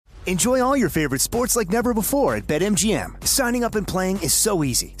Enjoy all your favorite sports like never before at BetMGM. Signing up and playing is so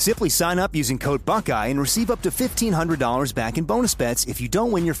easy. Simply sign up using code Buckeye and receive up to $1,500 back in bonus bets if you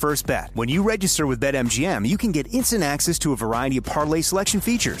don't win your first bet. When you register with BetMGM, you can get instant access to a variety of parlay selection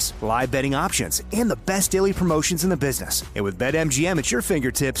features, live betting options, and the best daily promotions in the business. And with BetMGM at your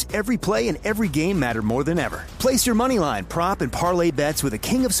fingertips, every play and every game matter more than ever. Place your moneyline, prop, and parlay bets with the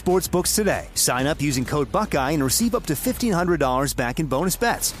king of sportsbooks today. Sign up using code Buckeye and receive up to $1,500 back in bonus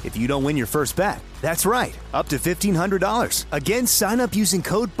bets if you don't win your first bet. That's right, up to $1,500. Again, sign up using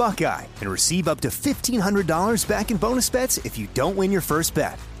code Buckeye and receive up to $1,500 back in bonus bets if you don't win your first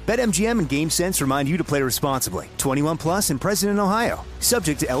bet. BetMGM and GameSense remind you to play responsibly. 21 plus and present in Ohio.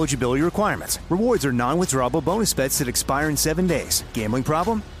 Subject to eligibility requirements. Rewards are non-withdrawable bonus bets that expire in 7 days. Gambling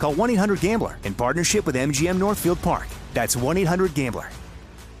problem? Call 1-800-GAMBLER in partnership with MGM Northfield Park. That's 1-800-GAMBLER.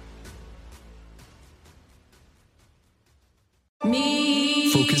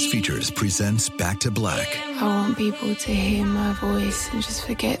 Focus Features presents Back to Black. I want people to hear my voice and just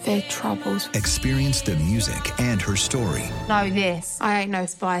forget their troubles. Experience the music and her story. Know this, I ain't no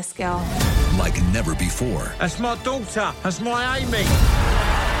Spice Girl. Like never before. That's my daughter. That's my Amy.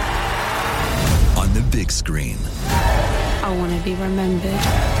 On the big screen. I want to be remembered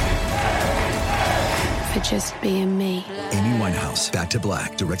for just being me. Amy Winehouse, Back to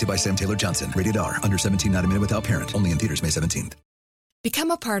Black. Directed by Sam Taylor Johnson. Rated R. Under 17, not a minute without parent. Only in theaters May 17th.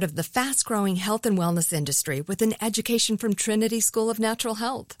 Become a part of the fast-growing health and wellness industry with an education from Trinity School of Natural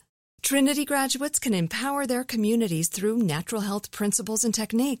Health. Trinity graduates can empower their communities through natural health principles and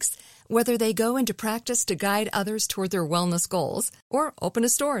techniques, whether they go into practice to guide others toward their wellness goals or open a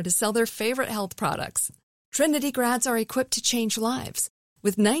store to sell their favorite health products. Trinity grads are equipped to change lives.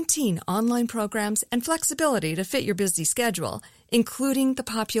 With 19 online programs and flexibility to fit your busy schedule, including the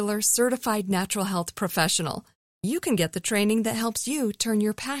popular Certified Natural Health Professional, you can get the training that helps you turn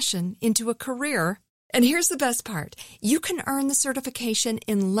your passion into a career. And here's the best part. You can earn the certification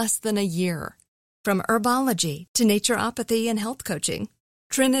in less than a year. From herbology to naturopathy and health coaching,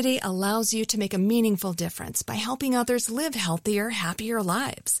 Trinity allows you to make a meaningful difference by helping others live healthier, happier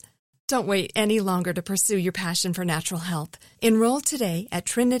lives. Don't wait any longer to pursue your passion for natural health. Enroll today at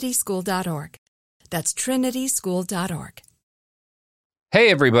trinityschool.org. That's trinityschool.org. Hey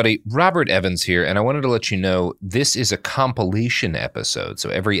everybody, Robert Evans here, and I wanted to let you know this is a compilation episode. So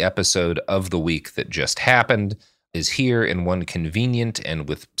every episode of the week that just happened is here in one convenient and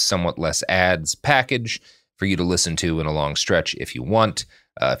with somewhat less ads package for you to listen to in a long stretch if you want.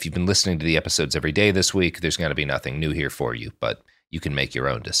 If you've been listening to the episodes every day this week, there's going to be nothing new here for you, but you can make your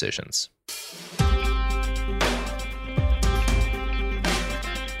own decisions.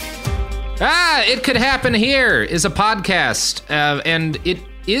 It Could Happen Here is a podcast, and it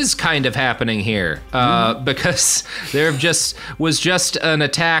is kind of happening here because there was just an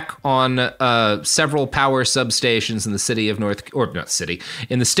attack on several power substations in the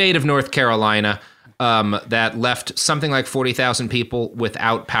in the state of North Carolina that left something like 40,000 people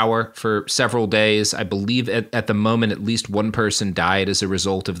without power for several days. I believe at the moment at least one person died as a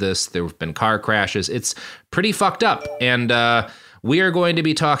result of this. There have been car crashes. It's pretty fucked up, and we are going to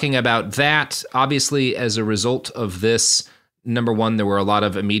be talking about that. Obviously, as a result of this, number one, there were a lot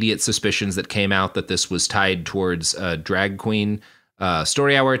of immediate suspicions that came out that this was tied towards a drag queen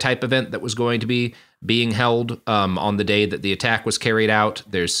story hour type event that was going to be being held on the day that the attack was carried out.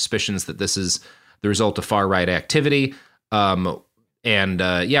 There's suspicions that this is the result of far-right activity. We're going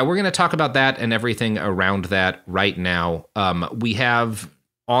to talk about that and everything around that right now. We have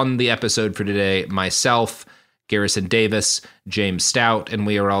on the episode for today myself, Garrison Davis, James Stout, and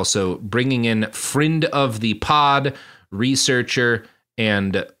we are also bringing in friend of the pod, researcher,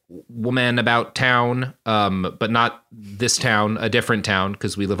 and woman about town, but not this town, a different town,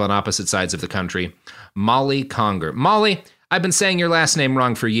 because we live on opposite sides of the country, Molly Conger. Molly, I've been saying your last name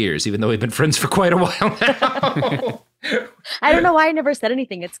wrong for years, even though we've been friends for quite a while now. I don't know why I never said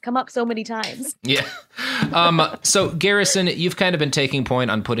anything. It's come up so many times. Yeah. So Garrison, you've kind of been taking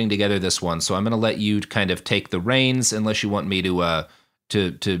point on putting together this one, so I'm going to let you kind of take the reins unless you want me to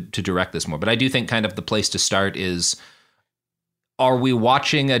direct this more. But I do think kind of the place to start is, are we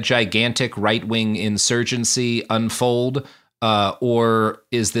watching a gigantic right-wing insurgency unfold, or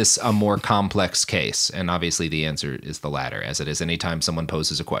is this a more complex case? And obviously the answer is the latter, as it is anytime someone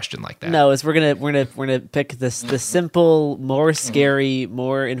poses a question like that. No, we're gonna pick the simple, more scary,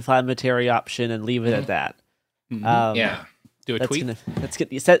 more inflammatory option and leave it at that. Do a tweet. Let's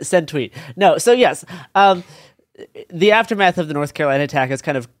get send tweet. No, so yes, the aftermath of the North Carolina attack is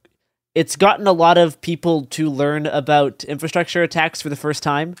it's gotten a lot of people to learn about infrastructure attacks for the first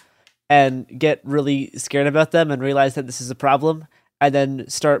time and get really scared about them and realize that this is a problem. and then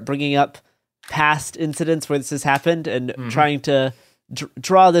start bringing up past incidents where this has happened and trying to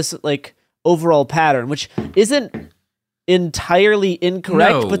draw this like overall pattern, which isn't entirely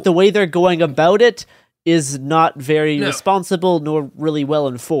incorrect, but the way they're going about it is not very responsible nor really well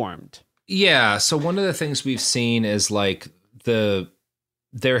informed. Yeah, so one of the things we've seen is like there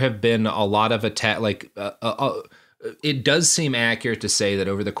have been a lot of it does seem accurate to say that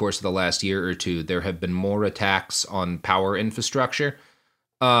over the course of the last year or two, there have been more attacks on power infrastructure.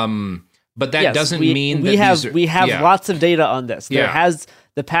 But that doesn't mean that we have lots of data on this. There has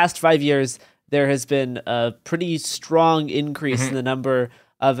the past 5 years, there has been a pretty strong increase in the number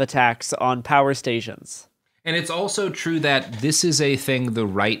of attacks on power stations. And it's also true that this is a thing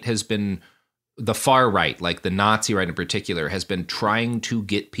the far right, like the Nazi right in particular, has been trying to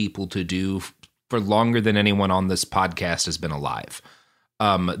get people to do for longer than anyone on this podcast has been alive.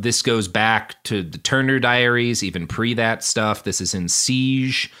 This goes back to the Turner Diaries, even pre that stuff. This is in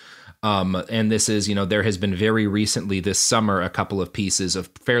Siege. And this is, there has been very recently this summer, a couple of pieces of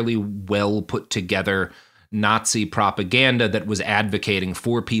fairly well put together Nazi propaganda that was advocating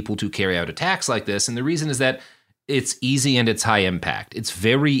for people to carry out attacks like this. And the reason is that it's easy and it's high impact. It's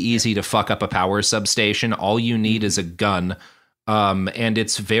very easy to fuck up a power substation. All you need is a gun. And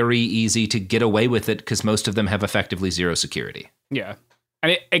it's very easy to get away with it because most of them have effectively zero security. Yeah.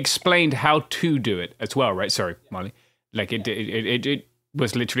 And it explained how to do it as well, right? Sorry, Molly. Like it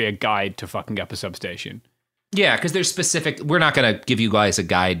was literally a guide to fucking up a substation. Yeah, because there's specific... We're not going to give you guys a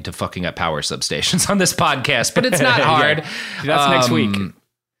guide to fucking up power substations on this podcast, but it's not hard. That's next week.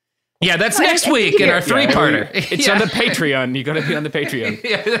 Yeah, that's next week in our three-parter. It's on the Patreon. You got to be on the Patreon.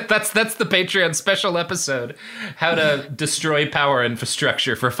 Yeah, that's the Patreon special episode. How to destroy power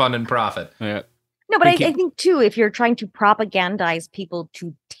infrastructure for fun and profit. Yeah. No, but I think, too, if you're trying to propagandize people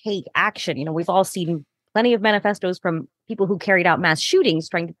to take action, we've all seen plenty of manifestos from people who carried out mass shootings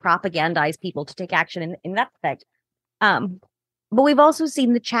trying to propagandize people to take action in that effect. But we've also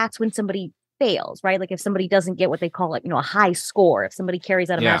seen the chats when somebody fails, right? Like if somebody doesn't get what they call a high score, if somebody carries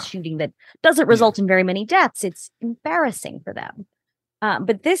out a mass shooting that doesn't result in very many deaths, it's embarrassing for them.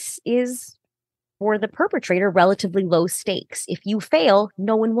 But this is, for the perpetrator, relatively low stakes. If you fail,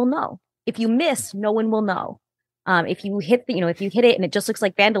 no one will know. If you miss, no one will know. If you hit if you hit it and it just looks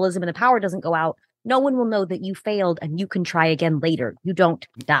like vandalism and the power doesn't go out, no one will know that you failed and you can try again later. You don't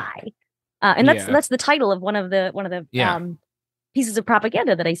die. And that's the title of one of the pieces of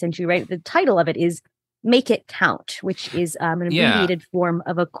propaganda that I sent you, right? The title of it is Make It Count, which is an abbreviated form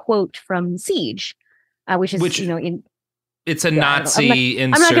of a quote from Siege, which is, it's a Nazi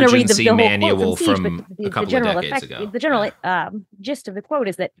insurgency manual from a couple of decades ago. The general gist of the quote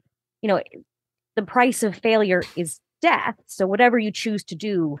is that, the price of failure is death. So whatever you choose to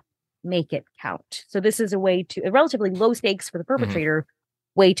do, make it count. So this is a relatively low stakes for the perpetrator,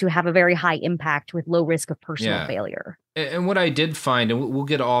 way to have a very high impact with low risk of personal failure. And what I did find, and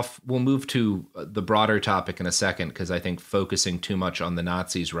we'll move to the broader topic in a second, because I think focusing too much on the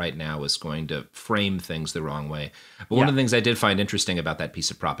Nazis right now is going to frame things the wrong way. But one of the things I did find interesting about that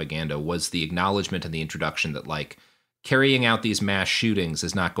piece of propaganda was the acknowledgement and the introduction that, like, carrying out these mass shootings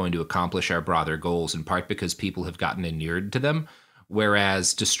is not going to accomplish our broader goals, in part because people have gotten inured to them.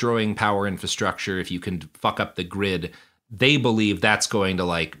 Whereas destroying power infrastructure, if you can fuck up the grid, they believe that's going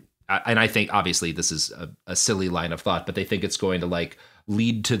to and I think obviously this is a silly line of thought, but they think it's going to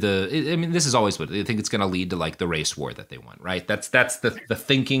lead to this is always what they think it's going to lead to, the race war that they want, right? That's the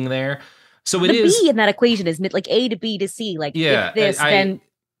thinking there. So the B in that equation is like A to B to C, if this, then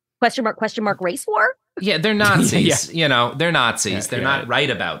question mark race war. Yeah, they're Nazis. They're Nazis. They're not right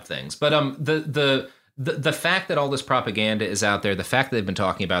about things. But the fact that all this propaganda is out there, the fact that they've been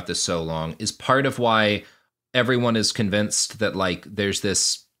talking about this so long, is part of why everyone is convinced that there's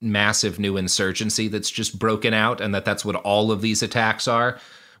this massive new insurgency that's just broken out, and that's what all of these attacks are,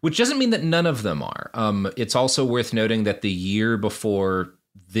 which doesn't mean that none of them are. It's also worth noting that the year before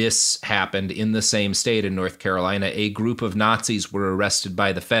this happened in the same state in North Carolina, a group of Nazis were arrested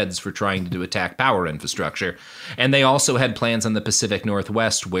by the feds for trying to attack power infrastructure. And they also had plans in the Pacific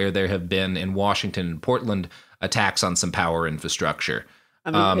Northwest, where there have been in Washington and Portland attacks on some power infrastructure.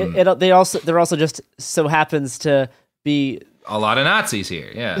 I mean, there also just so happens to be a lot of Nazis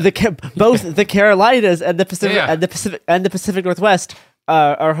here. Yeah, both the Carolinas and the Pacific Northwest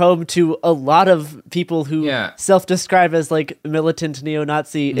are home to a lot of people who self-describe as militant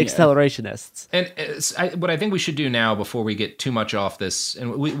neo-Nazi accelerationists. And what I think we should do now, before we get too much off this,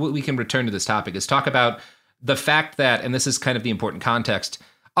 and we can return to this topic, is talk about the fact that, and this is kind of the important context,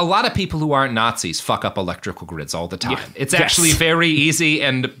 a lot of people who aren't Nazis fuck up electrical grids all the time. It's actually very easy,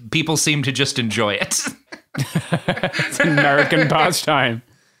 and people seem to just enjoy it. It's an American pastime.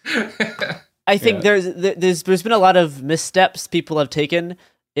 I think there's been a lot of missteps people have taken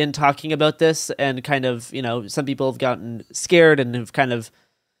in talking about this, and kind of, some people have gotten scared and have kind of,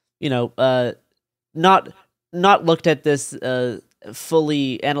 not looked at this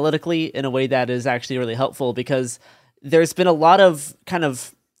fully analytically in a way that is actually really helpful, because there's been a lot of kind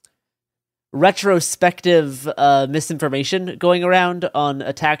of retrospective misinformation going around on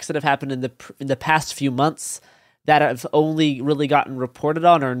attacks that have happened in the past few months that have only really gotten reported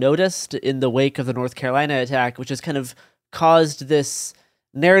on or noticed in the wake of the North Carolina attack, which has kind of caused this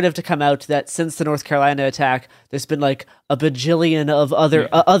narrative to come out that since the North Carolina attack, there's been like a bajillion of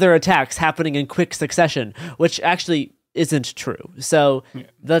other attacks happening in quick succession, which actually isn't true. So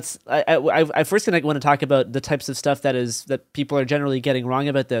that's I first want to talk about the types of stuff that people are generally getting wrong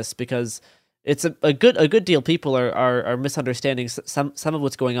about this, because it's a good deal people are misunderstanding some of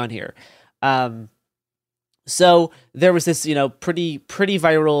what's going on here. So there was this pretty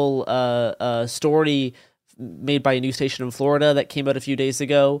viral story made by a news station in Florida that came out a few days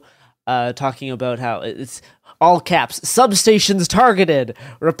ago, talking about how it's all caps, substations targeted.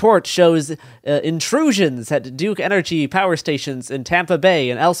 Report shows intrusions at Duke Energy power stations in Tampa Bay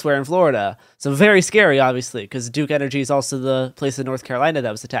and elsewhere in Florida. So very scary, obviously, because Duke Energy is also the place in North Carolina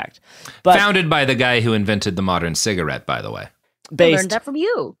that was attacked. But founded by the guy who invented the modern cigarette, by the way. I learned that from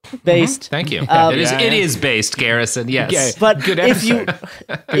you. Based. Thank you. It is based, Garrison. Yes, yeah, but if you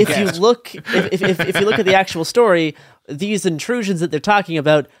look at the actual story, these intrusions that they're talking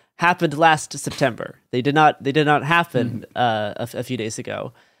about happened last September. They did not happen a few days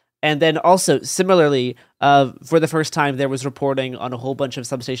ago. And then also similarly, for the first time, there was reporting on a whole bunch of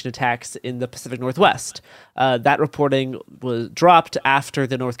substation attacks in the Pacific Northwest. That reporting was dropped after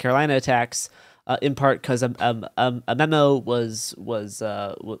the North Carolina attacks. In part because a memo was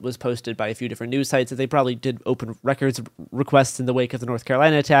posted by a few different news sites that they probably did open records requests in the wake of the North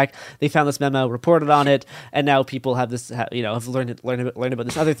Carolina attack. They found this memo, reported on it, and now people have have learned about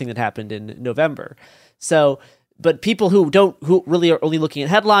this other thing that happened in November. So, but people who really are only looking at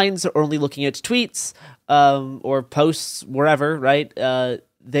headlines or only looking at tweets or posts wherever, right?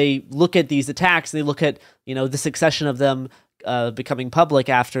 They look at these attacks and they look at the succession of them becoming public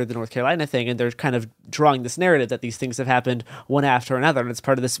after the North Carolina thing, and they're kind of drawing this narrative that these things have happened one after another, and it's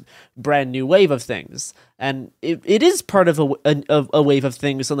part of this brand new wave of things. And it is part of a wave of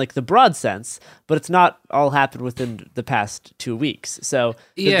things in like the broad sense, but it's not all happened within the past 2 weeks. So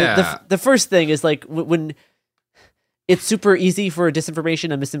the first thing is like when it's super easy for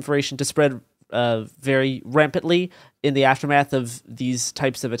disinformation and misinformation to spread very rampantly in the aftermath of these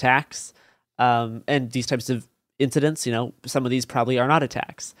types of attacks and these types of incidents. Some of these probably are not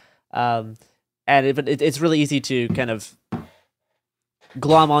attacks, but it's really easy to kind of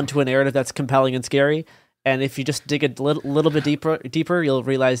glom onto a narrative that's compelling and scary. And if you just dig a little bit deeper, you'll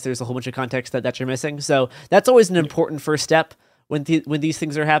realize there's a whole bunch of context that you're missing. So that's always an important first step when these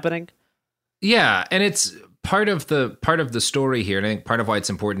things are happening. Yeah, and it's part of the story here, and I think part of why it's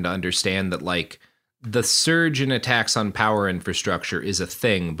important to understand that like the surge in attacks on power infrastructure is a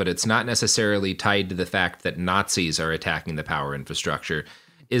thing, but it's not necessarily tied to the fact that Nazis are attacking the power infrastructure.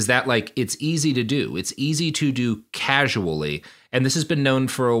 Is that like it's easy to do. It's easy to do casually. And this has been known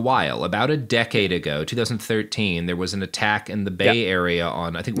for a while. About a decade ago, 2013, there was an attack in the Bay Area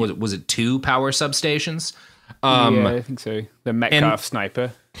on, I think, was it 2 power substations? Yeah, I think so. The Metcalf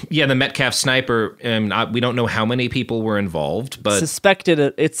sniper. Yeah, the Metcalf sniper. We don't know how many people were involved, but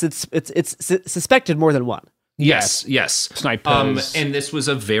suspected. It's suspected more than one. Yes. Snipers. And this was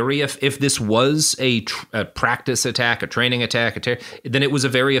if this was a practice attack, a training attack, then it was a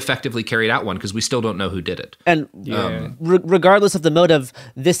very effectively carried out one, because we still don't know who did it. And regardless of the motive,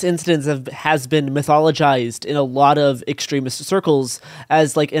 this incident has been mythologized in a lot of extremist circles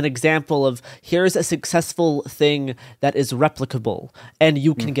as like an example of here's a successful thing that is replicable and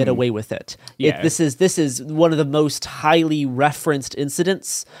you can get away with it. Yeah. This is one of the most highly referenced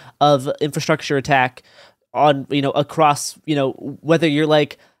incidents of infrastructure attack on across whether you're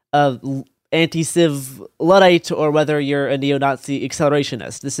like a anti-civ Luddite or whether you're a neo-Nazi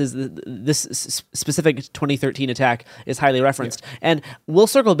accelerationist. This specific 2013 attack is highly referenced, and we'll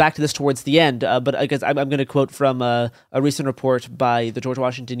circle back to this towards the end. But I guess I'm going to quote from a recent report by the George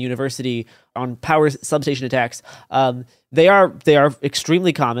Washington University on power substation attacks. They are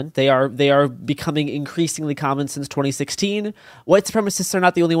extremely common. They are becoming increasingly common since 2016. White supremacists are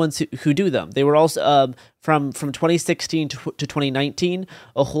not the only ones who do them. They were also from 2016 to 2019,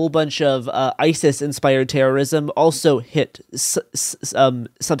 a whole bunch of ISIS-inspired terrorism also hit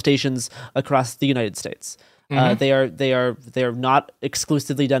substations across the United States. They are not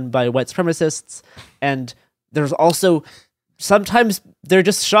exclusively done by white supremacists, and there's also sometimes they're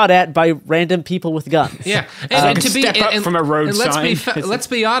just shot at by random people with guns. Yeah, and to be step up from a road sign. Let's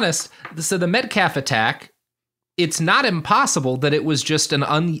be honest. So the Metcalf attack, it's not impossible that it was just an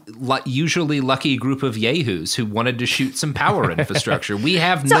unusually lucky group of yahoos who wanted to shoot some power infrastructure. We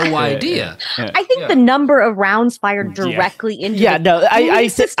have no idea. I think the number of rounds fired directly into the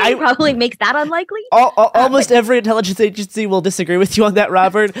system probably makes that unlikely. Almost every intelligence agency will disagree with you on that,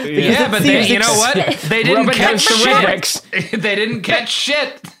 Robert. Yeah, but you know what? They didn't catch shit. They didn't catch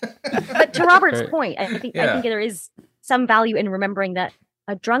shit. But to Robert's point, I think there is some value in remembering that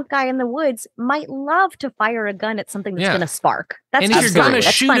a drunk guy in the woods might love to fire a gun at something that's going to spark. That's and if you're going to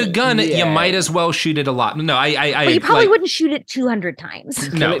shoot a gun, you might as well shoot it a lot. No, but you probably wouldn't shoot it 200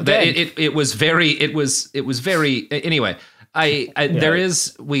 times. No, it was very. Anyway,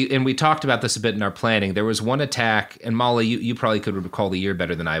 we talked about this a bit in our planning. There was one attack, and Molly, you probably could recall the year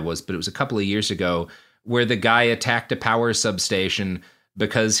better than I was, but it was a couple of years ago where the guy attacked a power substation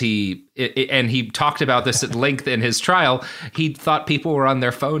because he talked about this at length in his trial. He thought people were on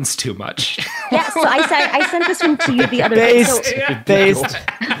their phones too much. Yeah, so I sent this one to you the other day. Based.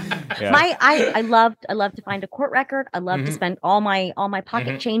 I love to find a court record. I love to spend all my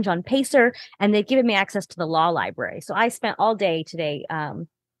pocket change on Pacer, and they've given me access to the law library. So I spent all day today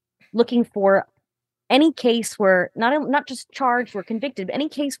looking for any case where not just charged or convicted, but any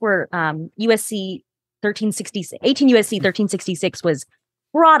case where USC 18 USC 1366 was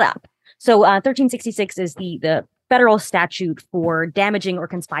brought up. So 1366 is the federal statute for damaging or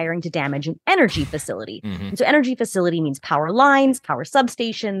conspiring to damage an energy facility. And so energy facility means power lines, power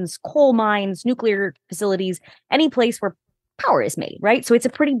substations, coal mines, nuclear facilities, any place where power is made, right? So it's a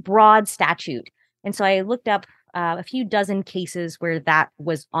pretty broad statute. And so I looked up a few dozen cases where that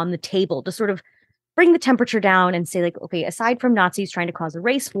was on the table to sort of bring the temperature down and say, like, okay, aside from Nazis trying to cause a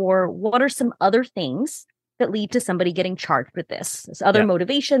race war, what are some other things that lead to somebody getting charged with this? Other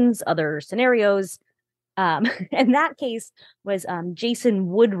motivations, other scenarios. And that case was Jason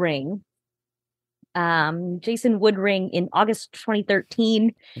Woodring. Jason Woodring in August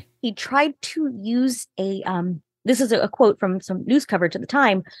 2013, he tried to use this is a quote from some news coverage at the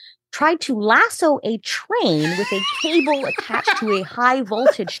time, tried to lasso a train with a cable attached to a high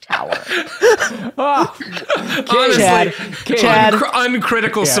voltage tower. Chad.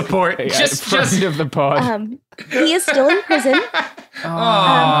 Uncritical support. Just friend of the pod. He is still in prison.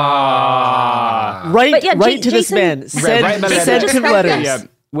 Write to this man. Send him letters. Yeah.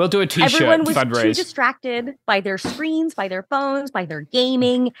 We'll do a t-shirt Everyone was fundraise. too distracted by their screens, by their phones, by their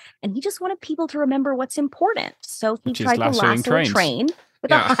gaming, and he just wanted people to remember what's important. So he tried to lasso a train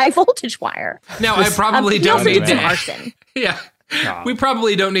with a high voltage wire. Now, I probably don't need to arson. Yeah. We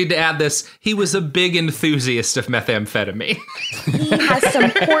probably don't need to add this. He was a big enthusiast of methamphetamine. He has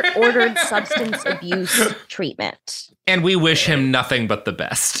some court-ordered substance abuse treatment. And we wish him nothing but the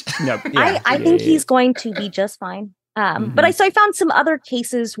best. I think he's going to be just fine. But I found some other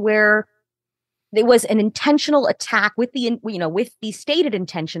cases where there was an intentional attack with the stated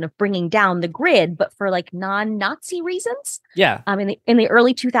intention of bringing down the grid, but for like non-Nazi reasons. Yeah. In the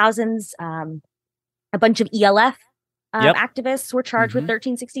early 2000s, a bunch of ELF activists were charged with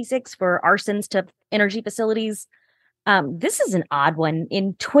 1366 for arsons to energy facilities. This is an odd one.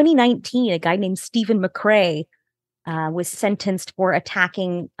 In 2019, a guy named Stephen McCrae was sentenced for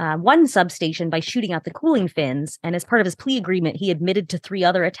attacking one substation by shooting out the cooling fins. And as part of his plea agreement, he admitted to 3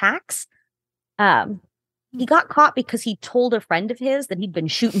 other attacks. He got caught because he told a friend of his that he'd been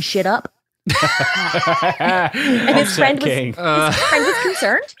shooting shit up. And his friend was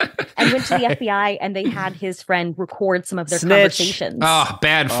concerned and went to the FBI, and they had his friend record some of their conversations. Oh,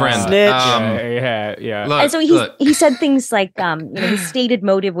 bad friend. Snitch. Look, and so he said things like, his stated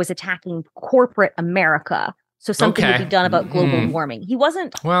motive was attacking corporate America. So something would be done about global warming. He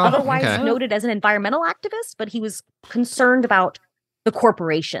wasn't otherwise noted as an environmental activist, but he was concerned about the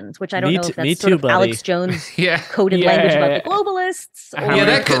corporations, which I don't know if that's sort of Alex Jones coded language about the globalists. Or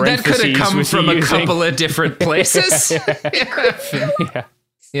that could have come from a couple of different places.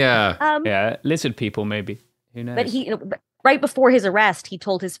 Lizard people maybe. Who knows? But right before his arrest, he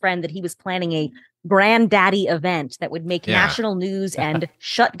told his friend that he was planning a granddaddy event that would make national news and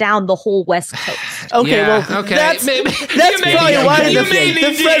shut down the whole West Coast. That's probably why the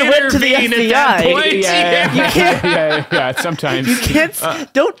friend went to the FBI. Sometimes you can't.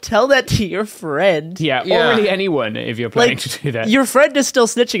 Don't tell that to your friend. Or really anyone if you're planning to do that. Your friend is still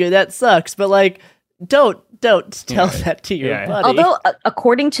snitching you. That sucks. But don't tell that to your buddy. Although,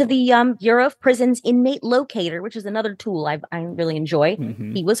 according to the Bureau of Prisons Inmate Locator, which is another tool I really enjoy,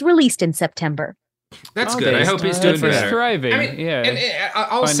 he was released in September. That's good. I hope he's doing better. Striving. I mean, yeah. And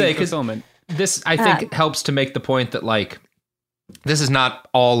I'll say, because this, I think, helps to make the point that, like, this is not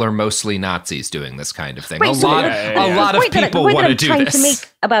all or mostly Nazis doing this kind of thing. Right, a lot of people want to do trying this. To make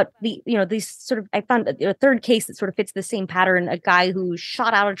about these sort of, I found a third case that sort of fits the same pattern. A guy who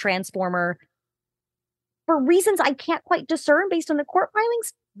shot out a transformer for reasons I can't quite discern based on the court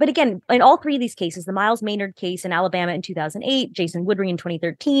filings. But again, in all three of these cases, the Miles Maynard case in Alabama in 2008, Jason Woodring in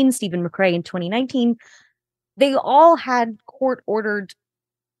 2013, Stephen McRae in 2019, they all had court-ordered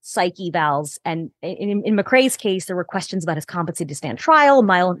psych evals. And in McRae's case, there were questions about his competency to stand trial.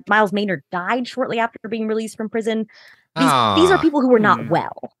 Miles Maynard died shortly after being released from prison. These are people who were not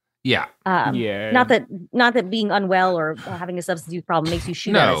well. Yeah. Not that being unwell or having a substance use problem makes you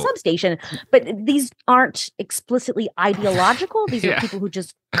shoot at a substation, but these aren't explicitly ideological. These are people who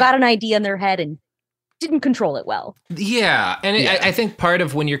just got an idea in their head and didn't control it well. Yeah. And I think part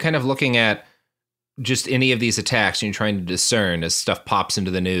of when you're kind of looking at just any of these attacks and you're trying to discern as stuff pops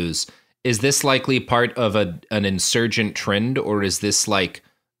into the news, is this likely part of an insurgent trend, or is this like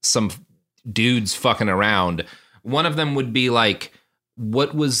some dudes fucking around? One of them would be like,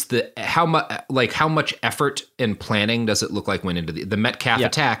 what was how much effort and planning does it look like went into the Metcalf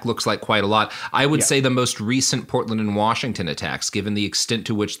attack? Looks like quite a lot. I would say the most recent Portland and Washington attacks, given the extent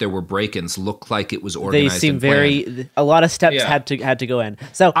to which there were break-ins, looked like it was organized. They seem and planned. a lot of steps had to go in.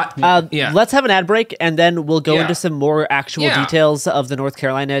 So let's have an ad break, and then we'll go into some more actual details of the North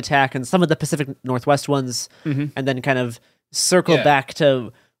Carolina attack and some of the Pacific Northwest ones, and then kind of circle back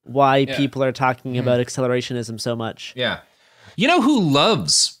to why people are talking about accelerationism so much. Yeah. You know who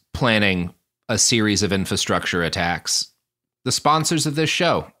loves planning a series of infrastructure attacks? The sponsors of this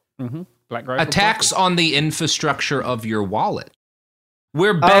show. Mm-hmm. Black Rifle Attacks on the infrastructure of your wallet.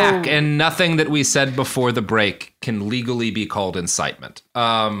 We're back, and nothing that we said before the break can legally be called incitement.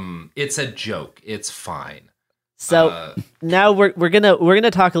 It's a joke. It's fine. So now we're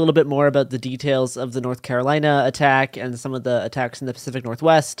gonna talk a little bit more about the details of the North Carolina attack and some of the attacks in the Pacific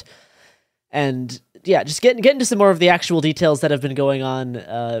Northwest, and just get into some more of the actual details that have been going on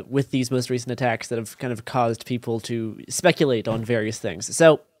with these most recent attacks that have kind of caused people to speculate on various things.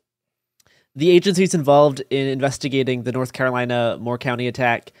 So the agencies involved in investigating the North Carolina Moore County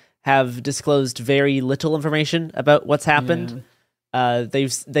attack have disclosed very little information about what's happened.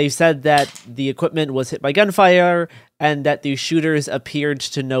 They've said that the equipment was hit by gunfire and that the shooters appeared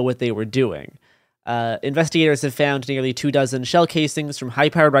to know what they were doing. Investigators have found nearly 24 shell casings from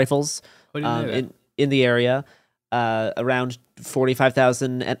high-powered rifles in the area. Around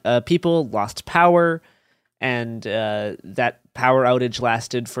 45,000 people lost power, and that power outage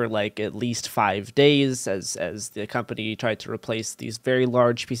lasted for like at least 5 days as the company tried to replace these very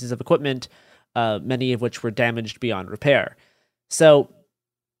large pieces of equipment, many of which were damaged beyond repair. So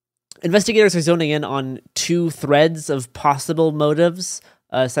investigators are zoning in on two threads of possible motives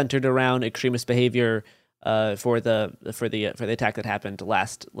centered around extremist behavior for the attack that happened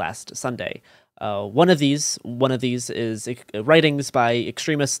last Sunday. One of these is writings by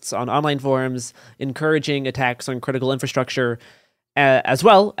extremists on online forums encouraging attacks on critical infrastructure, as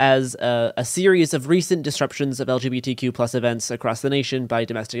well as a series of recent disruptions of LGBTQ plus events across the nation by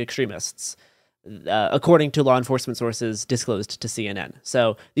domestic extremists, according to law enforcement sources disclosed to CNN.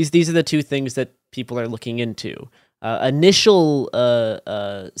 So these are the two things that people are looking into. Initial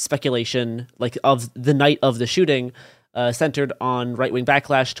speculation, like of the night of the shooting, centered on right-wing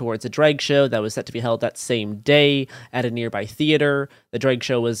backlash towards a drag show that was set to be held that same day at a nearby theater. The drag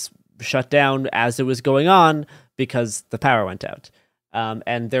show was shut down as it was going on because the power went out.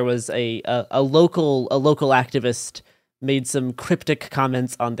 And there was a local activist made some cryptic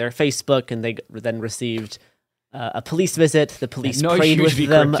comments on their Facebook, and they then received a police visit. The police prayed with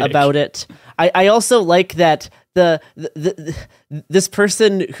them about it. I also like that this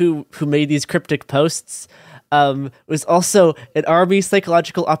person who made these cryptic posts was also an Army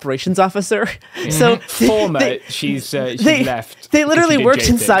psychological operations officer. So she's left. They literally worked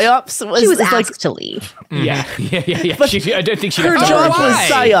in psyops. She was asked to leave. Yeah. But I don't think she. Her job was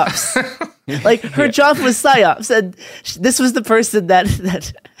psyops. Like her job was psyops, and this was the person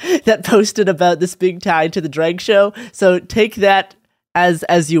that posted about this being tied to the drag show. So take that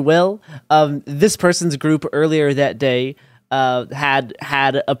as you will. This person's group earlier that day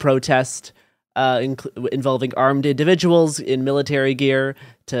had a protest involving armed individuals in military gear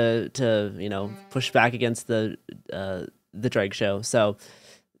to push back against the drag show. So,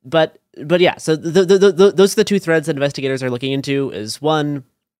 but yeah. So those are the two threads that investigators are looking into. Is one,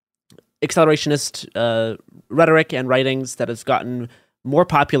 accelerationist rhetoric and writings that have gotten more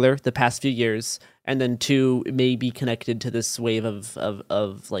popular the past few years, and then two, may be connected to this wave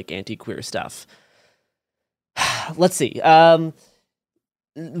of like anti-queer stuff. Let's see.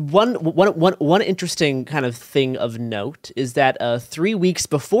 One interesting kind of thing of note is that 3 weeks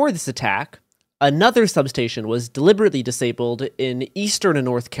before this attack, another substation was deliberately disabled in eastern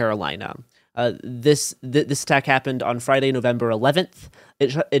North Carolina. This attack happened on Friday, November 11th.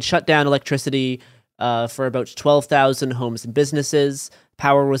 It shut down electricity for about 12,000 homes and businesses.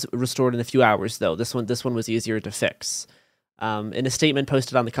 Power was restored in a few hours, though. This one was easier to fix. In a statement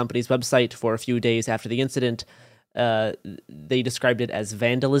posted on the company's website for a few days after the incident, they described it as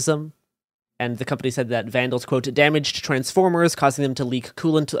vandalism, and the company said that vandals, quote, damaged transformers, causing them to leak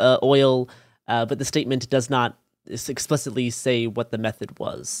coolant oil, but the statement does not explicitly say what the method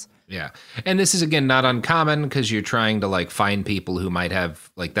was. Yeah. And this is, again, not uncommon because you're trying to, like, find people who might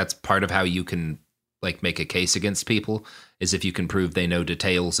have, like, that's part of how you can, like, make a case against people, is if you can prove they know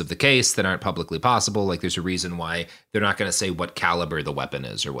details of the case that aren't publicly possible. Like, there's a reason why they're not going to say what caliber the weapon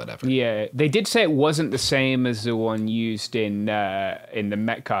is or whatever. Yeah, they did say it wasn't the same as the one used in the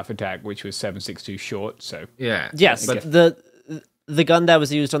Metcalf attack, which was 7.62 short. So yes, but the gun that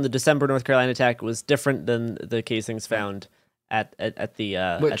was used on the December North Carolina attack was different than the casings found at the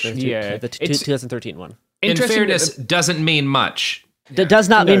 2013 one. In fairness, doesn't mean much. Does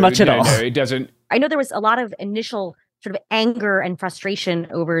not mean much at all. No, it doesn't. I know there was a lot of initial sort of anger and frustration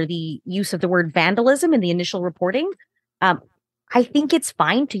over the use of the word vandalism in the initial reporting. I think it's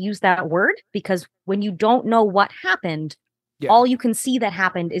fine to use that word because when you don't know what happened, all you can see that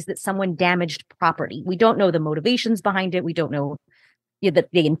happened is that someone damaged property. We don't know the motivations behind it. We don't know that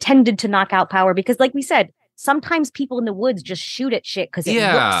they intended to knock out power because, like we said, sometimes people in the woods just shoot at shit because it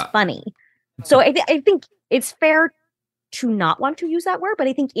looks funny. So I think it's fair to not want to use that word, but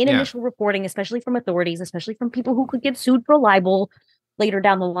I think in initial reporting, especially from authorities, especially from people who could get sued for libel later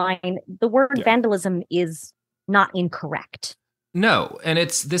down the line, the word vandalism is not incorrect. No, and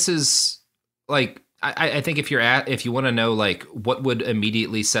this is like I think if you want to know like what would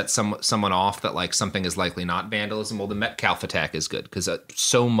immediately set someone off that like something is likely not vandalism, well, the Metcalf attack is good because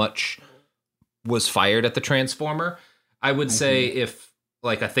so much was fired at the transformer. I would say if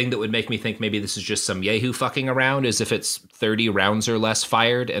like a thing that would make me think maybe this is just some yahoo fucking around is if it's 30 rounds or less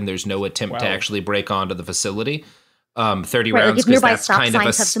fired and there's no attempt to actually break onto the facility. 30 rounds because that's kind of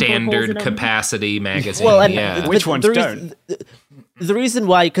a standard capacity magazine. Well, which ones don't? The reason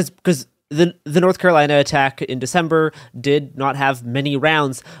why, because the North Carolina attack in December did not have many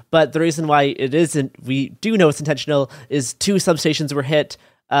rounds, but the reason why it isn't, we do know it's intentional, is 2 substations were hit.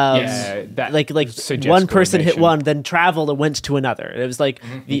 Like one person hit one, then traveled and went to another. It was like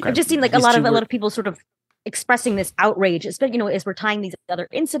I've just seen like a lot of people sort of expressing this outrage, especially as we're tying these other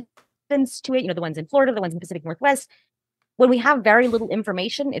incidents to it. The ones in Florida, the ones in the Pacific Northwest. When we have very little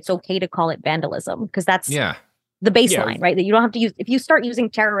information, it's okay to call it vandalism because that's the baseline, right? That you don't have to use. If you start using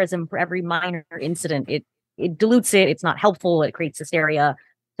terrorism for every minor incident, it dilutes it. It's not helpful. It creates hysteria.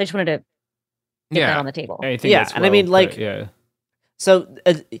 So I just wanted to get that on the table. And I mean, like. So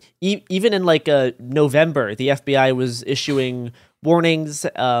even in like November, the FBI was issuing warnings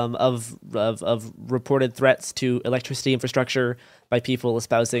of reported threats to electricity infrastructure by people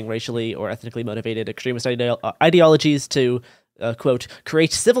espousing racially or ethnically motivated extremist ideologies to, quote,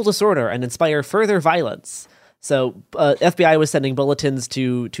 create civil disorder and inspire further violence. So FBI was sending bulletins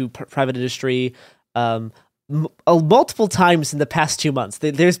to private industry multiple times in the past 2 months.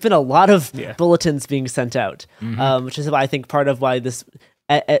 There's been a lot of bulletins being sent out, which is, I think, part of why this,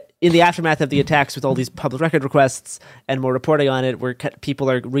 in the aftermath of the attacks with all these public record requests and more reporting on it, where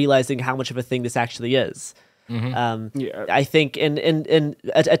people are realizing how much of a thing this actually is. I think in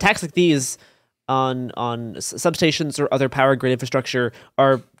attacks like these on substations or other power grid infrastructure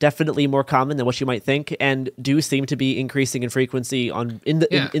are definitely more common than what you might think, and do seem to be increasing in frequency in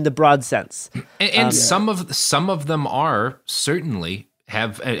the broad sense. And some of them are certainly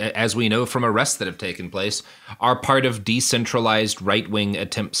have, as we know from arrests that have taken place, are part of decentralized right-wing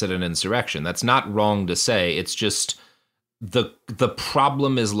attempts at an insurrection. That's not wrong to say. It's just the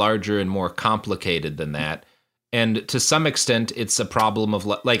problem is larger and more complicated than that. And to some extent, it's a problem of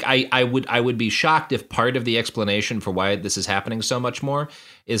like I would be shocked if part of the explanation for why this is happening so much more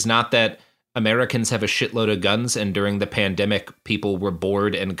is not that Americans have a shitload of guns and during the pandemic people were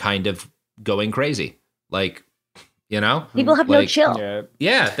bored and kind of going crazy. Like, people have no chill.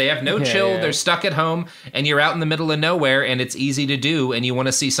 They have no chill. They're stuck at home and you're out in the middle of nowhere and it's easy to do and you want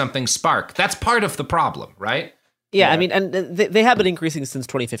to see something spark. That's part of the problem, right? I mean, and they have been increasing since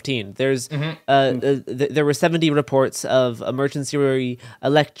 2015. There's there were 70 reports of emergency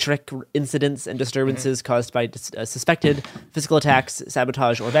electric incidents and disturbances caused by suspected physical attacks,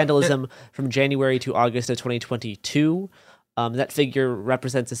 sabotage, or vandalism from January to August of 2022. That figure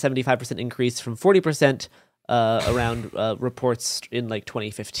represents a 75% increase from 40% around reports in like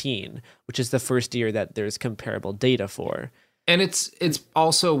 2015, which is the first year that there's comparable data for. And it's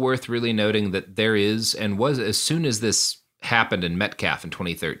also worth really noting that there is, and was, as soon as this happened in Metcalf in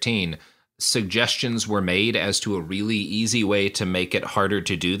 2013, suggestions were made as to a really easy way to make it harder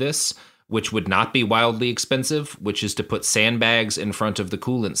to do this, which would not be wildly expensive, which is to put sandbags in front of the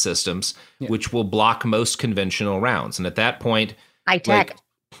coolant systems, which will block most conventional rounds. And at that point, high tech.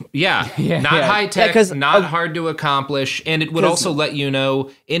 Not high tech, not hard to accomplish. And it would also let you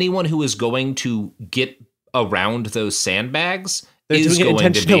know anyone who is going to get around those sandbags is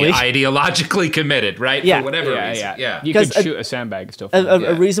going to be ideologically committed, right? Yeah. For whatever reason. Yeah. You could shoot a sandbag and stuff.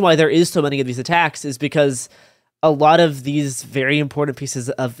 A reason why there is so many of these attacks is because a lot of these very important pieces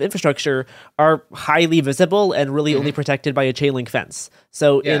of infrastructure are highly visible and really only protected by a chain link fence.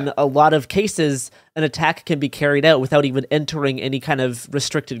 So in a lot of cases, an attack can be carried out without even entering any kind of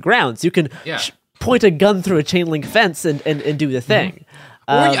restricted grounds. You can point a gun through a chain link fence and do the thing.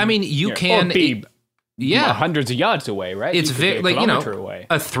 Or, I mean, you can... Or be hundreds of yards away, right? It's like, away.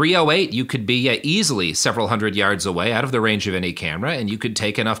 A 308, you could be easily several hundred yards away out of the range of any camera, and you could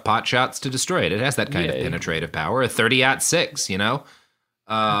take enough pot shots to destroy it. It has that kind of penetrative power. A 30-06,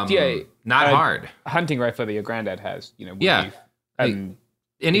 not hard. Hunting rifle that your granddad has,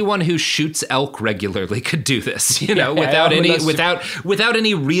 anyone who shoots elk regularly could do this, without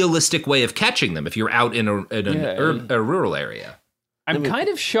any realistic way of catching them if you're out in a rural area. I'm kind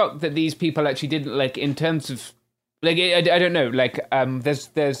of shocked that these people actually didn't, like, in terms of, like, I don't know, like, there's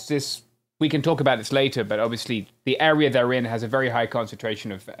this, we can talk about this later, but obviously the area they're in has a very high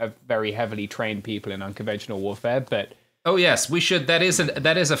concentration of very heavily trained people in unconventional warfare, but... Oh, yes, we should, that is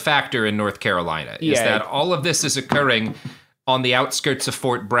a factor in North Carolina, is that all of this is occurring on the outskirts of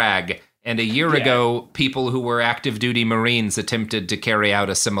Fort Bragg, and a year ago, people who were active duty Marines attempted to carry out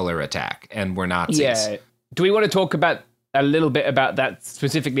a similar attack, and were Nazis. Yeah. Do we want to talk about a little bit about that,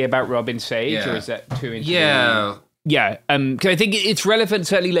 specifically about Robin Sage, or is that too into because I think it's relevant.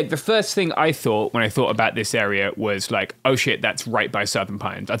 Certainly, like, the first thing I thought when I thought about this area was like, oh shit, that's right by Southern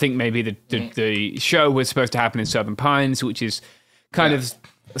Pines. I think maybe the show was supposed to happen in Southern Pines, which is kind of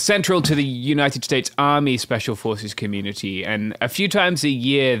central to the United States Army Special Forces community, and a few times a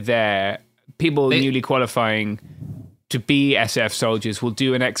year there, people newly qualifying to be SF soldiers will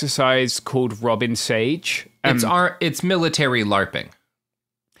do an exercise called Robin Sage. It's military LARPing.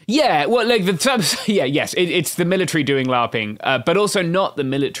 Yeah, well, like it's the military doing LARPing, but also not the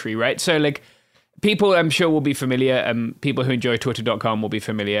military, right? So, like, people I'm sure will be familiar, people who enjoy Twitter.com will be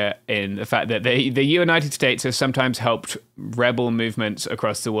familiar in the fact that the United States has sometimes helped rebel movements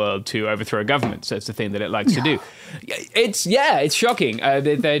across the world to overthrow governments. That's the thing that it likes to do. It's shocking.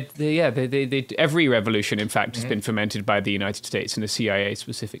 Every revolution, in fact, has been fomented by the United States and the CIA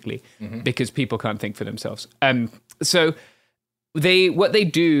specifically, because people can't think for themselves. So what they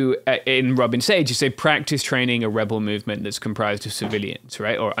do in Robin Sage is they practice training a rebel movement that's comprised of civilians,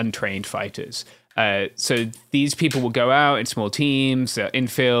 right, or untrained fighters. So these people will go out in small teams,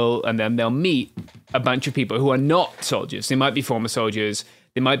 infill, and then they'll meet a bunch of people who are not soldiers. They might be former soldiers,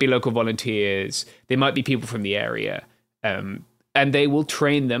 they might be local volunteers, they might be people from the area. And they will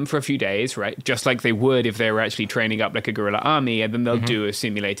train them for a few days, right? Just like they would if they were actually training up like a guerrilla army, and then they'll do a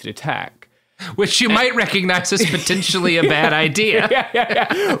simulated attack. Which you might recognize as potentially a bad idea.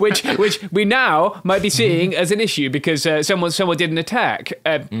 Which we now might be seeing as an issue because someone did an attack.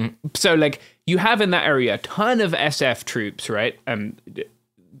 So, like, you have in that area a ton of SF troops, right,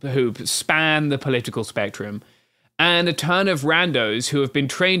 who span the political spectrum, and a ton of randos who have been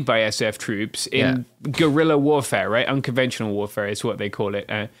trained by SF troops in guerrilla warfare, right? Unconventional warfare is what they call it.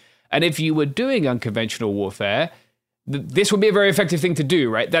 And if you were doing unconventional warfare, this would be a very effective thing to do,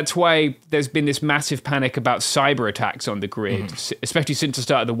 right? That's why there's been this massive panic about cyber attacks on the grid, especially since the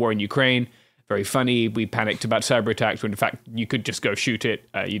start of the war in Ukraine. Very funny. We panicked about cyber attacks when, in fact, you could just go shoot it.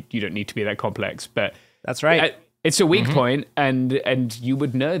 You don't need to be that complex. But that's right. It's a weak point, and you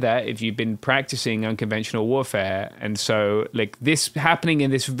would know that if you've been practicing unconventional warfare. And so, like, this happening in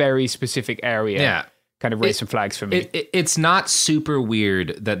this very specific area kind of raised some flags for me. It's not super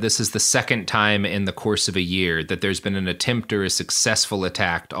weird that this is the second time in the course of a year that there's been an attempt or a successful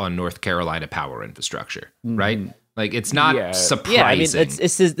attack on North Carolina power infrastructure, right? Like, it's not surprising. Yeah, I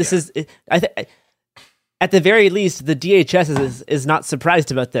mean, I think at the very least, the DHS is not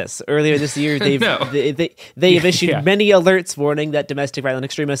surprised about this. Earlier this year, they've issued many alerts warning that domestic violent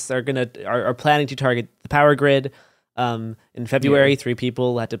extremists are planning to target the power grid. In February, 3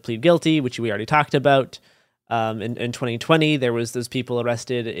 people had to plead guilty, which we already talked about. In 2020, there was those people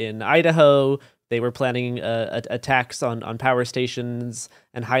arrested in Idaho. They were planning attacks on power stations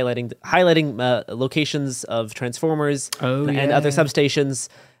and highlighting locations of transformers and other substations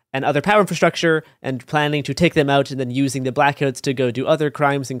and other power infrastructure, and planning to take them out and then using the blackouts to go do other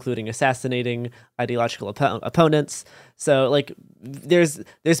crimes, including assassinating ideological opponents. So like there's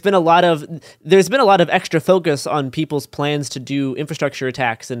been a lot of extra focus on people's plans to do infrastructure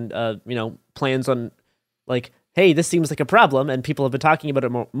attacks and plans on like, hey, this seems like a problem, and people have been talking about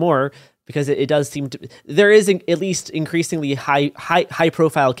it more because it does seem to. There is at least increasingly high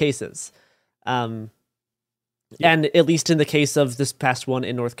profile cases. And at least in the case of this past one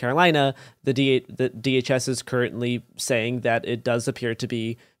in North Carolina, the DHS is currently saying that it does appear to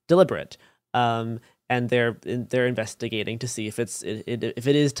be deliberate, and they're investigating to see if it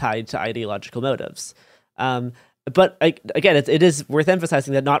is tied to ideological motives. But again, it is worth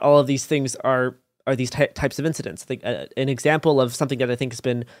emphasizing that not all of these things are these types of incidents. I think an example of something that I think has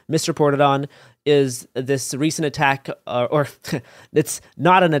been misreported on is this recent attack, or it's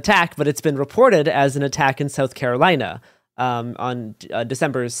not an attack, but it's been reported as an attack in South Carolina. On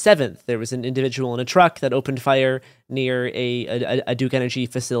December 7th, there was an individual in a truck that opened fire near a Duke Energy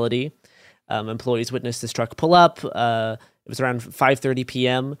facility. Employees witnessed this truck pull up. It was around 5:30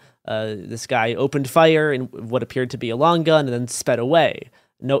 p.m. This guy opened fire in what appeared to be a long gun and then sped away.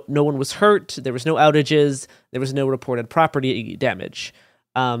 No one was hurt. There was no outages. There was no reported property damage.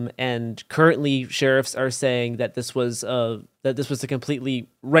 And currently, sheriffs are saying that this was a completely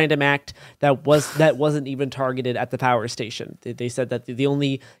random act that wasn't even targeted at the power station. They said that the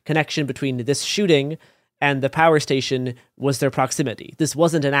only connection between this shooting and the power station was their proximity. This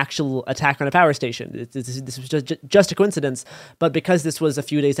wasn't an actual attack on a power station. This was just a coincidence. But because this was a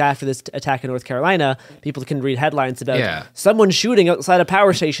few days after this attack in North Carolina, people can read headlines about someone shooting outside a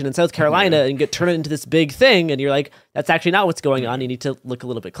power station in South Carolina and turn it into this big thing. And you're like, that's actually not what's going on. You need to look a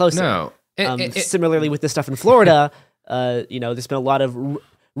little bit closer. No. Similarly with this stuff in Florida, there's been a lot of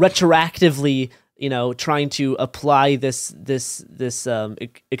retroactively trying to apply this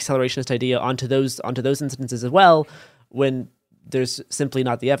accelerationist idea onto those incidences as well, when there's simply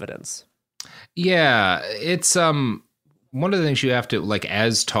not the evidence. Yeah, it's one of the things you have to, like,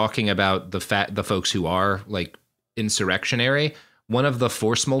 as talking about the folks who are like insurrectionary. One of the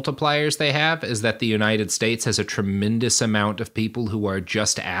force multipliers they have is that the United States has a tremendous amount of people who are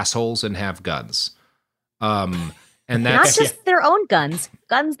just assholes and have guns. And that's not just their own guns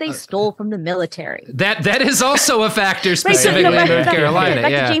they stole from the military. That is also a factor specifically in North Carolina.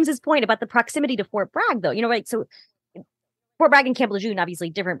 Back to James's point about the proximity to Fort Bragg, though, right? So Fort Bragg and Camp Lejeune, obviously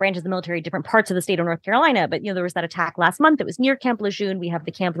different branches of the military, different parts of the state of North Carolina. But there was that attack last month that was near Camp Lejeune. We have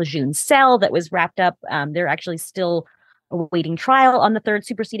the Camp Lejeune cell that was wrapped up. They're actually still awaiting trial on the third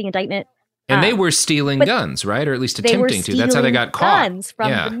superseding indictment. And they were stealing guns, right? Or at least attempting to. That's how they got caught. Guns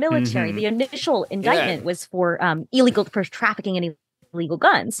from the military. Mm-hmm. The initial indictment was for trafficking in illegal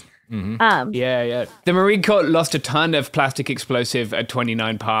guns. Mm-hmm. The Marine Corps lost a ton of plastic explosive at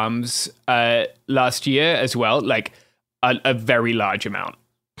 29 Palms last year as well, like a very large amount,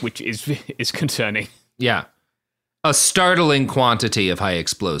 which is concerning. Yeah, a startling quantity of high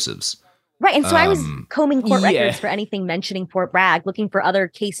explosives. Right, and so I was combing court records for anything mentioning Fort Bragg, looking for other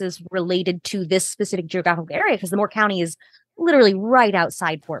cases related to this specific geographical area, because the Moore County is literally right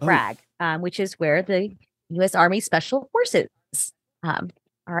outside Fort Bragg, which is where the U.S. Army Special Forces are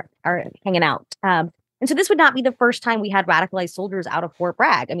hanging out. And so this would not be the first time we had radicalized soldiers out of Fort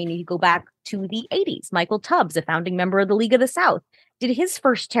Bragg. I mean, you go back to the 80s. Michael Tubbs, a founding member of the League of the South, did his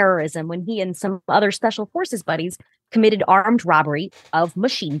first terrorism when he and some other Special Forces buddies committed armed robbery of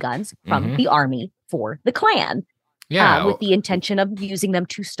machine guns from the Army for the Klan. With the intention of using them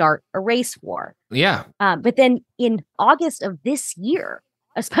to start a race war. Yeah. But then in August of this year,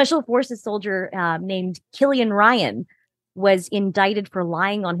 a Special Forces soldier named Killian Ryan was indicted for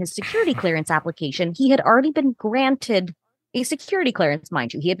lying on his security clearance application. He had already been granted a security clearance,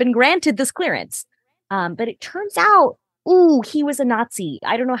 mind you. He had been granted this clearance. But it turns out, he was a Nazi.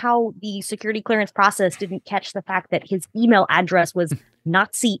 I don't know how the security clearance process didn't catch the fact that his email address was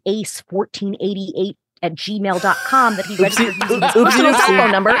NaziAce1488@gmail.com that he registered using his personal cell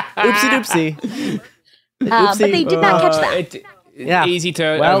phone number. Oopsie. But they did not catch that. Easy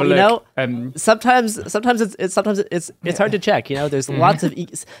to overlook. Sometimes it's hard to check. There's lots of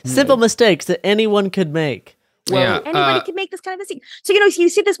simple mistakes that anyone could make. Anybody can make this kind of mistake. So, you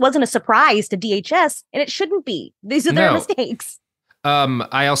see this wasn't a surprise to DHS, and it shouldn't be. These are their mistakes.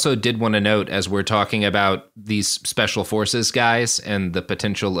 I also did want to note, as we're talking about these Special Forces guys and the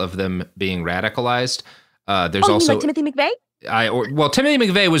potential of them being radicalized, there's also... Timothy McVeigh? Timothy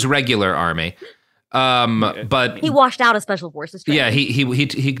McVeigh was regular Army. But he washed out a special forces training. yeah,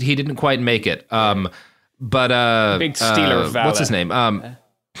 he didn't quite make it. But big stealer of valor. what's his name?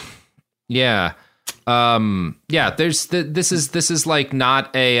 Yeah. This is like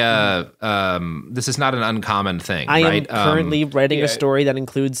not a this is not an uncommon thing. I right? am currently writing a story that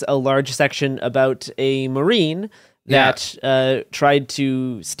includes a large section about a Marine that tried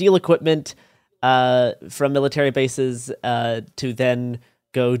to steal equipment from military bases to then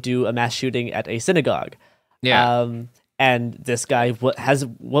go do a mass shooting at a synagogue. Yeah. And this guy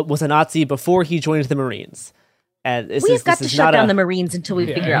was a Nazi before he joined the Marines. And We've got to shut down the Marines until we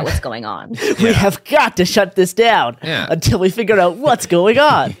figure out what's going on. We have got to shut this down until we figure out what's going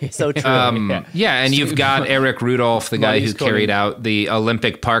on. So true. And you've got Eric Rudolph, the guy who carried out the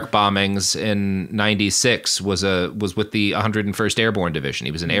Olympic Park bombings in '96, was with the 101st Airborne Division.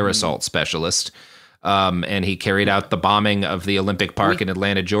 He was an air assault specialist, and he carried out the bombing of the Olympic Park in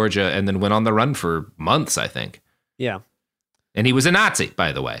Atlanta, Georgia, and then went on the run for months, I think. Yeah, and he was a Nazi,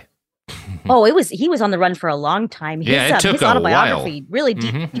 by the way. He was on the run for a long time. It took his autobiography really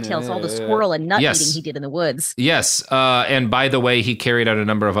details all the squirrel and nut eating he did in the woods. Yes, and by the way, he carried out a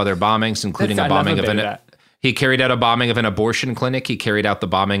number of other bombings, including he carried out a bombing of an abortion clinic. He carried out the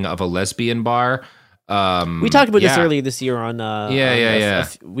bombing of a lesbian bar. We talked about this earlier this year on.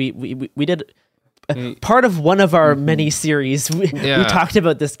 We did part of one of our mini series. We talked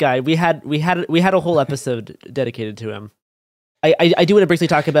about this guy. We had a whole episode dedicated to him. I do want to briefly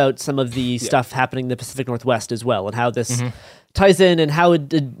talk about some of the stuff happening in the Pacific Northwest as well, and how this ties in, and how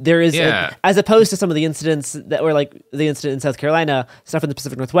there is, as opposed to some of the incidents that were like the incident in South Carolina, stuff in the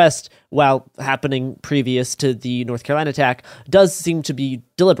Pacific Northwest, while happening previous to the North Carolina attack, does seem to be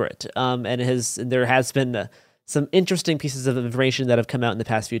deliberate. And there has been some interesting pieces of information that have come out in the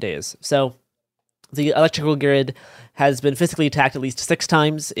past few days. So the electrical grid has been physically attacked at least 6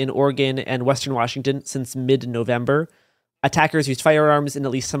 times in Oregon and Western Washington since mid-November. Attackers used firearms in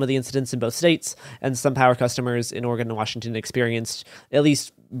at least some of the incidents in both states, and some power customers in Oregon and Washington experienced at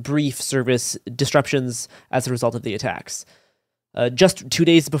least brief service disruptions as a result of the attacks. Just 2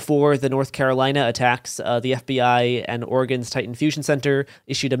 days before the North Carolina attacks, the FBI and Oregon's Titan Fusion Center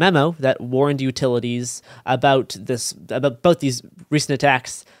issued a memo that warned utilities about both these recent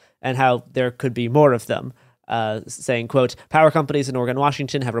attacks and how there could be more of them. Saying, quote, power companies in Oregon and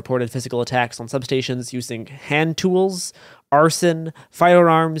Washington have reported physical attacks on substations using hand tools, arson,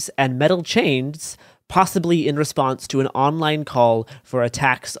 firearms, and metal chains, possibly in response to an online call for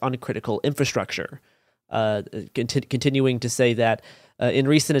attacks on critical infrastructure. Continuing to say that in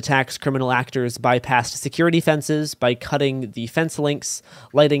recent attacks, criminal actors bypassed security fences by cutting the fence links,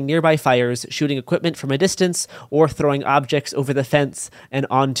 lighting nearby fires, shooting equipment from a distance, or throwing objects over the fence and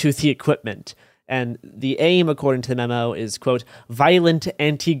onto the equipment. And the aim, according to the memo, is, quote, violent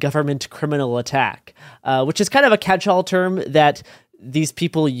anti-government criminal attack, which is kind of a catch-all term that these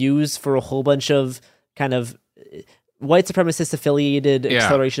people use for a whole bunch of kind of white supremacist-affiliated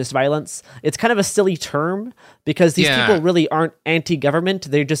accelerationist violence. It's kind of a silly term because these people really aren't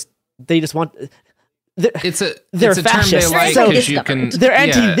anti-government. They just want... They're fascists. Term they like, they're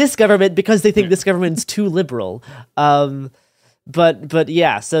anti this government because they think this government's too liberal. But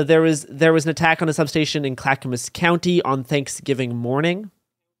yeah, so there was an attack on a substation in Clackamas County on Thanksgiving morning.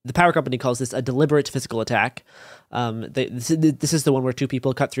 The power company calls this a deliberate physical attack. This is the one where 2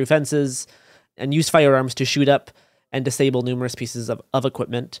 people cut through fences and use firearms to shoot up and disable numerous pieces of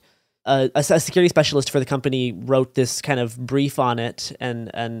equipment. A security specialist for the company wrote this kind of brief on it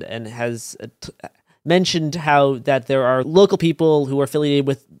and has mentioned how that there are local people who are affiliated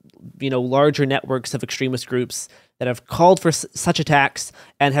with larger networks of extremist groups that have called for such attacks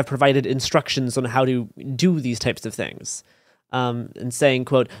and have provided instructions on how to do these types of things. And saying,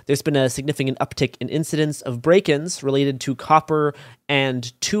 quote, there's been a significant uptick in incidents of break-ins related to copper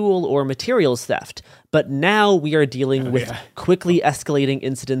and tool or materials theft, but now we are dealing with quickly escalating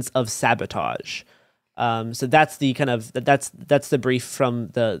incidents of sabotage. So that's the kind of that's the brief from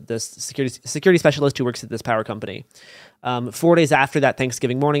the security specialist who works at this power company. 4 days after that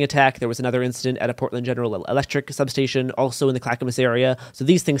Thanksgiving morning attack, there was another incident at a Portland General Electric substation, also in the Clackamas area. So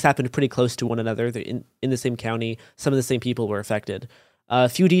these things happened pretty close to one another. They're in the same county. Some of the same people were affected. A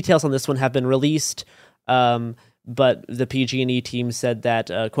few details on this one have been released, but the PG&E team said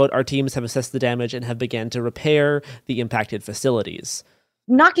that, quote, our teams have assessed the damage and have begun to repair the impacted facilities.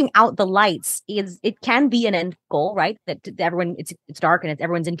 Knocking out the lights can be an end goal, right? That everyone, it's dark and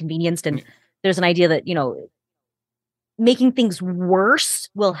everyone's inconvenienced, and there's an idea that making things worse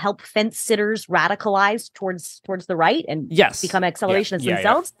will help fence sitters radicalize towards the right and become accelerationists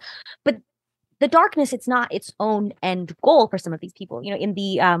themselves. But the darkness, it's not its own end goal for some of these people. In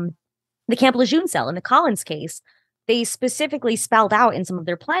the the Camp Lejeune cell in the Collins case, they specifically spelled out in some of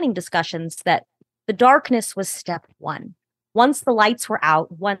their planning discussions that the darkness was step one. Once the lights were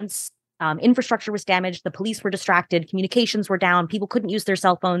out, once infrastructure was damaged, the police were distracted, communications were down, people couldn't use their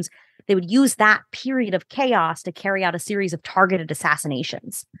cell phones, they would use that period of chaos to carry out a series of targeted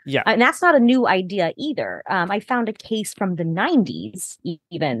assassinations. Yeah. And that's not a new idea either. I found a case from the 90s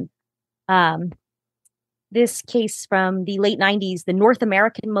even. This case from the late 90s, the North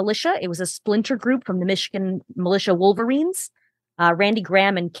American Militia. It was a splinter group from the Michigan Militia Wolverines. Randy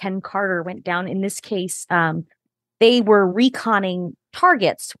Graham and Ken Carter went down in this case. They were reconning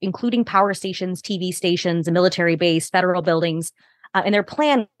targets, including power stations, TV stations, a military base, federal buildings. And their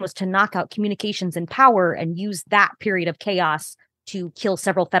plan was to knock out communications and power and use that period of chaos to kill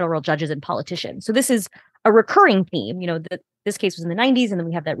several federal judges and politicians. So this is a recurring theme. This case was in the 90s, and then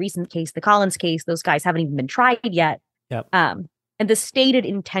we have that recent case, the Collins case. Those guys haven't even been tried yet. Yep. And the stated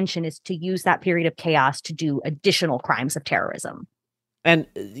intention is to use that period of chaos to do additional crimes of terrorism. And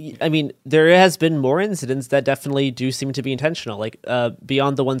I mean, there has been more incidents that definitely do seem to be intentional. Like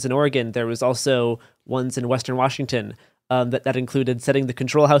beyond the ones in Oregon, there was also ones in Western Washington that included setting the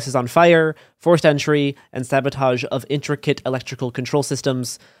control houses on fire, forced entry, and sabotage of intricate electrical control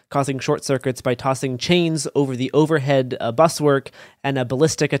systems, causing short circuits by tossing chains over the overhead buswork, and a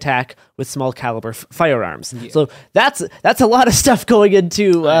ballistic attack with small caliber firearms. Yeah. So that's a lot of stuff going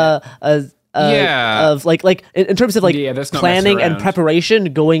into of like in terms of planning and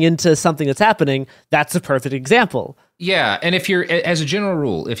preparation going into something that's happening. That's a perfect example. Yeah, and if you're, as a general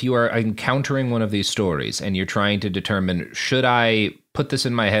rule, if you are encountering one of these stories and you're trying to determine, should I put this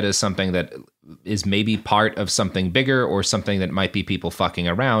in my head as something that is maybe part of something bigger or something that might be people fucking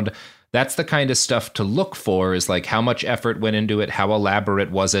around, that's the kind of stuff to look for, is like, how much effort went into it? How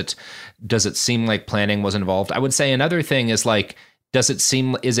elaborate was it? Does it seem like planning was involved? I would say another thing is like,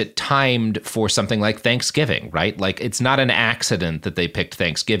 is it timed for something like Thanksgiving, right? Like, it's not an accident that they picked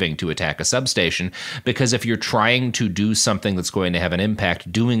Thanksgiving to attack a substation, because if you're trying to do something that's going to have an impact,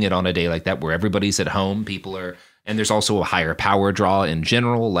 doing it on a day like that where everybody's at home, and there's also a higher power draw in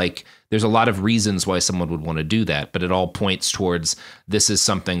general, like, there's a lot of reasons why someone would want to do that, but it all points towards this is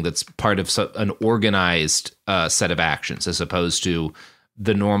something that's part of an organized set of actions, as opposed to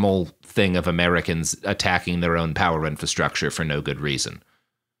the normal thing of Americans attacking their own power infrastructure for no good reason.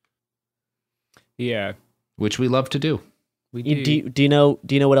 Yeah. Which we love to do. We do. Do you know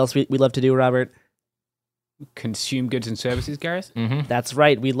what else we love to do, Robert? Consume goods and services, Gareth? Mm-hmm. That's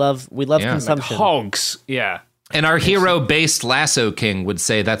right. We love consumption. Like hogs. Yeah. And our hero-based Lasso King would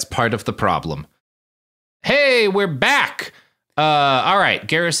say that's part of the problem. Hey, we're back. All right,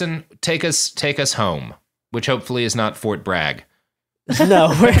 Garrison, take us home, which hopefully is not Fort Bragg.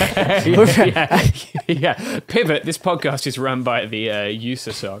 No, yeah. Pivot. This podcast is run by the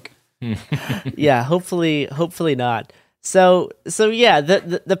USASOC. Yeah, hopefully not. So yeah,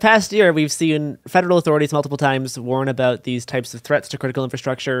 the past year we've seen federal authorities multiple times warn about these types of threats to critical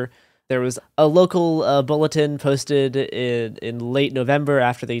infrastructure. There was a local bulletin posted in late November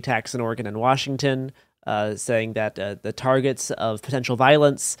after the attacks in Oregon and Washington, saying that the targets of potential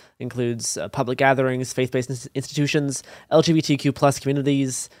violence includes public gatherings, faith-based institutions, LGBTQ plus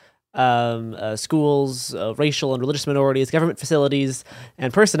communities, schools, racial and religious minorities, government facilities,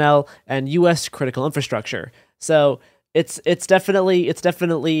 and personnel, and U.S. critical infrastructure. So it's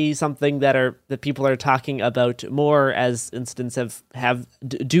definitely something that people are talking about more as incidents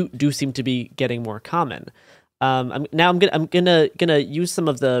do seem to be getting more common. I'm gonna use some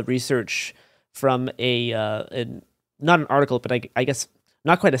of the research from not an article, but I guess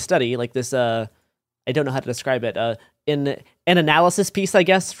not quite a study, like this. I don't know how to describe it. In an analysis piece, I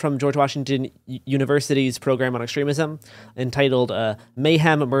guess, from George Washington University's program on extremism, entitled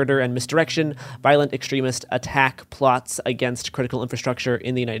 "Mayhem, Murder, and Misdirection: Violent Extremist Attack Plots Against Critical Infrastructure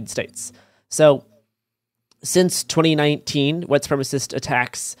in the United States." So, since 2019, white supremacist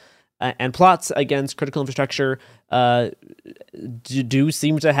attacks and plots against critical infrastructure do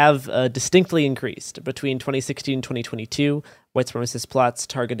seem to have distinctly increased. Between 2016 and 2022, white supremacist plots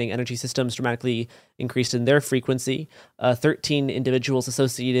targeting energy systems dramatically increased in their frequency. 13 individuals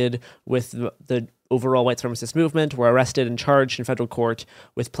associated with the overall white supremacist movement were arrested and charged in federal court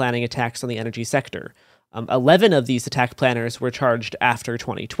with planning attacks on the energy sector. 11 of these attack planners were charged after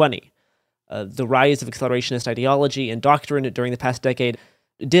 2020. The rise of accelerationist ideology and doctrine during the past decade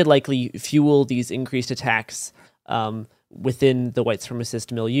did likely fuel these increased attacks within the white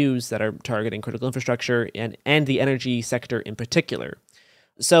supremacist milieus that are targeting critical infrastructure and the energy sector in particular.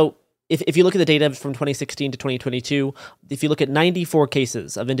 So if you look at the data from 2016 to 2022, if you look at 94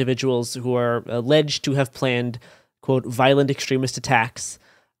 cases of individuals who are alleged to have planned, quote, violent extremist attacks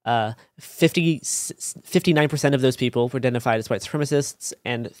 59% of those people were identified as white supremacists,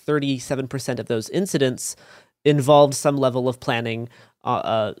 and 37% of those incidents involved some level of planning,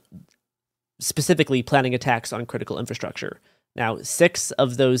 specifically planning attacks on critical infrastructure. Now, 6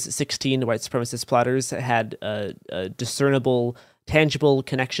 of those 16 white supremacist plotters had discernible, tangible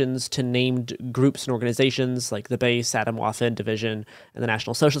connections to named groups and organizations like the Base, Atomwaffen Division, and the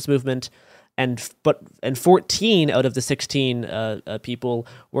National Socialist Movement. And 14 out of the 16 people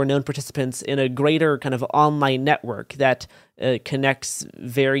were known participants in a greater kind of online network that connects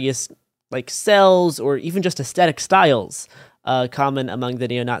various like cells or even just aesthetic styles common among the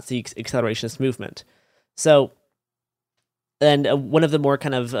neo-Nazi accelerationist movement. So, and one of the more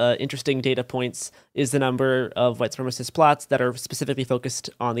kind of interesting data points is the number of white supremacist plots that are specifically focused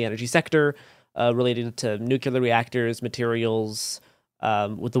on the energy sector, related to nuclear reactors, materials,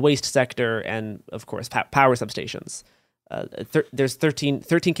 with the waste sector, and of course power substations. There's 13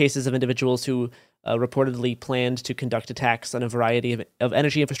 cases of individuals who reportedly planned to conduct attacks on a variety of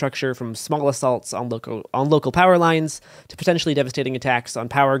energy infrastructure, from small assaults on local power lines to potentially devastating attacks on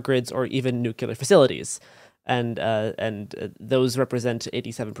power grids or even nuclear facilities. And those represent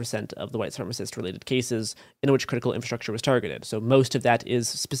 87% of the white supremacist related cases in which critical infrastructure was targeted. So most of that is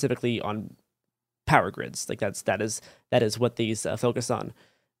specifically on power grids. Like that is what these focus on.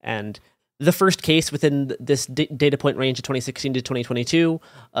 And the first case within this data point range of 2016 to 2022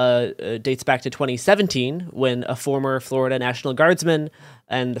 dates back to 2017, when a former Florida National Guardsman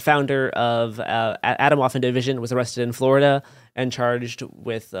and the founder of Atomwaffen Division was arrested in Florida and charged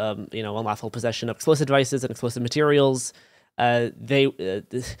with unlawful possession of explosive devices and explosive materials.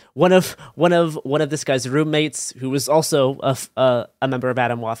 One of this guy's roommates, who was also a member of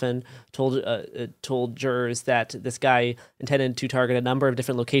Atomwaffen, told jurors that this guy intended to target a number of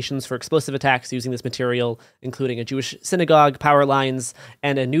different locations for explosive attacks using this material, including a Jewish synagogue, power lines,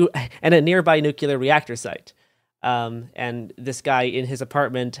 and a nearby nuclear reactor site. And this guy in his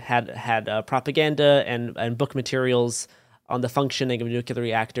apartment had propaganda and book materials on the functioning of nuclear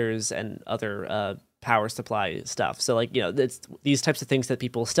reactors and other power supply stuff. So it's these types of things that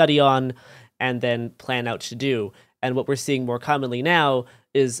people study on and then plan out to do. And what we're seeing more commonly now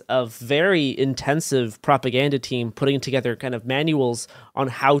is a very intensive propaganda team putting together kind of manuals on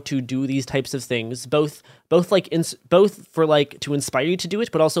how to do these types of things, both for to inspire you to do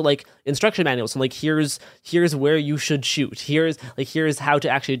it, but also like instruction manuals. So here's where you should shoot. Here's how to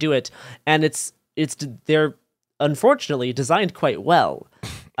actually do it. And they're unfortunately designed quite well.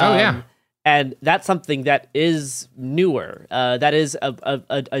 And that's something that is newer. That is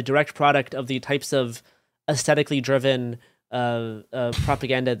a direct product of the types of aesthetically driven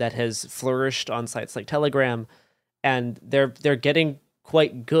propaganda that has flourished on sites like Telegram, and they're getting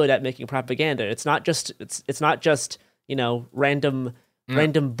quite good at making propaganda. It's not just random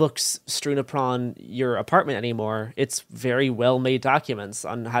books strewn upon your apartment anymore. It's very well made documents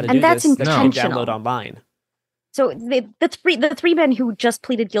on how to do this that you can download online. So the three men who just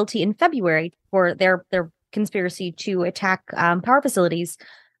pleaded guilty in February for their conspiracy to attack power facilities,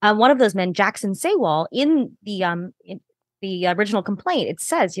 one of those men, Jackson Saywall, in the original complaint, it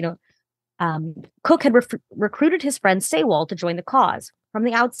says, Cook had recruited his friend Saywall to join the cause. From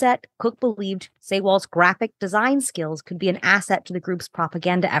the outset, Cook believed Saywall's graphic design skills could be an asset to the group's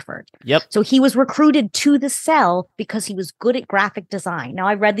propaganda effort. Yep. So he was recruited to the cell because he was good at graphic design. Now,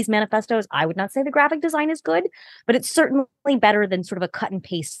 I've read these manifestos. I would not say the graphic design is good, but it's certainly better than sort of a cut and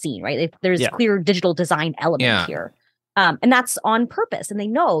paste scene, right? There's clear digital design element here. And that's on purpose. And they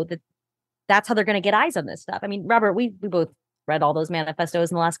know that that's how they're going to get eyes on this stuff. I mean, Robert, we both read all those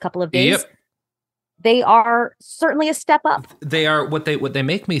manifestos in the last couple of days. Yep. They are certainly a step up. They are what they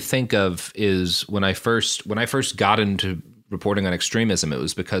make me think of is when I first got into reporting on extremism, it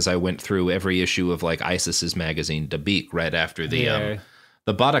was because I went through every issue of like ISIS's magazine Dabiq right after the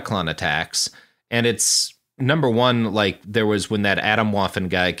Bataclan attacks, and it's number one, like there was when that Atomwaffen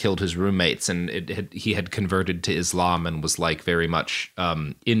guy killed his roommates and he had converted to Islam and was like very much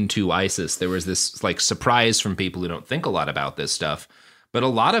into ISIS. There was this like surprise from people who don't think a lot about this stuff. But a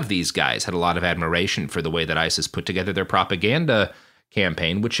lot of these guys had a lot of admiration for the way that ISIS put together their propaganda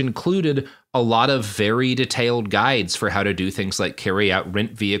campaign, which included a lot of very detailed guides for how to do things like carry out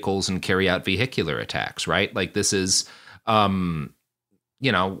rent vehicles and carry out vehicular attacks, right? Like this is, this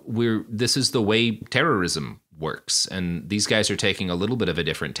is the way terrorism works. And these guys are taking a little bit of a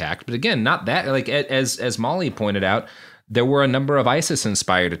different tack. But again, not that, like as Molly pointed out, there were a number of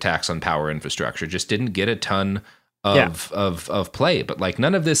ISIS-inspired attacks on power infrastructure, just didn't get a ton of play, but like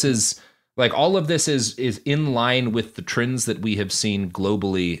none of this is like all of this is in line with the trends that we have seen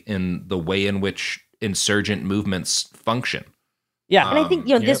globally in the way in which insurgent movements function. Yeah. And I think,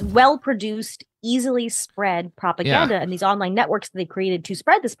 this well-produced, easily spread propaganda and these online networks that they created to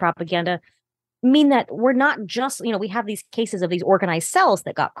spread this propaganda mean that we're not just, we have these cases of these organized cells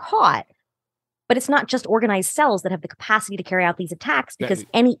that got caught, but it's not just organized cells that have the capacity to carry out these attacks, because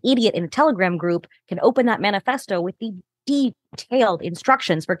any idiot in a Telegram group can open that manifesto with the detailed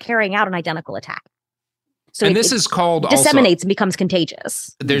instructions for carrying out an identical attack. So this is called disseminates and becomes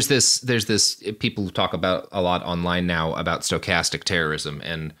contagious. There's this people talk about a lot online now about stochastic terrorism,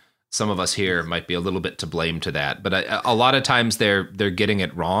 and some of us here might be a little bit to blame to that. But a lot of times they're getting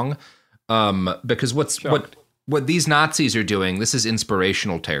it wrong, because what these Nazis are doing, this is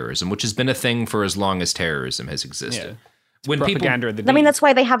inspirational terrorism, which has been a thing for as long as terrorism has existed. Yeah. When propaganda that's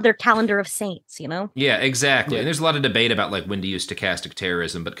why they have their calendar of saints, Yeah, exactly. Yeah. And there's a lot of debate about when to use stochastic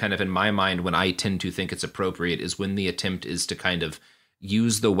terrorism, but kind of in my mind, when I tend to think it's appropriate is when the attempt is to kind of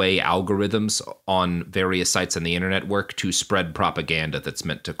use the way algorithms on various sites on the internet work to spread propaganda that's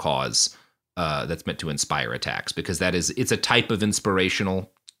meant to that's meant to inspire attacks, because it's a type of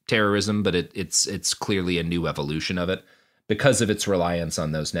inspirational terrorism, but it's clearly a new evolution of it, because of its reliance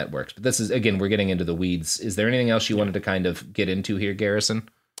on those networks. But this is, again, we're getting into the weeds. Is there anything else you wanted to kind of get into here, Garrison?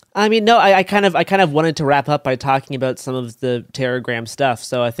 I mean, no, I kind of wanted to wrap up by talking about some of the Terragram stuff.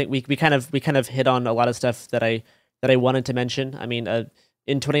 So I think we kind of hit on a lot of stuff that I wanted to mention. I mean,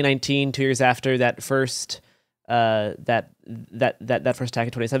 in 2019, 2 years after that first that first attack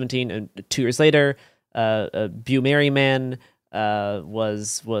in 2017, and 2 years later, Bew Merryman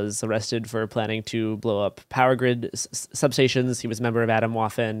was arrested for planning to blow up power grid substations. He was a member of Adam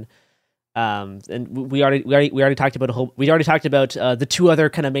Waffen, and we already talked about the two other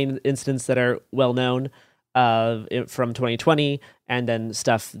kind of main incidents that are well known from 2020, and then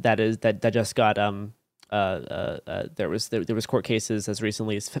stuff that just got there was court cases as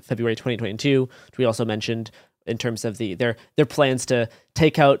recently as February 2022, which we also mentioned, in terms of their plans to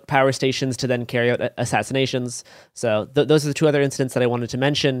take out power stations to then carry out assassinations. So those are the two other incidents that I wanted to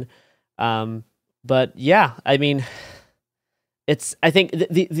mention. But yeah, I mean, I think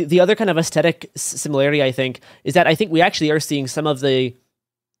the other kind of aesthetic similarity, I think, is that I think we actually are seeing some of the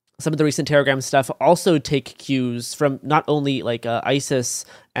recent Telegram stuff also take cues from not only ISIS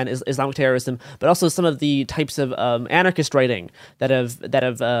and Islamic terrorism, but also some of the types of anarchist writing that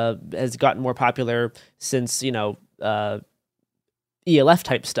has gotten more popular since ELF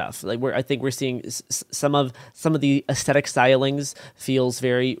type stuff. I think we're seeing some of the aesthetic stylings feels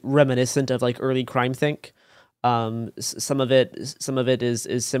very reminiscent of early crime think. Some of it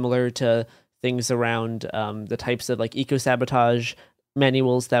is similar to things around the types of eco sabotage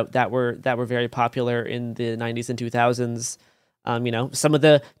manuals that were very popular in the 90s and 2000s. Some of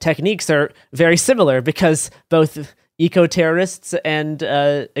the techniques are very similar, because both eco-terrorists and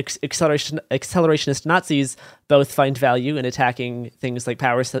accelerationist Nazis both find value in attacking things like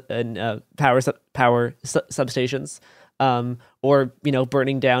power substations, or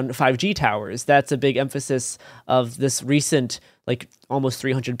burning down 5G towers. That's a big emphasis of this recent almost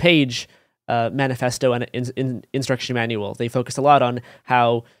 300-page manifesto and instruction manual. They focus a lot on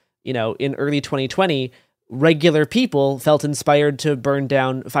how, in early 2020, regular people felt inspired to burn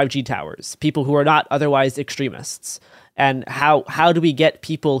down 5G towers, people who are not otherwise extremists. And how do we get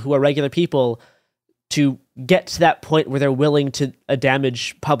people who are regular people to get to that point where they're willing to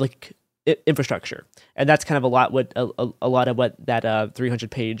damage public infrastructure? And that's kind of a lot of what that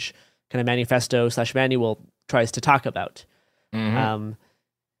 300-page kind of manifesto / manual tries to talk about. Mm-hmm.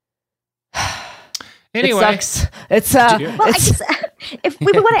 Anyway, it sucks. It's well, I guess, if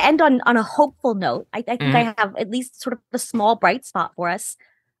we want to end on a hopeful note, I think I have at least sort of a small bright spot for us.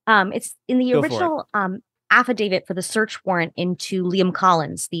 It's in the original affidavit for the search warrant into Liam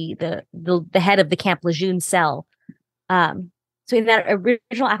Collins, the head of the Camp Lejeune cell. So in that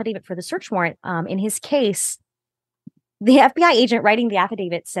original affidavit for the search warrant, in his case, the FBI agent writing the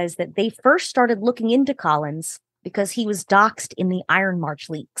affidavit says that they first started looking into Collins because he was doxxed in the Iron March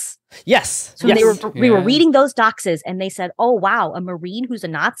leaks. Yes. So we were reading those doxes, and they said, "Oh wow, a Marine who's a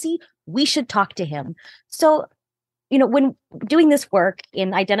Nazi? We should talk to him." So, when doing this work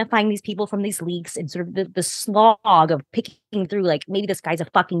in identifying these people from these leaks and sort of the slog of picking through, maybe this guy's a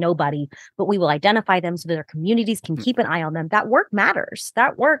fucking nobody, but we will identify them so that their communities can keep an eye on them. That work matters.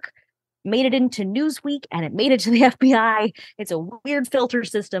 That work made it into Newsweek, and it made it to the FBI. It's a weird filter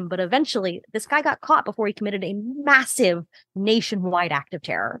system, but eventually this guy got caught before he committed a massive nationwide act of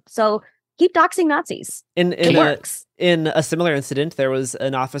terror. So keep doxing Nazis. It works. In a similar incident, there was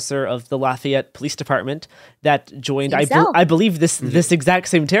an officer of the Lafayette Police Department that joined, I believe, this exact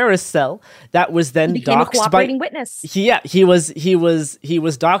same terrorist cell that was then doxed a cooperating witness. He was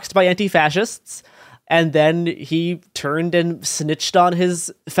doxed by anti-fascists, and then he turned and snitched on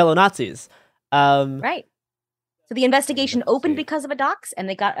his fellow Nazis. Right. So the investigation opened because of a dox, and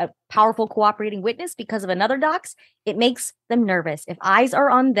they got a powerful cooperating witness because of another dox. It makes them nervous. If eyes are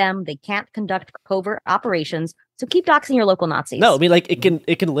on them, they can't conduct covert operations. So keep doxing your local Nazis. No, I mean, like, it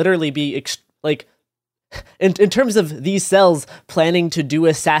can literally be like, in terms of these cells planning to do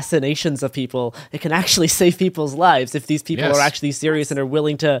assassinations of people, it can actually save people's lives if these people are actually serious and are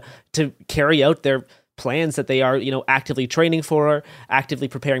willing to carry out their plans that they are, actively training for, actively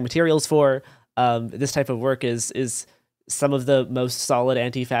preparing materials for. This type of work is some of the most solid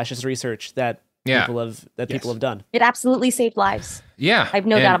anti-fascist research that people have done. It absolutely saved lives. Yeah, I have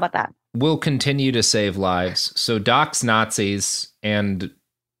no doubt about that. Will continue to save lives. So dox Nazis, and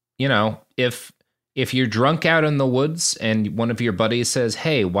if you're drunk out in the woods and one of your buddies says,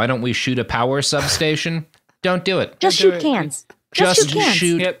 "Hey, why don't we shoot a power substation?" Don't do it. Just shoot cans. Just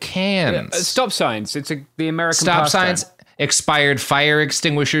shoot cans. Stop signs. It's the American stop pastime. signs. Expired fire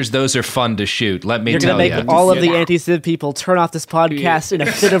extinguishers, those are fun to shoot. Let me tell you. You're going to make all of the anti-Civ people turn off this podcast in a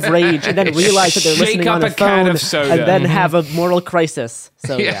fit of rage and then realize that they're listening on a phone and then have a moral crisis.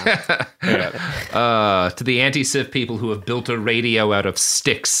 So, to the anti-Civ people who have built a radio out of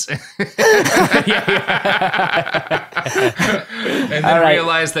sticks. And then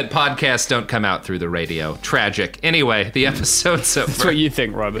realize that podcasts don't come out through the radio. Tragic. Anyway, the episode's over. That's what you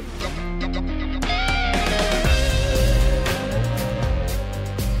think, Robert.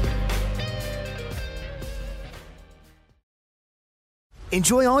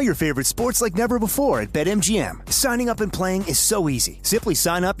 Enjoy all your favorite sports like never before at BetMGM. Signing up and playing is so easy. Simply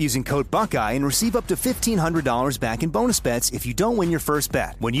sign up using code Buckeye and receive up to $1,500 back in bonus bets if you don't win your first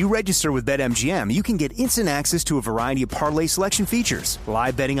bet. When you register with BetMGM, you can get instant access to a variety of parlay selection features,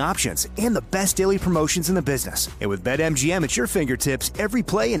 live betting options, and the best daily promotions in the business. And with BetMGM at your fingertips, every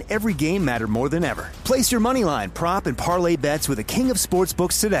play and every game matter more than ever. Place your moneyline, prop, and parlay bets with the king of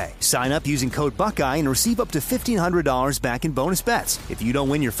sportsbooks today. Sign up using code Buckeye and receive up to $1,500 back in bonus bets if you don't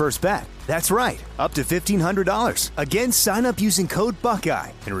win your first bet. That's right, up to $1,500. Again, sign up using code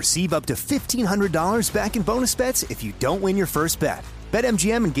Buckeye and receive up to $1,500 back in bonus bets if you don't win your first bet.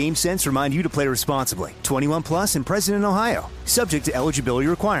 BetMGM and GameSense remind you to play responsibly. 21 plus and present in Ohio. Subject to eligibility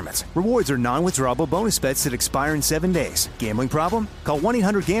requirements. Rewards are non-withdrawable bonus bets that expire in 7 days. Gambling problem? Call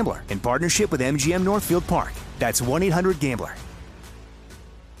 1-800-GAMBLER in partnership with MGM Northfield Park. That's 1-800-GAMBLER.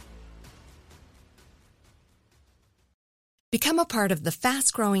 Become a part of the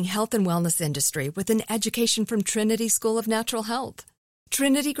fast-growing health and wellness industry with an education from Trinity School of Natural Health.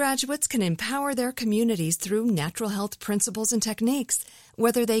 Trinity graduates can empower their communities through natural health principles and techniques,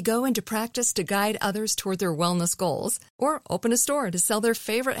 whether they go into practice to guide others toward their wellness goals or open a store to sell their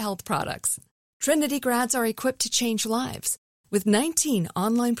favorite health products. Trinity grads are equipped to change lives with 19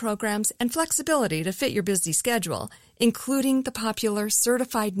 online programs and flexibility to fit your busy schedule, including the popular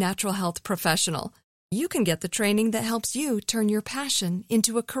Certified Natural Health Professional. You can get the training that helps you turn your passion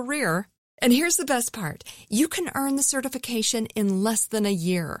into a career. And here's the best part. You can earn the certification in less than a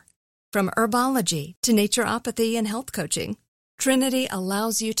year. From herbology to naturopathy and health coaching, Trinity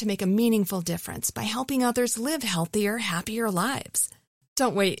allows you to make a meaningful difference by helping others live healthier, happier lives.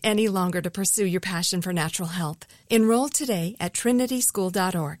 Don't wait any longer to pursue your passion for natural health. Enroll today at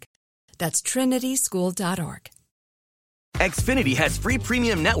trinityschool.org. That's trinityschool.org. Xfinity has free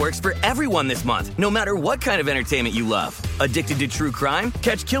premium networks for everyone this month, no matter what kind of entertainment you love. Addicted to true crime?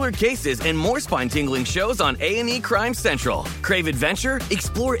 Catch killer cases and more spine-tingling shows on A&E Crime Central. Crave adventure?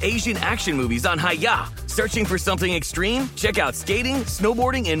 Explore Asian action movies on Hi-Ya. Searching for something extreme? Check out skating,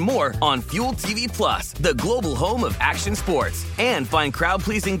 snowboarding, and more on Fuel TV Plus, the global home of action sports. And find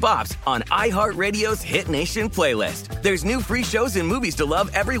crowd-pleasing bops on iHeartRadio's Hit Nation playlist. There's new free shows and movies to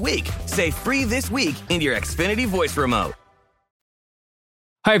love every week. Say free this week in your Xfinity voice remote.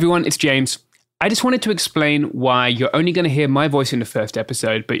 Hi everyone, it's James. I just wanted to explain why you're only going to hear my voice in the first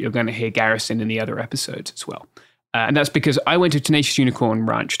episode, but you're going to hear Garrison in the other episodes as well. And that's because I went to Tenacious Unicorn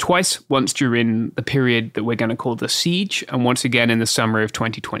Ranch twice, once during the period that we're going to call the Siege, and once again in the summer of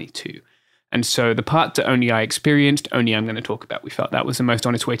 2022. And so the part that only I experienced, only I'm going to talk about. We felt that was the most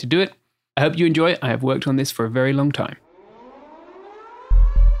honest way to do it. I hope you enjoy it. I have worked on this for a very long time.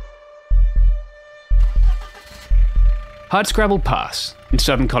 Hardscrabble Pass in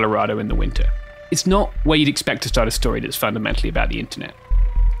southern Colorado in the winter. It's not where you'd expect to start a story that's fundamentally about the internet.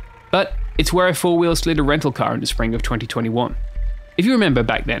 But it's where I four-wheel slid a rental car in the spring of 2021. If you remember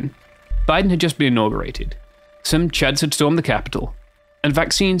back then, Biden had just been inaugurated, some chuds had stormed the Capitol, and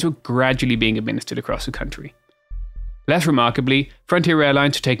vaccines were gradually being administered across the country. Less remarkably, Frontier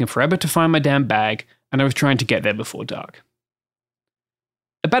Airlines had taken forever to find my damn bag, and I was trying to get there before dark.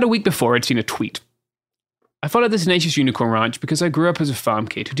 About a week before, I'd seen a tweet. I followed the Tenacious Unicorn Ranch because I grew up as a farm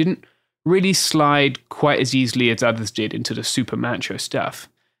kid who didn't really slide quite as easily as others did into the super macho stuff.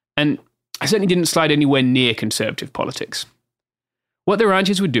 And I certainly didn't slide anywhere near conservative politics. What the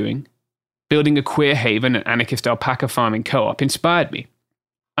ranchers were doing, building a queer haven and anarchist alpaca farming co-op, inspired me.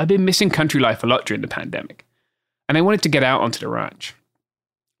 I'd been missing country life a lot during the pandemic, and I wanted to get out onto the ranch.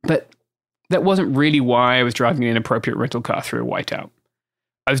 But that wasn't really why I was driving an inappropriate rental car through a whiteout.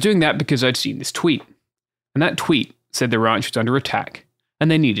 I was doing that because I'd seen this tweet. And that tweet said the ranch was under attack,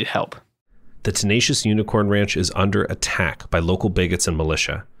 and they needed help. The Tenacious Unicorn Ranch is under attack by local bigots and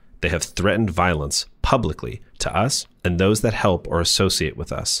militia. They have threatened violence publicly to us and those that help or associate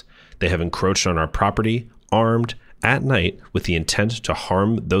with us. They have encroached on our property, armed, at night, with the intent to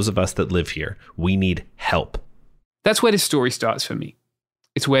harm those of us that live here. We need help. That's where this story starts for me.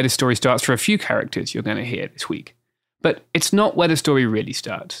 It's where the story starts for a few characters you're going to hear this week. But it's not where the story really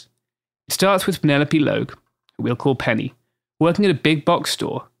starts. It starts with Penelope Logue, who we'll call Penny, working at a big box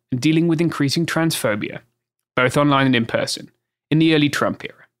store and dealing with increasing transphobia, both online and in person, in the early Trump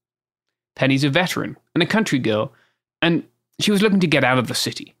era. Penny's a veteran and a country girl, and she was looking to get out of the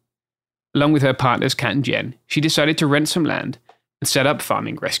city. Along with her partners, Kat and Jen, she decided to rent some land and set up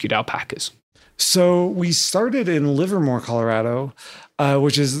farming rescued alpacas. So we started in Livermore, Colorado,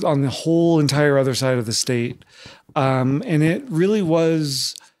 which is on the whole entire other side of the state. And it really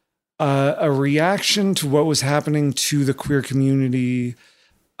was a reaction to what was happening to the queer community,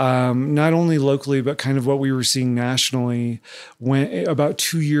 not only locally, but kind of what we were seeing nationally when about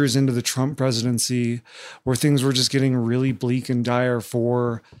 2 years into the Trump presidency, where things were just getting really bleak and dire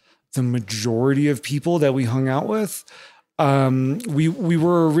for the majority of people that we hung out with. We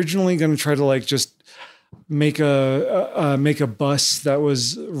were originally going to try to just make a bus that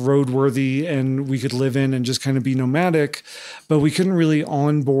was roadworthy and we could live in and just kind of be nomadic, but we couldn't really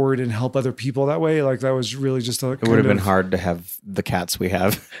onboard and help other people that way. That was really just it would have been hard to have the cats we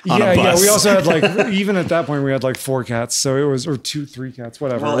have on a a bus. Yeah, we also had even at that point we had 4 cats, so it was, or 2-3 cats,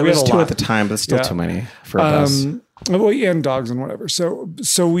 whatever. Well, it was 2 at the time, but still too many for a bus. And dogs and whatever. So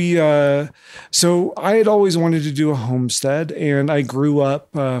I had always wanted to do a homestead, and I grew up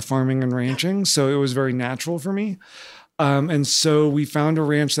farming and ranching, so it was very natural for me. And so we found a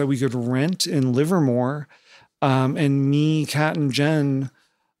ranch that we could rent in Livermore, and me, Kat, and Jen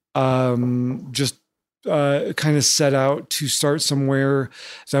just kind of set out to start somewhere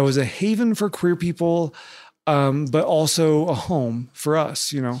that was a haven for queer people, but also a home for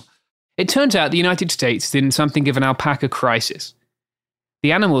us, It turns out the United States is in something of an alpaca crisis.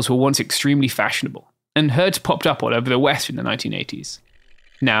 The animals were once extremely fashionable, and herds popped up all over the West in the 1980s.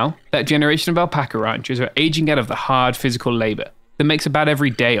 Now, that generation of alpaca ranchers are aging out of the hard physical labor that makes about every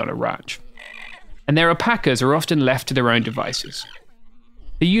day on a ranch. And their alpacas are often left to their own devices.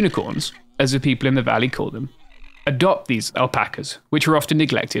 The unicorns, as the people in the valley call them, adopt these alpacas, which are often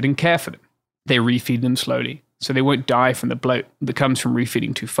neglected, and care for them. They refeed them slowly, so they won't die from the bloat that comes from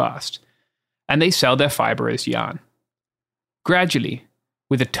refeeding too fast. And they sell their fiber as yarn. Gradually,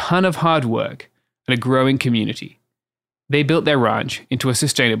 with a ton of hard work and a growing community, they built their ranch into a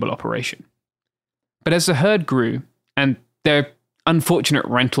sustainable operation. But as the herd grew and their unfortunate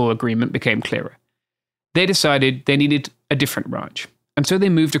rental agreement became clearer, they decided they needed a different ranch. And so they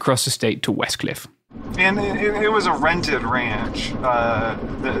moved across the state to Westcliff. And it was a rented ranch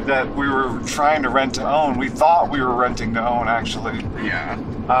that we were trying to rent to own. We thought we were renting to own, actually. Yeah.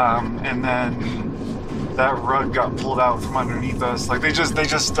 And then that rug got pulled out from underneath us. They just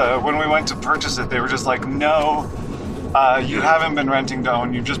when we went to purchase it, they were just like, no, you haven't been renting to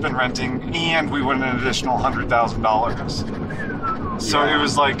own. You've just been renting, and we want an additional $100,000. So it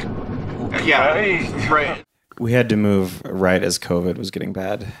was like, right. We had to move right as COVID was getting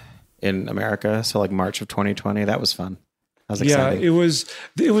bad in America. So March of 2020, that was fun. That was exciting. Yeah, it was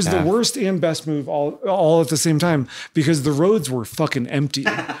the worst and best move all at the same time, because the roads were fucking empty.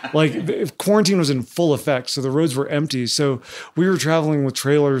 Quarantine was in full effect, so the roads were empty. So we were traveling with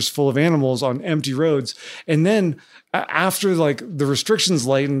trailers full of animals on empty roads. And then after the restrictions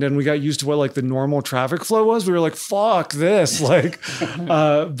lightened and we got used to what the normal traffic flow was, we were like, fuck this. But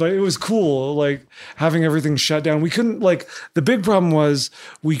it was cool, having everything shut down. We couldn't, the big problem was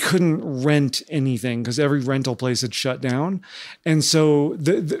we couldn't rent anything because every rental place had shut down. And so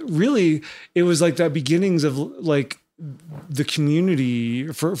really it was that beginnings of the community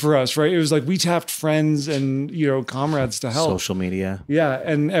for us, right? It was we tapped friends and, comrades to help. Social media. Yeah.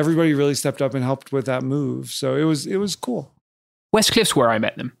 And everybody really stepped up and helped with that move. So it was cool. Westcliff's where I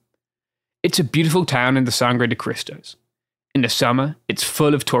met them. It's a beautiful town in the Sangre de Cristos. In the summer, it's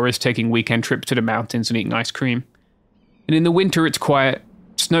full of tourists taking weekend trips to the mountains and eating ice cream. And in the winter, it's quiet,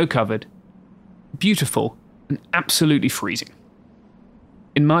 snow-covered, beautiful, and absolutely freezing.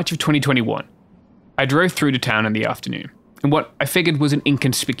 In March of 2021, I drove through to town in the afternoon in what I figured was an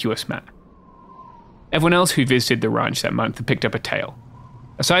inconspicuous manner. Everyone else who visited the ranch that month had picked up a tail.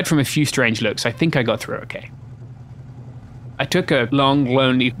 Aside from a few strange looks, I think I got through okay. I took a long,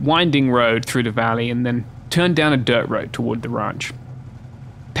 lonely, winding road through the valley and then turned down a dirt road toward the ranch.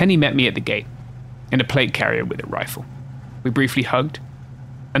 Penny met me at the gate, in a plate carrier with a rifle. We briefly hugged,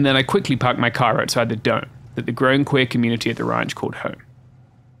 and then I quickly parked my car outside the dome that the growing queer community at the ranch called home.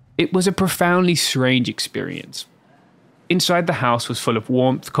 It was a profoundly strange experience. Inside the house was full of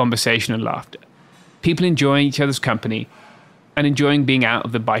warmth, conversation, and laughter. People enjoying each other's company and enjoying being out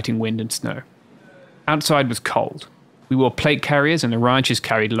of the biting wind and snow. Outside was cold. We wore plate carriers and the ranchers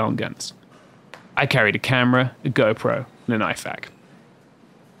carried long guns. I carried a camera, a GoPro, and an IFAK.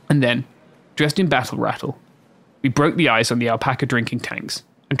 And then, dressed in battle rattle, we broke the ice on the alpaca drinking tanks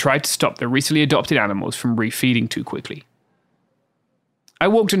and tried to stop the recently adopted animals from refeeding too quickly. I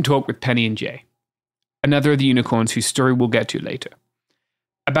walked and talked with Penny and Jay, another of the unicorns whose story we'll get to later,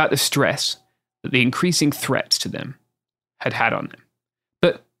 about the stress that the increasing threats to them had on them.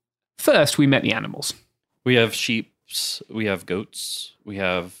 But first, we met the animals. We have sheep, we have goats, we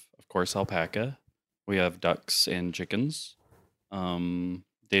have, of course, alpaca, we have ducks and chickens.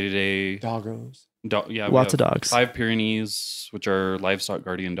 Day-to-day doggos. Lots of dogs. 5 Pyrenees, which are livestock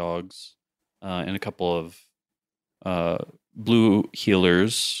guardian dogs, and a couple of blue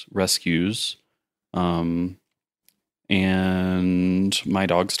heelers, rescues, and my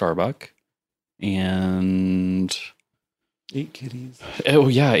dog Starbuck, and 8 kitties. Oh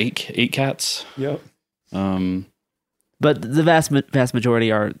yeah, 8 cats. Yep. But the vast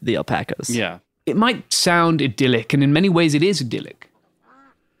majority are the alpacas. Yeah. It might sound idyllic, and in many ways it is idyllic.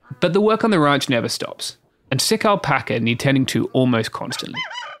 But the work on the ranch never stops, and sick alpaca need tending to almost constantly.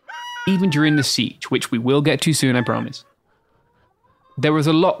 Even during the siege, which we will get to soon, I promise. There was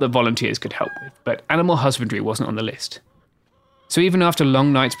a lot that volunteers could help with, but animal husbandry wasn't on the list. So even after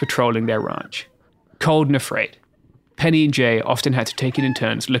long nights patrolling their ranch, cold and afraid, Penny and Jay often had to take it in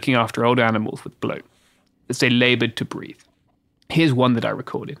turns looking after old animals with bloat, as they labored to breathe. Here's one that I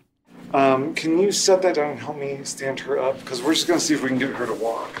recorded. Can you set that down and help me stand her up? Because we're just going to see if we can get her to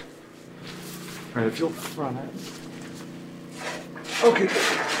walk. All right, if you'll front it. Okay.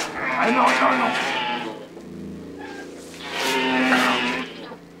 I know.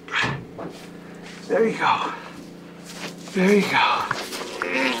 There you go. There you go.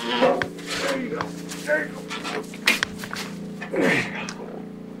 There you go. There you go. There you go.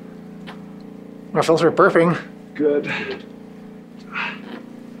 My filter burping. Good.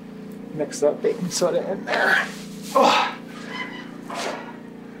 Mix that baking soda in there. Oh.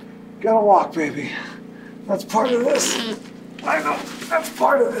 Gotta walk, baby. That's part of this. I know. That's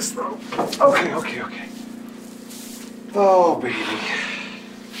part of this, though. Okay. Oh, baby.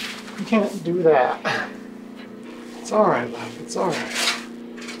 You can't do that. It's all right, love. It's all right.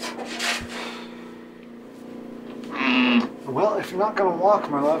 Well, if you're not gonna walk,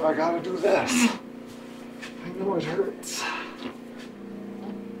 my love, I gotta do this. I know it hurts.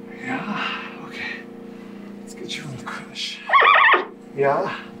 Yeah? Okay. Let's get you in the crush.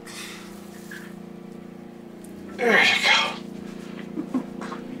 Yeah? There you go.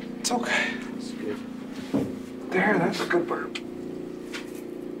 It's okay. There, that's a good burp.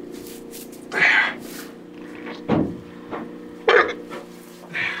 There.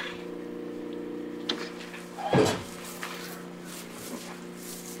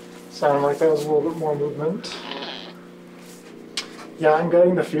 Sounded like there was a little bit more movement. Yeah, I'm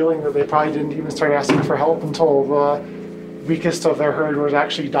getting the feeling that they probably didn't even start asking for help until the weakest of their herd was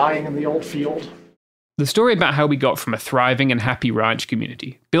actually dying in the old field. The story about how we got from a thriving and happy ranch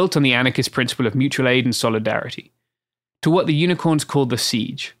community, built on the anarchist principle of mutual aid and solidarity, to what the unicorns called the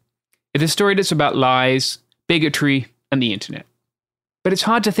siege, is a story that's about lies, bigotry, and the internet. But it's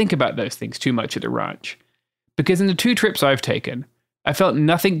hard to think about those things too much at the ranch, because in the 2 trips I've taken, I felt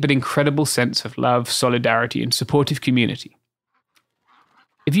nothing but incredible sense of love, solidarity, and supportive community.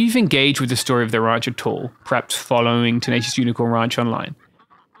 If you've engaged with the story of the ranch at all, perhaps following Tenacious Unicorn Ranch online,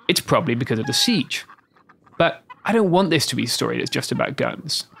 it's probably because of the siege. But I don't want this to be a story that's just about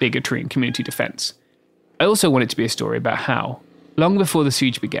guns, bigotry, and community defense. I also want it to be a story about how, long before the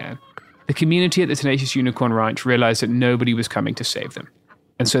siege began, the community at the Tenacious Unicorn Ranch realized that nobody was coming to save them,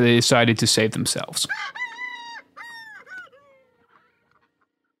 and so they decided to save themselves.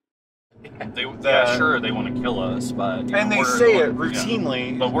 Yeah, sure, they want to kill us, but... And they say it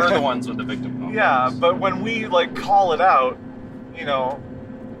routinely. Yeah, but we're the ones with the victim. Yeah, but when we, call it out,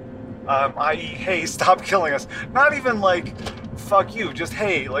 i.e., hey, stop killing us. Not even, fuck you. Just,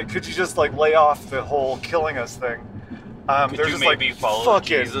 hey, like, could you just like lay off the whole killing us thing? Could They're you just maybe like, follow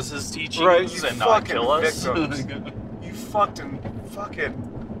fucking, Jesus' teachings right, and not kill us? Victims. You fucking fucking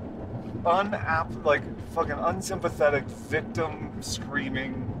unsympathetic victim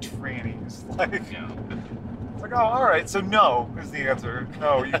screaming trannies. Like, it's like, oh, all right. So no is the answer.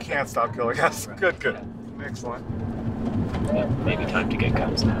 No, you can't stop killing us. Good. Excellent. Maybe time to get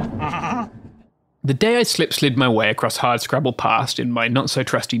guns now. The day I slid my way across Hardscrabble Pass in my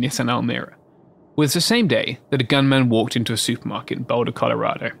not-so-trusty Nissan Almera was the same day that a gunman walked into a supermarket in Boulder,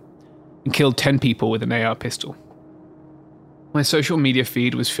 Colorado, and killed 10 people with an AR pistol. My social media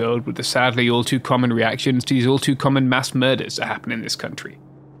feed was filled with the sadly all-too-common reactions to these all-too-common mass murders that happen in this country.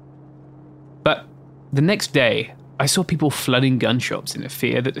 But the next day, I saw people flooding gun shops in a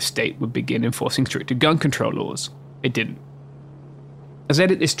fear that the state would begin enforcing stricter gun control laws. It didn't. As I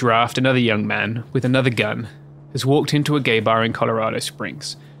edit this draft, another young man with another gun has walked into a gay bar in Colorado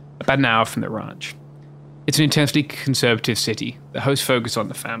Springs, about an hour from the ranch. It's an intensely conservative city that hosts focus on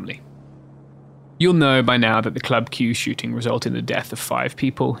the family. You'll know by now that the Club Q shooting resulted in the death of 5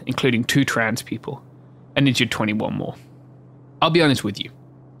 people, including 2 trans people, and injured 21 more. I'll be honest with you.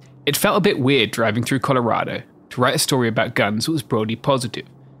 It felt a bit weird driving through Colorado to write a story about guns that was broadly positive,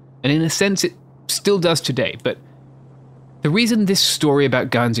 and in a sense it still does today, but the reason this story about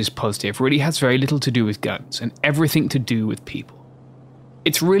guns is positive really has very little to do with guns and everything to do with people.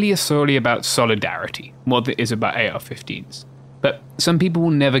 It's really a story about solidarity, more than it is about AR-15s. But some people will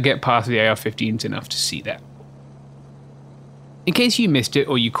never get past the AR-15s enough to see that. In case you missed it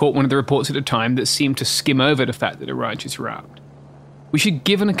or you caught one of the reports at the time that seemed to skim over the fact that the ranch is rammed, we should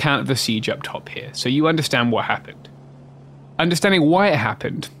give an account of the siege up top here so you understand what happened. Understanding why it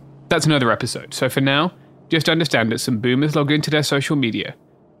happened, that's another episode. So for now, just understand that some boomers logged into their social media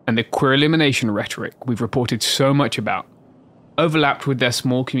and the queer elimination rhetoric we've reported so much about overlapped with their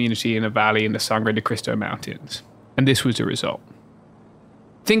small community in a valley in the Sangre de Cristo Mountains, and this was the result.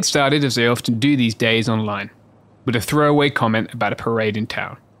 Things started as they often do these days online, with a throwaway comment about a parade in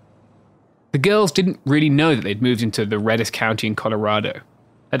town. The girls didn't really know that they'd moved into the reddest county in Colorado.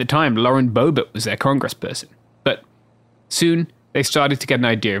 At the time, Lauren Boebert was their congressperson, but soon they started to get an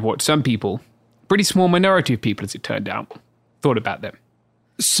idea of what some people, a pretty small minority of people as it turned out, thought about them.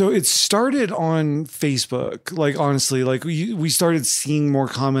 So it started on Facebook, like honestly, like we started seeing more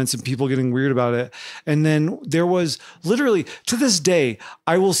comments and people getting weird about it. And then there was literally, to this day,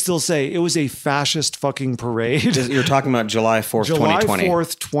 I will still say it was a fascist fucking parade. You're talking about July 4th, 2020. July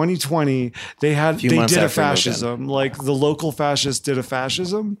 4th, 2020. They did a fascism, like the local fascists did a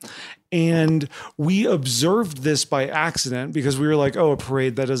fascism. And we observed this by accident because we were like, oh, a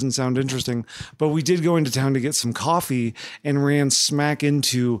parade, that doesn't sound interesting. But we did go into town to get some coffee and ran smack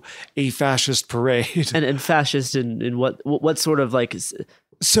into a fascist parade. And fascist in what sort of like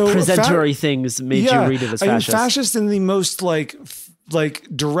presentory things made you read it as fascist? Fascist in the most like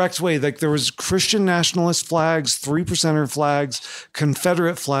direct way. Like there was Christian nationalist flags, 3%er flags,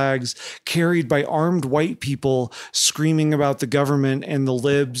 Confederate flags carried by armed white people screaming about the government and the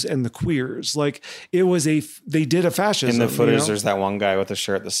libs and the queers. Like it was they did a fascism. In the footage, there's that one guy with a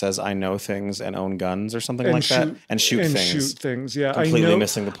shirt that says "I know things and own guns" or something like that, and shoot things. Yeah, completely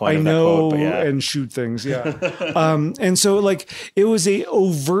missing the point of that quote. But yeah, and shoot things. Yeah, and so like it was a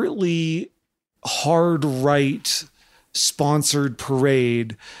overtly hard right sponsored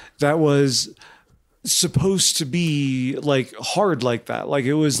parade that was supposed to be like hard like that. Like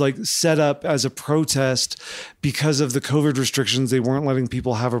it was like set up as a protest because of the COVID restrictions. They weren't letting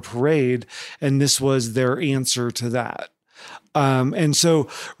people have a parade. And this was their answer to that. And so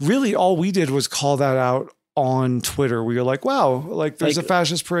really all we did was call that out on Twitter. We were like, wow, like there's a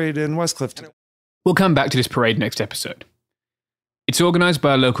fascist parade in West Clifton. We'll come back to this parade next episode. It's organized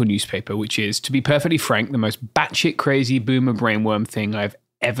by a local newspaper, which is, to be perfectly frank, the most batshit crazy boomer brainworm thing I've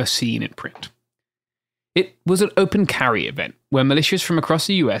ever seen in print. It was an open carry event where militias from across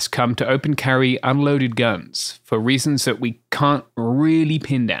the US come to open carry unloaded guns for reasons that we can't really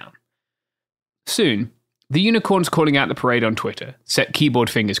pin down. Soon, the unicorns calling out the parade on Twitter set keyboard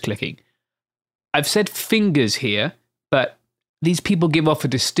fingers clicking. I've said fingers here, but these people give off a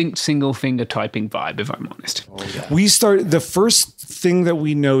distinct single finger typing vibe, if I'm honest. The first thing that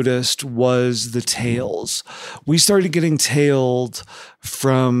we noticed was the tails. We started getting tailed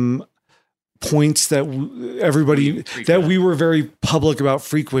from points that we were very public about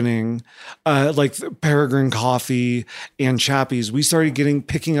frequenting, like Peregrine Coffee and Chappie's. We started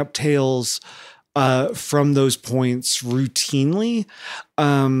picking up tails from those points routinely.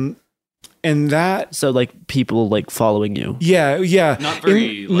 And that, so like people like following you. Yeah. Not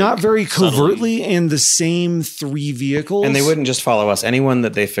very covertly, and the same 3 vehicles. And they wouldn't just follow us. Anyone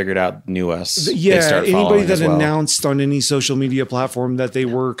that they figured out knew us. Yeah, they'd start anybody following that as well. announced on any social media platform that they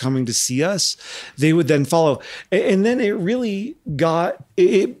were coming to see us, they would then follow. And then it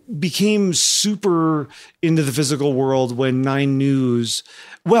became super into the physical world when 9 News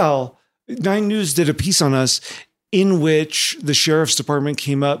did a piece on us in which the sheriff's department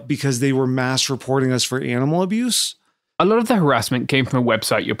came up because they were mass reporting us for animal abuse. A lot of the harassment came from a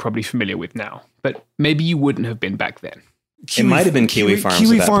website you're probably familiar with now, but maybe you wouldn't have been back then. It might have been Kiwi Farms.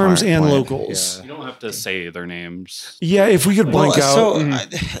 Kiwi Farms and Locals. You don't have to say their names. Yeah, if we could blank out.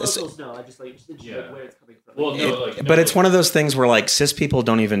 Locals, no, I just like where it's coming from. Well, But it's one of those things where like cis people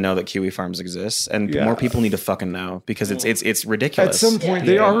don't even know that Kiwi Farms exists, and more people need to fucking know because it's ridiculous. At some point,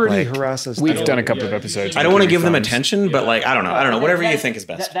 they already harass us. We've done a couple of episodes. I don't want to give them attention, but like I don't know. Whatever you think is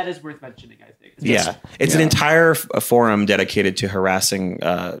best. That is worth mentioning, I think. It's an entire forum dedicated to harassing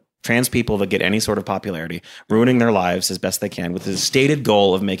trans people that get any sort of popularity, ruining their lives as best they can with the stated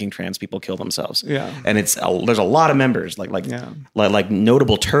goal of making trans people kill themselves. Yeah. And there's a lot of members, like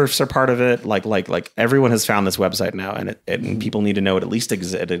notable TERFs are part of it. Like everyone has found this website now, and people need to know it at least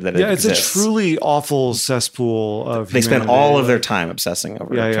exists. It's a truly awful cesspool of They spend humanity. all of their time obsessing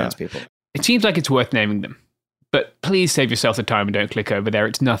over trans people. It seems like it's worth naming them, but please save yourself the time and don't click over there.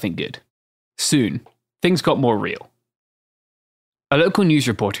 It's nothing good. Soon, things got more real. A local news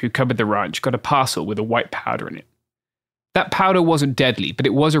reporter who covered the ranch got a parcel with a white powder in it. That powder wasn't deadly, but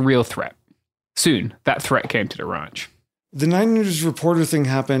it was a real threat. Soon, that threat came to the ranch. The 9 News reporter thing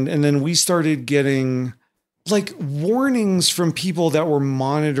happened, and then we started getting like warnings from people that were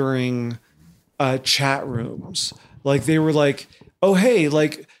monitoring chat rooms. Like they were like, oh, hey,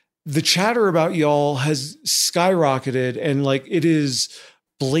 like the chatter about y'all has skyrocketed, and like it is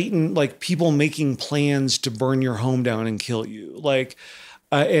blatant, like people making plans to burn your home down and kill you. Like,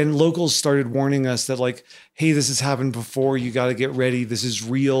 and locals started warning us that like, hey, this has happened before. You got to get ready. This is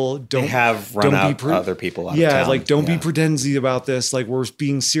real. They have run out other people out of town. Like don't be pretensy about this. Like we're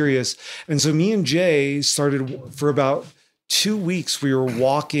being serious. And so me and Jay started for about 2 weeks. We were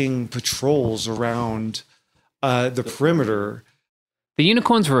walking patrols around the perimeter. The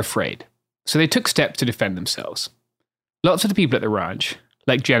unicorns were afraid, so they took steps to defend themselves. Lots of the people at the ranch,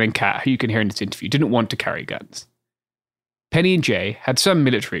 like Jen and Kat, who you can hear in this interview, didn't want to carry guns. Penny and Jay had some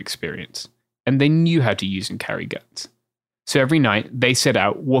military experience, and they knew how to use and carry guns. So every night, they set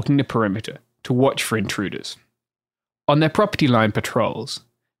out walking the perimeter to watch for intruders. On their property line patrols,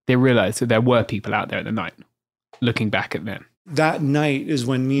 they realized that there were people out there at the night, looking back at them. That night is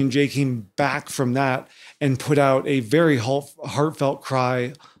when me and Jay came back from that and put out a very heartfelt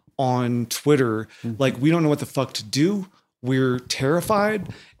cry on Twitter. Like, we don't know what the fuck to do. We're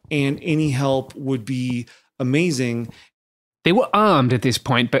terrified, and any help would be amazing. They were armed at this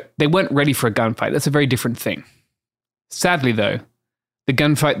point, but they weren't ready for a gunfight. That's a very different thing. Sadly, though, the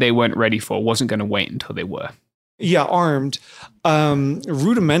gunfight they weren't ready for wasn't going to wait until they were. Yeah, armed.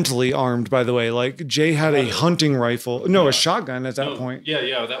 Rudimentally armed, by the way. Like, Jay had a hunting rifle. No, a shotgun at that point.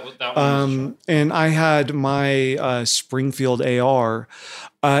 Yeah, that one. And I had my Springfield AR.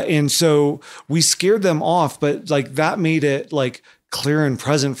 And so we scared them off, but like that made it like clear and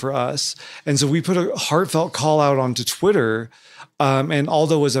present for us. And so we put a heartfelt call out onto Twitter. And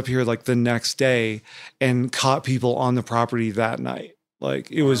Aldo was up here like the next day and caught people on the property that night.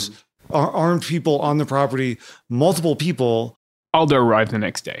 Like it was armed people on the property, multiple people. Aldo arrived the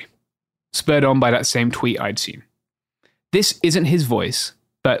next day, spurred on by that same tweet I'd seen. This isn't his voice,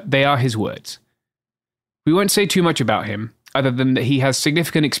 but they are his words. We won't say too much about him, other than that he has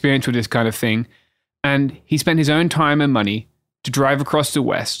significant experience with this kind of thing, and he spent his own time and money to drive across the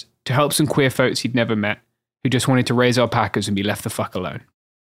West to help some queer folks he'd never met who just wanted to raise alpacas and be left the fuck alone.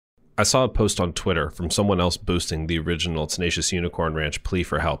 I saw a post on Twitter from someone else boosting the original Tenacious Unicorn Ranch plea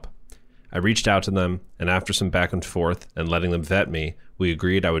for help. I reached out to them, and after some back and forth and letting them vet me, we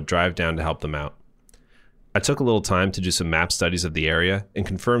agreed I would drive down to help them out. I took a little time to do some map studies of the area and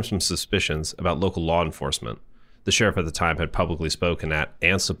confirm some suspicions about local law enforcement. The sheriff at the time had publicly spoken at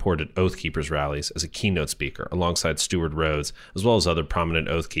and supported Oath Keepers rallies as a keynote speaker alongside Stewart Rhodes, as well as other prominent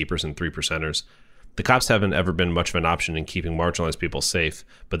Oath Keepers and 3%ers. The cops haven't ever been much of an option in keeping marginalized people safe,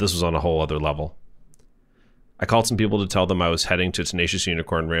 but this was on a whole other level. I called some people to tell them I was heading to Tenacious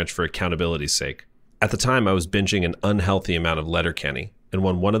Unicorn Ranch for accountability's sake. At the time, I was binging an unhealthy amount of Letterkenny, and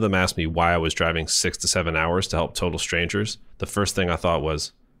when one of them asked me why I was driving 6 to 7 hours to help total strangers, the first thing I thought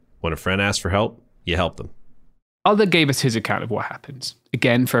was, when a friend asks for help, you help them. Aldo gave us his account of what happens.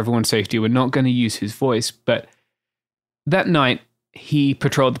 Again, for everyone's safety, we're not going to use his voice, but that night, he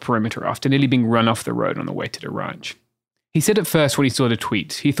patrolled the perimeter after nearly being run off the road on the way to the ranch. He said at first when he saw the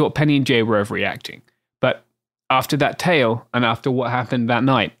tweets, he thought Penny and Jay were overreacting. But after that tale and after what happened that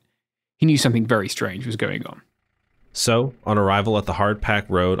night, he knew something very strange was going on. So, on arrival at the hard-packed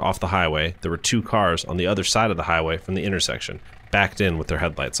road off the highway, there were 2 cars on the other side of the highway from the intersection, backed in with their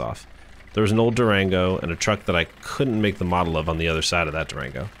headlights off. There was an old Durango and a truck that I couldn't make the model of on the other side of that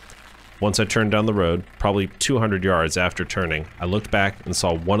Durango. Once I turned down the road, probably 200 yards after turning, I looked back and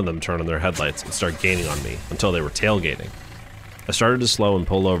saw one of them turn on their headlights and start gaining on me until they were tailgating. I started to slow and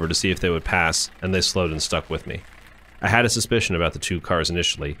pull over to see if they would pass, and they slowed and stuck with me. I had a suspicion about the 2 cars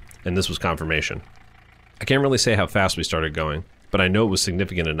initially, and this was confirmation. I can't really say how fast we started going, but I know it was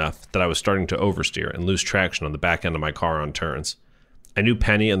significant enough that I was starting to oversteer and lose traction on the back end of my car on turns. I knew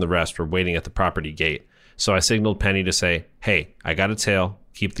Penny and the rest were waiting at the property gate, so I signaled Penny to say, "Hey, I got a tail,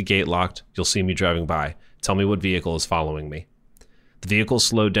 keep the gate locked, you'll see me driving by. Tell me what vehicle is following me." The vehicle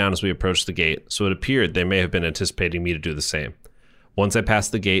slowed down as we approached the gate, so it appeared they may have been anticipating me to do the same. Once I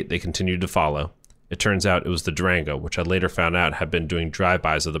passed the gate, they continued to follow. It turns out it was the Durango, which I later found out had been doing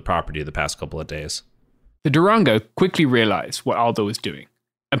drive-bys of the property the past couple of days. The Durango quickly realized what Aldo was doing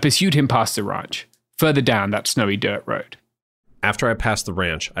and pursued him past the ranch, further down that snowy dirt road. After I passed the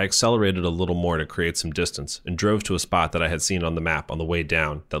ranch, I accelerated a little more to create some distance and drove to a spot that I had seen on the map on the way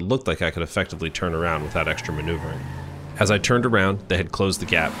down that looked like I could effectively turn around without extra maneuvering. As I turned around, they had closed the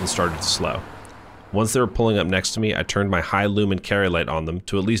gap and started to slow. Once they were pulling up next to me, I turned my high lumen carry light on them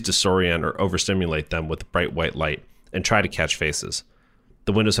to at least disorient or overstimulate them with a bright white light and try to catch faces.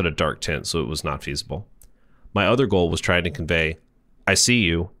 The windows had a dark tint, so it was not feasible. My other goal was trying to convey, "I see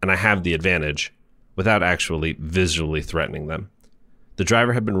you, and I have the advantage," without actually visually threatening them. The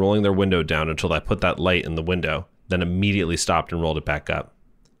driver had been rolling their window down until I put that light in the window, then immediately stopped and rolled it back up.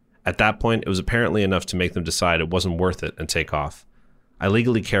 At that point, it was apparently enough to make them decide it wasn't worth it and take off. I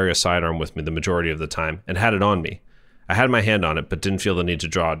legally carry a sidearm with me the majority of the time and had it on me. I had my hand on it, but didn't feel the need to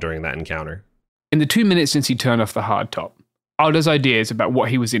draw it during that encounter. In the 2 minutes since he turned off the hardtop, Aldo's ideas about what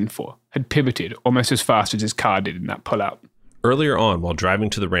he was in for had pivoted almost as fast as his car did in that pullout. Earlier on, while driving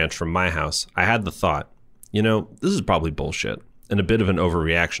to the ranch from my house, I had the thought, this is probably bullshit and a bit of an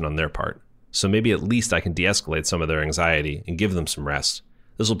overreaction on their part. So maybe at least I can de-escalate some of their anxiety and give them some rest.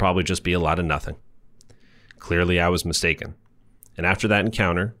 This will probably just be a lot of nothing. Clearly, I was mistaken. And after that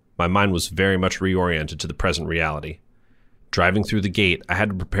encounter, my mind was very much reoriented to the present reality. Driving through the gate, I had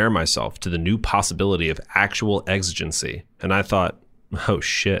to prepare myself to the new possibility of actual exigency, and I thought, oh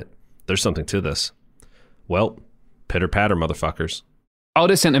shit, there's something to this. Well, pitter-patter, motherfuckers.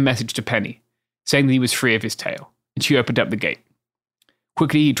 Aldo sent a message to Penny, saying that he was free of his tail, and she opened up the gate.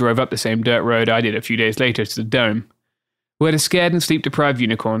 Quickly, he drove up the same dirt road I did a few days later to the Dome, where the scared and sleep-deprived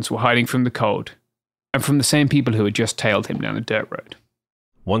unicorns were hiding from the cold, and from the same people who had just tailed him down the dirt road.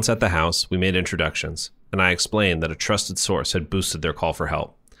 Once at the house, we made introductions, and I explained that a trusted source had boosted their call for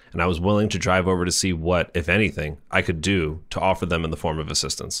help, and I was willing to drive over to see what, if anything, I could do to offer them in the form of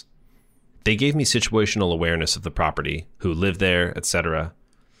assistance. They gave me situational awareness of the property, who lived there, etc.,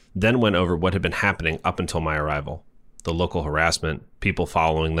 then went over what had been happening up until my arrival. The local harassment, people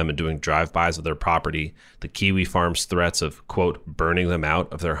following them and doing drive-bys of their property, the Kiwi Farms threats of, quote, burning them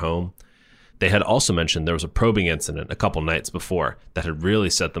out of their home. They had also mentioned there was a probing incident a couple nights before that had really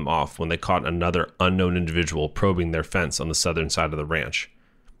set them off when they caught another unknown individual probing their fence on the southern side of the ranch.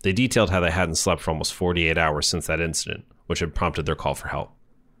 They detailed how they hadn't slept for almost 48 hours since that incident, which had prompted their call for help.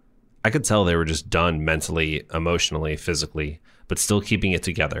 I could tell they were just done mentally, emotionally, physically, but still keeping it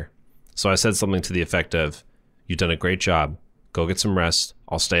together. So I said something to the effect of, "You've done a great job. Go get some rest.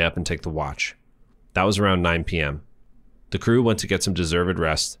 I'll stay up and take the watch." That was around 9 p.m. The crew went to get some deserved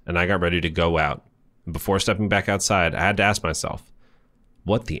rest, and I got ready to go out. And before stepping back outside, I had to ask myself,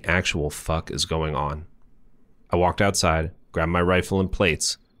 what the actual fuck is going on? I walked outside, grabbed my rifle and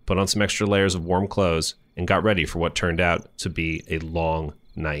plates, put on some extra layers of warm clothes, and got ready for what turned out to be a long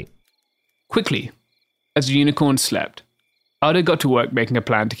night. Quickly, as the unicorn slept, Aldo got to work making a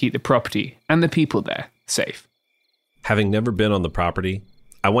plan to keep the property and the people there safe. Having never been on the property,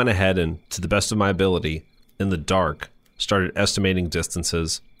 I went ahead and, to the best of my ability, in the dark, started estimating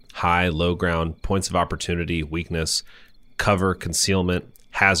distances, high, low ground, points of opportunity, weakness, cover, concealment,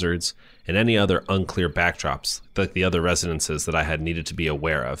 hazards, and any other unclear backdrops, like the other residences that I had needed to be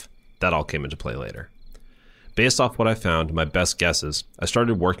aware of. That all came into play later. Based off what I found, my best guesses, I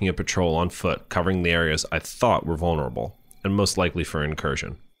started working a patrol on foot covering the areas I thought were vulnerable, and most likely for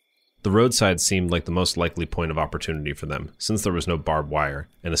incursion. The roadside seemed like the most likely point of opportunity for them, since there was no barbed wire,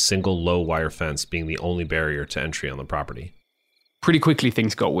 and a single low wire fence being the only barrier to entry on the property. Pretty quickly,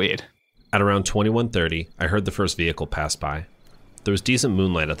 things got weird. At around 21:30, I heard the first vehicle pass by. There was decent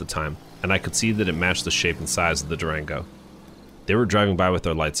moonlight at the time, and I could see that it matched the shape and size of the Durango. They were driving by with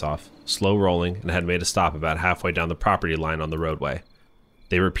their lights off, slow rolling, and had made a stop about halfway down the property line on the roadway.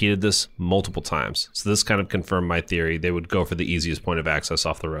 They repeated this multiple times, so this kind of confirmed my theory they would go for the easiest point of access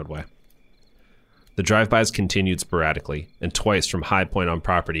off the roadway. The drive-bys continued sporadically, and twice from high point on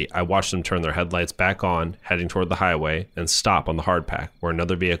property, I watched them turn their headlights back on, heading toward the highway, and stop on the hardpack, where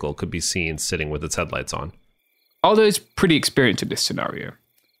another vehicle could be seen sitting with its headlights on. Aldo's pretty experienced in this scenario.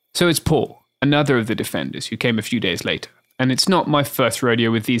 So is Paul, another of the defenders who came a few days later. And it's not my first rodeo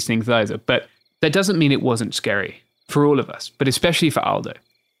with these things either, but that doesn't mean it wasn't scary. For all of us, but especially for Aldo,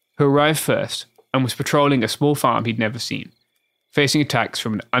 who arrived first and was patrolling a small farm he'd never seen, facing attacks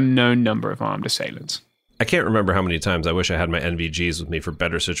from an unknown number of armed assailants. I can't remember how many times I wish I had my NVGs with me for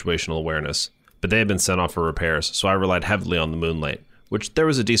better situational awareness, but they had been sent off for repairs, so I relied heavily on the moonlight, which there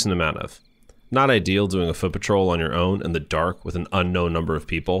was a decent amount of. Not ideal doing a foot patrol on your own in the dark with an unknown number of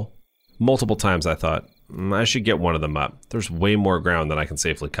people. Multiple times I thought, I should get one of them up. There's way more ground than I can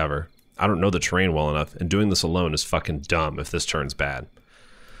safely cover. I don't know the terrain well enough, and doing this alone is fucking dumb if this turns bad.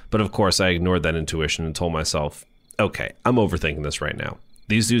 But of course, I ignored that intuition and told myself, okay, I'm overthinking this right now.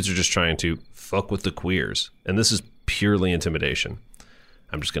 These dudes are just trying to fuck with the queers, and this is purely intimidation.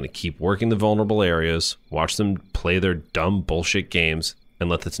 I'm just going to keep working the vulnerable areas, watch them play their dumb bullshit games, and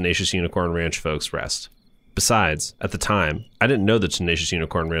let the Tenacious Unicorn Ranch folks rest. Besides, at the time, I didn't know the Tenacious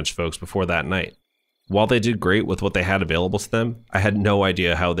Unicorn Ranch folks before that night. While they did great with what they had available to them, I had no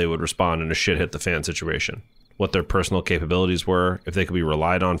idea how they would respond in a shit-hit-the-fan situation, what their personal capabilities were, if they could be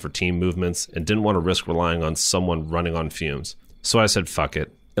relied on for team movements, and didn't want to risk relying on someone running on fumes. So I said, fuck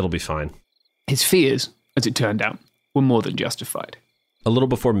it, it'll be fine. His fears, as it turned out, were more than justified. A little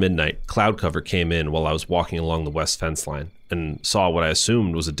before midnight, cloud cover came in while I was walking along the west fence line, and saw what I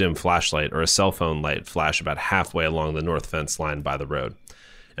assumed was a dim flashlight or a cell phone light flash about halfway along the north fence line by the road.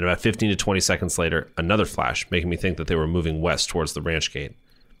 And about 15 to 20 seconds later, another flash, making me think that they were moving west towards the ranch gate.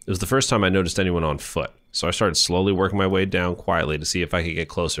 It was the first time I noticed anyone on foot, so I started slowly working my way down quietly to see if I could get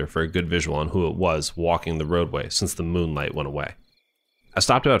closer for a good visual on who it was walking the roadway since the moonlight went away. I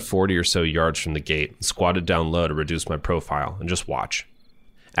stopped about 40 or so yards from the gate and squatted down low to reduce my profile and just watch.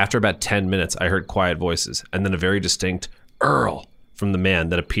 After about 10 minutes, I heard quiet voices, and then a very distinct "Earl" from the man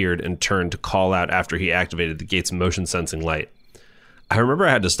that appeared and turned to call out after he activated the gate's motion-sensing light. I remember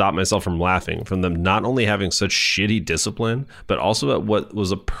I had to stop myself from laughing from them not only having such shitty discipline, but also at what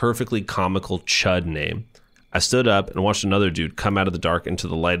was a perfectly comical chud name. I stood up and watched another dude come out of the dark into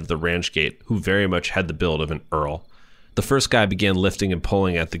the light of the ranch gate who very much had the build of an Earl. The first guy began lifting and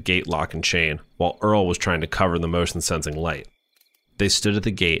pulling at the gate lock and chain, while Earl was trying to cover the motion-sensing light. They stood at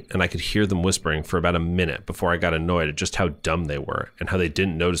the gate, and I could hear them whispering for about a minute before I got annoyed at just how dumb they were and how they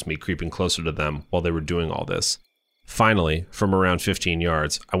didn't notice me creeping closer to them while they were doing all this. Finally, from around 15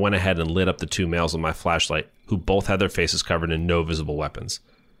 yards, I went ahead and lit up the two males with my flashlight, who both had their faces covered in no visible weapons.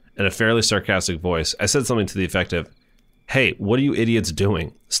 In a fairly sarcastic voice, I said something to the effect of, "Hey, what are you idiots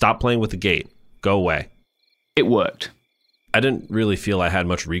doing? Stop playing with the gate. Go away." It worked. I didn't really feel I had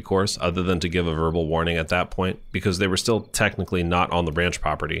much recourse other than to give a verbal warning at that point, because they were still technically not on the ranch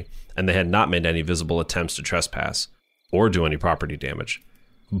property, and they had not made any visible attempts to trespass, or do any property damage.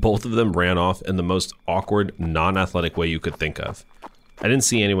 Both of them ran off in the most awkward, non-athletic way you could think of. I didn't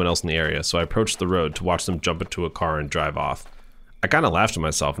see anyone else in the area, so I approached the road to watch them jump into a car and drive off. I kind of laughed to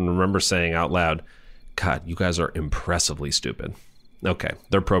myself and remember saying out loud, "God, you guys are impressively stupid." Okay,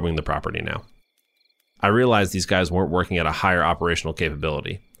 they're probing the property now. I realized these guys weren't working at a higher operational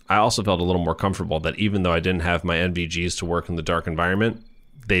capability. I also felt a little more comfortable that even though I didn't have my NVGs to work in the dark environment,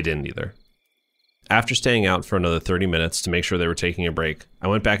 they didn't either. After staying out for another 30 minutes to make sure they were taking a break, I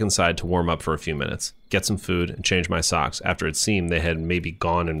went back inside to warm up for a few minutes, get some food, and change my socks after it seemed they had maybe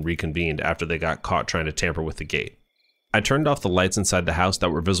gone and reconvened after they got caught trying to tamper with the gate. I turned off the lights inside the house that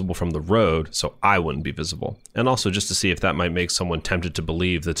were visible from the road so I wouldn't be visible, and also just to see if that might make someone tempted to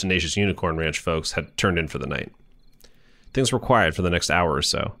believe the Tenacious Unicorn Ranch folks had turned in for the night. Things were quiet for the next hour or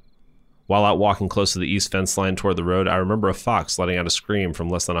so. While out walking close to the east fence line toward the road, I remember a fox letting out a scream from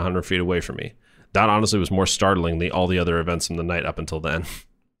less than 100 feet away from me. That honestly was more startling than all the other events from the night up until then.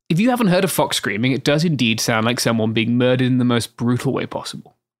 If you haven't heard a fox screaming, it does indeed sound like someone being murdered in the most brutal way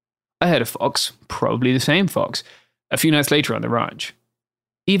possible. I heard a fox, probably the same fox, a few nights later on the ranch.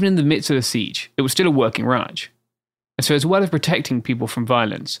 Even in the midst of the siege, it was still a working ranch. And so as well as protecting people from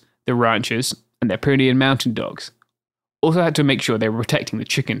violence, the ranchers and their Pyrenean mountain dogs also had to make sure they were protecting the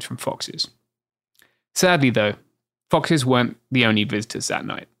chickens from foxes. Sadly though, foxes weren't the only visitors that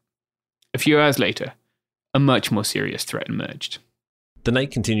night. A few hours later, a much more serious threat emerged. The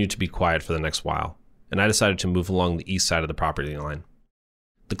night continued to be quiet for the next while. and I decided to move along the east side of the property line.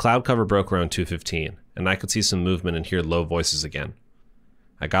 The cloud cover broke around 2:15, and I could see some movement and hear low voices again.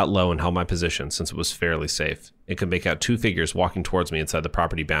 I got low and held my position since it was fairly safe, and could make out 2 figures walking towards me inside the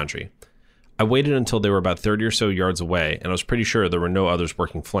property boundary. I waited until they were about 30 or so yards away, and I was pretty sure there were no others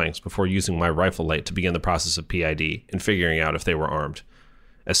working flanks before using my rifle light to begin the process of PID and figuring out if they were armed.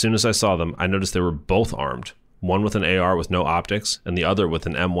 As soon as I saw them, I noticed they were both armed, one with an AR with no optics, and the other with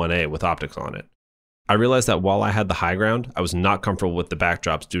an M1A with optics on it. I realized that while I had the high ground, I was not comfortable with the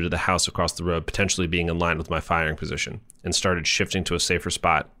backdrops due to the house across the road potentially being in line with my firing position, and started shifting to a safer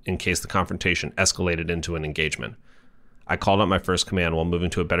spot in case the confrontation escalated into an engagement. I called out my first command while moving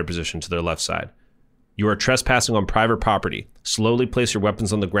to a better position to their left side. "You are trespassing on private property. Slowly place your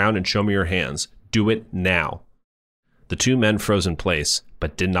weapons on the ground and show me your hands. Do it now." The 2 men froze in place,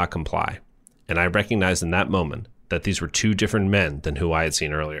 but did not comply, and I recognized in that moment that these were 2 different men than who I had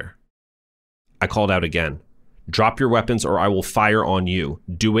seen earlier. I called out again, "Drop your weapons or I will fire on you.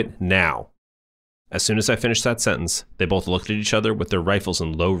 Do it now." As soon as I finished that sentence, they both looked at each other with their rifles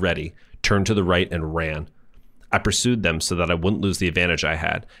in low ready, turned to the right, and ran. I pursued them so that I wouldn't lose the advantage I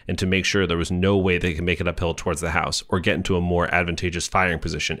had, and to make sure there was no way they could make it uphill towards the house or get into a more advantageous firing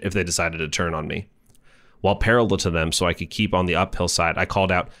position if they decided to turn on me. While parallel to them so I could keep on the uphill side, I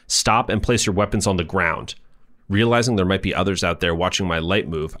called out, "Stop and place your weapons on the ground." Realizing there might be others out there watching my light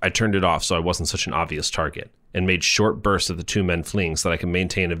move, I turned it off so I wasn't such an obvious target, and made short bursts of the 2 men fleeing so that I could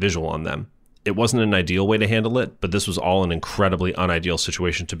maintain a visual on them. It wasn't an ideal way to handle it, but this was all an incredibly unideal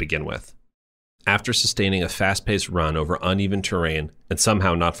situation to begin with. After sustaining a fast-paced run over uneven terrain and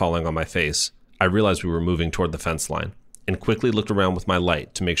somehow not falling on my face, I realized we were moving toward the fence line, and quickly looked around with my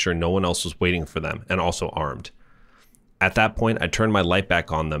light to make sure no one else was waiting for them and also armed. At that point, I turned my light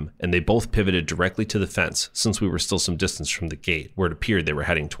back on them, and they both pivoted directly to the fence since we were still some distance from the gate where it appeared they were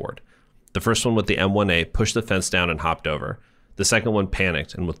heading toward. The first one with the M1A pushed the fence down and hopped over. The second one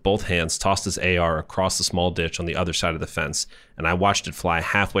panicked and with both hands tossed his AR across the small ditch on the other side of the fence, and I watched it fly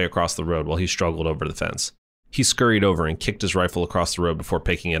halfway across the road while he struggled over the fence. He scurried over and kicked his rifle across the road before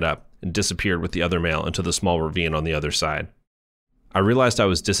picking it up, and disappeared with the other male into the small ravine on the other side. I realized I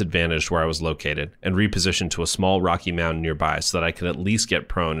was disadvantaged where I was located, and repositioned to a small rocky mountain nearby so that I could at least get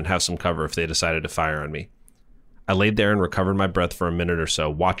prone and have some cover if they decided to fire on me. I laid there and recovered my breath for a minute or so,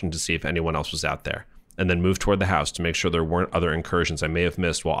 watching to see if anyone else was out there, and then moved toward the house to make sure there weren't other incursions I may have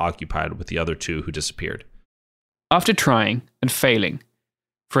missed while occupied with the other 2 who disappeared. After trying and failing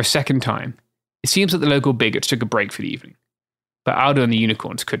for a second time, it seems that the local bigots took a break for the evening, but Aldo and the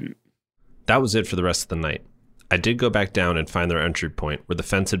unicorns couldn't. That was it for the rest of the night. I did go back down and find their entry point where the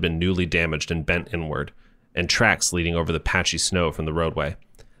fence had been newly damaged and bent inward, and tracks leading over the patchy snow from the roadway.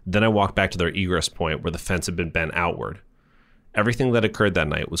 Then I walked back to their egress point where the fence had been bent outward. Everything that occurred that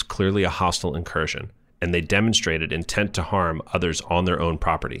night was clearly a hostile incursion, and they demonstrated intent to harm others on their own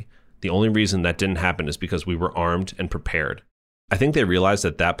property. The only reason that didn't happen is because we were armed and prepared. I think they realized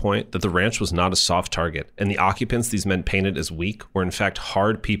at that point that the ranch was not a soft target, and the occupants these men painted as weak were in fact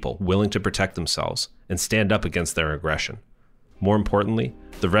hard people willing to protect themselves and stand up against their aggression. More importantly,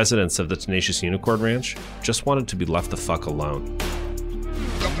 the residents of the Tenacious Unicorn Ranch just wanted to be left the fuck alone.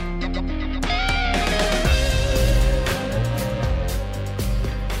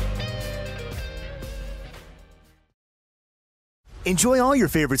 Enjoy all your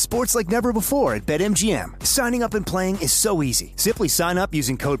favorite sports like never before at BetMGM. Signing up and playing is so easy. Simply sign up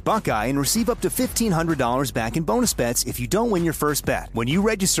using code Buckeye and receive up to $1,500 back in bonus bets if you don't win your first bet. When you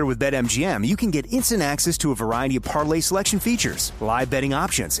register with BetMGM, you can get instant access to a variety of parlay selection features, live betting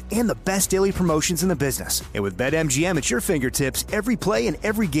options, and the best daily promotions in the business. And with BetMGM at your fingertips, every play and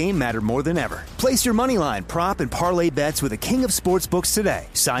every game matter more than ever. Place your moneyline, prop, and parlay bets with the king of sportsbooks today.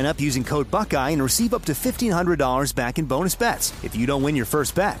 Sign up using code Buckeye and receive up to $1,500 back in bonus bets if you don't win your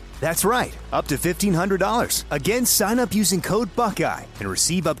first bet. That's right, up to $1,500. Again, sign up using code Buckeye and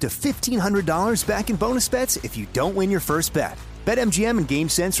receive up to $1,500 back in bonus bets if you don't win your first bet. BetMGM and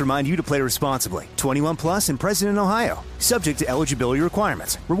GameSense remind you to play responsibly. 21 plus and present in Ohio. Subject to eligibility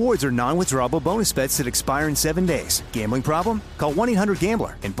requirements. Rewards are non-withdrawable bonus bets that expire in 7 days. Gambling problem? Call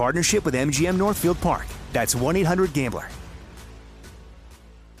 1-800-GAMBLER in partnership with MGM Northfield Park. That's 1-800-GAMBLER.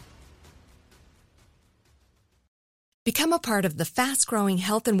 Become a part of the fast-growing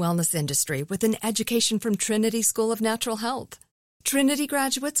health and wellness industry with an education from Trinity School of Natural Health. Trinity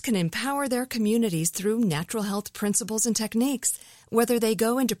graduates can empower their communities through natural health principles and techniques, whether they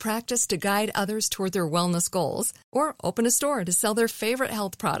go into practice to guide others toward their wellness goals or open a store to sell their favorite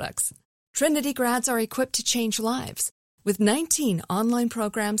health products. Trinity grads are equipped to change lives with 19 online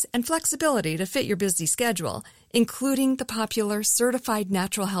programs and flexibility to fit your busy schedule, including the popular Certified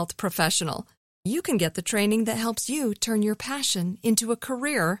Natural Health Professional. you can get the training that helps you turn your passion into a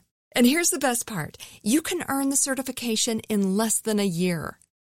career. And here's the best part. You can earn the certification in less than a year.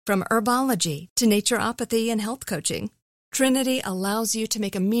 From herbology to naturopathy and health coaching, Trinity allows you to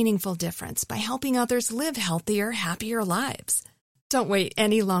make a meaningful difference by helping others live healthier, happier lives. Don't wait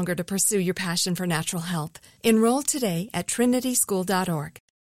any longer to pursue your passion for natural health. Enroll today at trinityschool.org.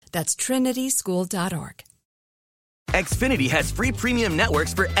 That's trinityschool.org. Xfinity has free premium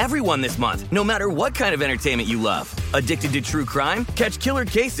networks for everyone this month, no matter what kind of entertainment you love. Addicted to true crime? Catch killer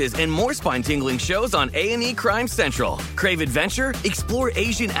cases and more spine-tingling shows on A&E Crime Central. Crave adventure? Explore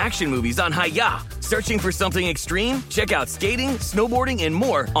Asian action movies on Hi-Ya. Searching for something extreme? Check out skating, snowboarding, and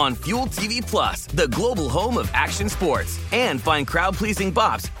more on Fuel TV Plus, the global home of action sports. And find crowd-pleasing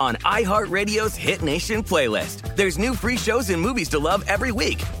bops on iHeartRadio's Hit Nation playlist. There's new free shows and movies to love every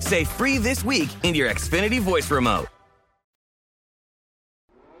week. Say free this week in your Xfinity voice remote.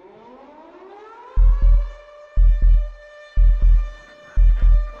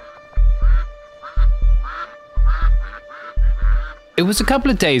 It was a couple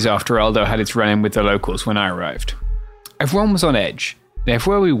of days after Aldo had its run-in with the locals when I arrived. Everyone was on edge, and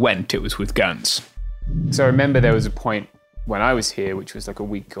everywhere we went, it was with guns. So I remember there was a point when I was here, which was like a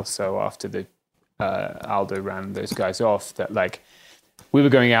week or so after the Aldo ran those guys off, that like we were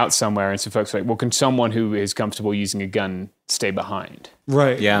going out somewhere, and some folks were like, well, can someone who is comfortable using a gun stay behind?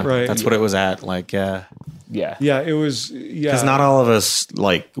 Right. Yeah. Right. That's what it was at. Like, Yeah. Yeah, it was. Yeah, because not all of us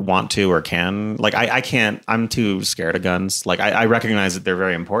like want to or can. Like, I can't. I'm too scared of guns. Like, I recognize that they're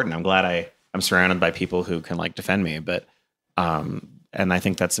very important. I'm glad I'm surrounded by people who can like defend me. But, and I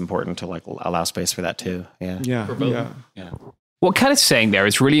think that's important to like allow space for that too. Yeah. Yeah. What Kat is saying there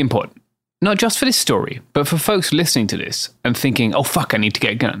is really important, not just for this story, but for folks listening to this and thinking, "Oh fuck, I need to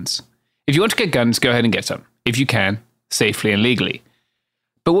get guns." If you want to get guns, go ahead and get some if you can, safely and legally.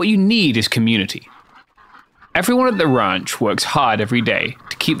 But what you need is community. Everyone at the ranch works hard every day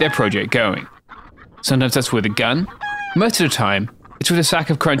to keep their project going. Sometimes that's with a gun. Most of the time, it's with a sack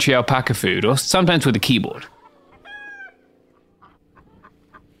of crunchy alpaca food, or sometimes with a keyboard.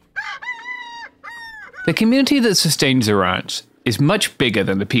 The community that sustains the ranch is much bigger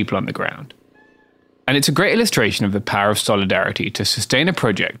than the people on the ground. And it's a great illustration of the power of solidarity to sustain a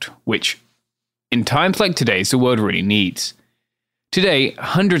project which, in times like today's, the world really needs. Today,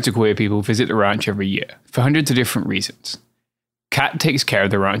 hundreds of queer people visit the ranch every year, for hundreds of different reasons. Kat takes care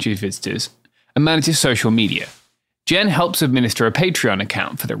of the ranch's visitors and manages social media. Jen helps administer a Patreon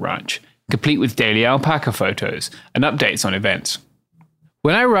account for the ranch, complete with daily alpaca photos and updates on events.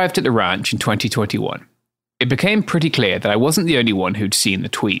 When I arrived at the ranch in 2021, it became pretty clear that I wasn't the only one who'd seen the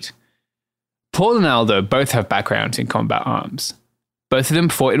tweet. Paul and Aldo both have backgrounds in combat arms. Both of them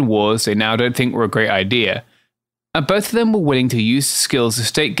fought in wars they now don't think were a great idea, and both of them were willing to use the skills the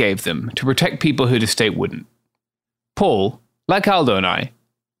state gave them to protect people who the state wouldn't. Paul, like Aldo and I,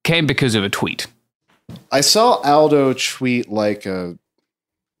 came because of a tweet. I saw Aldo tweet like a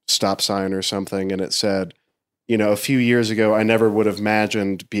stop sign or something, and it said, a few years ago, I never would have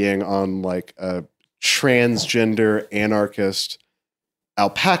imagined being on like a transgender anarchist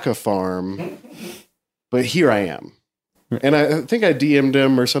alpaca farm, but here I am. And I think I DM'd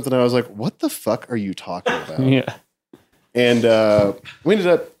him or something. I was like, what the fuck are you talking about? Yeah. And we ended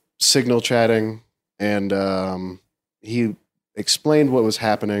up signal chatting, and he explained what was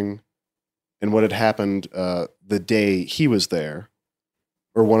happening and what had happened the day he was there,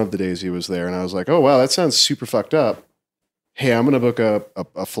 or one of the days he was there. And I was like, oh, wow, that sounds super fucked up. Hey, I'm going to book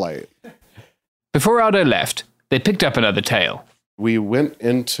a flight. Before Aldo left, they picked up another tale. We went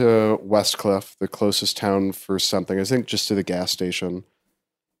into Westcliff, the closest town for something, I think just to the gas station.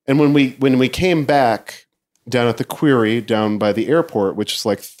 And when we came back down at the Query, down by the airport, which is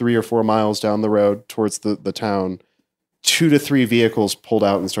like 3 or 4 miles down the road towards the town, 2 to 3 vehicles pulled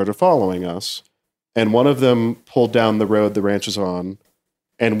out and started following us. And one of them pulled down the road the ranch is on,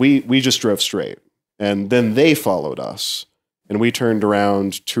 and we just drove straight. And then they followed us, and we turned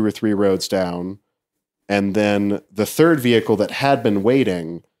around 2 or 3 roads down. And then the third vehicle that had been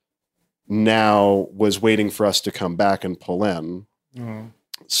waiting now was waiting for us to come back and pull in. Oh.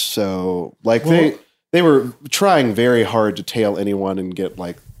 So like they were trying very hard to tail anyone and get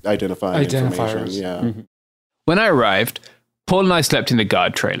like identifying information. Yeah. Mm-hmm. When I arrived, Paul and I slept in the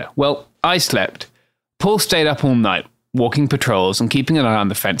guard trailer. Well, I slept. Paul stayed up all night, walking patrols and keeping an eye on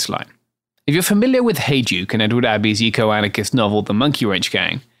the fence line. If you're familiar with Hey Duke and Edward Abbey's eco-anarchist novel The Monkey Wrench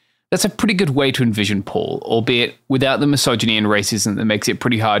Gang, that's a pretty good way to envision Paul, albeit without the misogyny and racism that makes it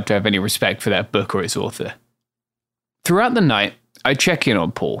pretty hard to have any respect for that book or its author. Throughout the night, I check in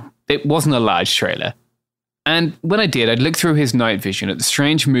on Paul. It wasn't a large trailer. And when I did, I'd look through his night vision at the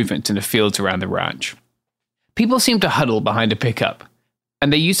strange movement in the fields around the ranch. People seemed to huddle behind a pickup,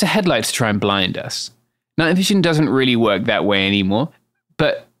 and they used the headlights to try and blind us. Night vision doesn't really work that way anymore,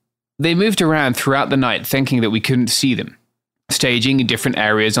 but they moved around throughout the night thinking that we couldn't see them, staging in different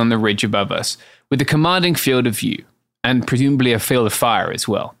areas on the ridge above us, with a commanding field of view, and presumably a field of fire as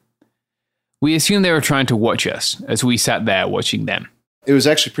well. We assumed they were trying to watch us, as we sat there watching them. It was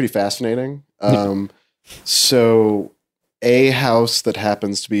actually pretty fascinating. So a house that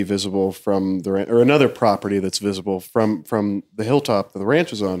happens to be visible from the ranch, or another property that's visible from the hilltop that the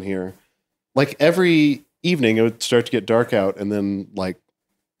ranch is on here, like every evening it would start to get dark out, and then like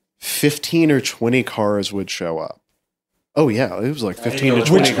 15 or 20 cars would show up. Oh yeah, it was like 15 to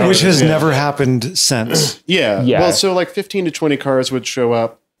 20 cars. Which has never happened since. Yeah. Well, so like 15 to 20 cars would show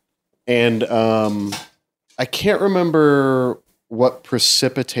up, and I can't remember what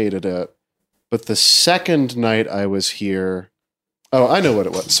precipitated it, but the second night I was here, oh, I know what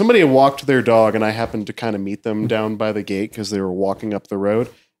it was. Somebody had walked their dog, and I happened to kind of meet them down by the gate because they were walking up the road.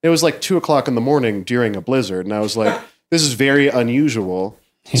 It was like 2:00 in the morning during a blizzard, and I was like, this is very unusual.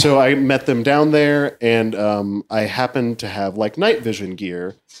 So I met them down there, and I happened to have like night vision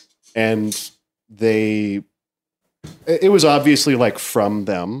gear, and it was obviously like from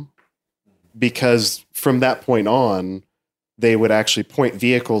them, because from that point on, they would actually point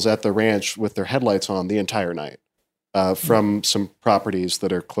vehicles at the ranch with their headlights on the entire night from some properties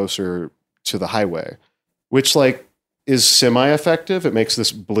that are closer to the highway, which like is semi-effective. It makes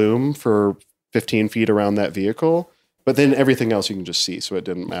this bloom for 15 feet around that vehicle, but then everything else you can just see, so it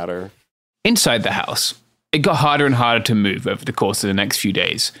didn't matter. Inside the house, it got harder and harder to move over the course of the next few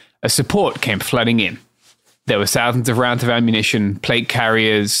days as support came flooding in. There were thousands of rounds of ammunition, plate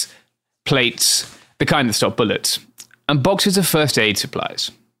carriers, plates, the kind that stop bullets, and boxes of first aid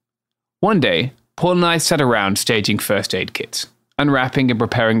supplies. One day, Paul and I sat around staging first aid kits, unwrapping and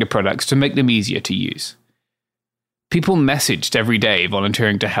preparing the products to make them easier to use. People messaged every day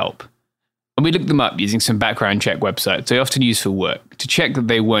volunteering to help, and we looked them up using some background check websites I often use for work to check that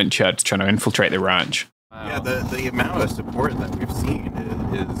they weren't chuds trying to infiltrate the ranch. Yeah, the amount of support that we've seen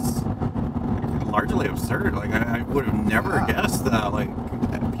is largely absurd. Like I would have never guessed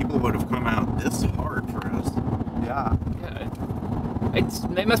that people would have come out this hard for us. Yeah.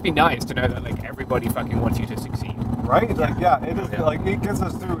 It must be nice to know that like everybody fucking wants you to succeed. Right? Like it is like it gets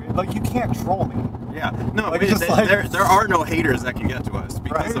us through. Like you can't troll me. Yeah. No, like, there are no haters that can get to us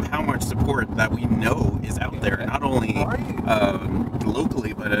because of how much support that we know is out there, not only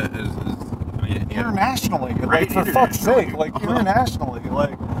locally but internationally. Like for fuck's sake, like internationally,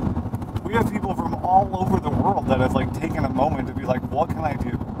 like we have people from all over the world that have like taken a moment to be like, what can I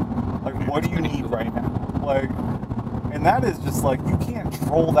do? Like, what do you need right now? Like, and that is just like, you can't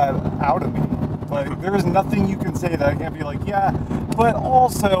troll that out of me. Like, there is nothing you can say that I can't be like, yeah, but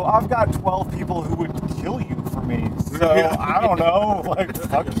also I've got 12 people who would kill you for me. So I don't know, like,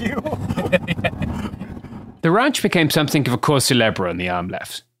 fuck you. The ranch became something of a cause célèbre on the arm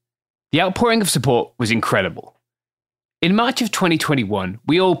left. The outpouring of support was incredible. In March of 2021,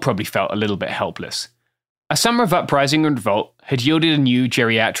 we all probably felt a little bit helpless. A summer of uprising and revolt had yielded a new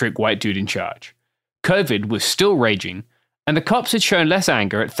geriatric white dude in charge. COVID was still raging, and the cops had shown less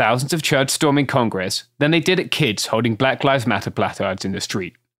anger at thousands of chuds storming Congress than they did at kids holding Black Lives Matter placards in the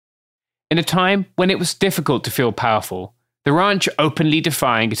street. In a time when it was difficult to feel powerful, the ranch openly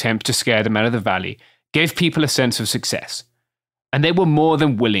defying attempts to scare them out of the valley gave people a sense of success, and they were more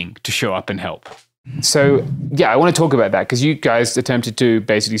than willing to show up and help. So, yeah, I want to talk about that because you guys attempted to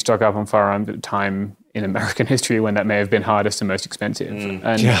basically stock up on firearms at a time in American history when that may have been hardest and most expensive.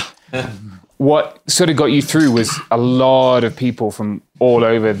 And what sort of got you through was a lot of people from all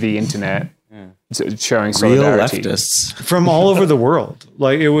over the internet showing solidarity. Real leftists. From all over the world.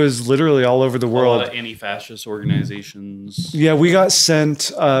 Like, it was literally all over the world. A lot of anti-fascist organizations. Yeah, we got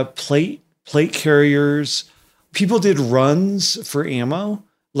sent plate carriers. People did runs for ammo.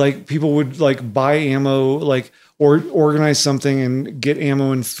 Like, people would like buy ammo, like, or organize something and get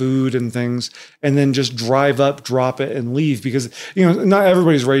ammo and food and things, and then just drive up, drop it, and leave, because, you know, not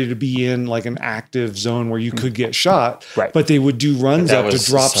everybody's ready to be in like an active zone where you could get shot. Right. But they would do runs up to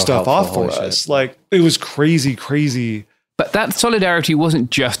drop stuff off for us. Like, it was crazy. But that solidarity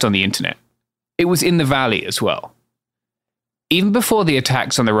wasn't just on the internet. It was in the valley as well. Even before the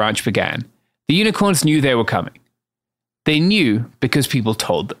attacks on the ranch began, the unicorns knew they were coming. They knew because people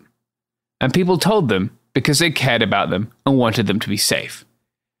told them. And people told them because they cared about them and wanted them to be safe.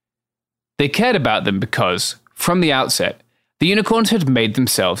 They cared about them because, from the outset, the unicorns had made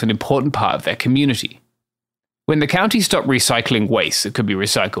themselves an important part of their community. When the county stopped recycling waste that could be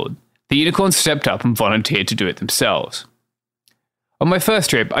recycled, The unicorns stepped up and volunteered to do it themselves. On my first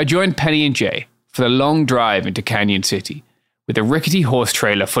trip, I joined Penny and Jay for the long drive into Canyon City with a rickety horse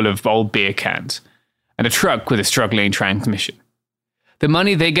trailer full of old beer cans and a truck with a struggling transmission. The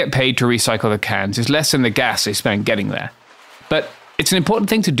money they get paid to recycle the cans is less than the gas they spend getting there. But it's an important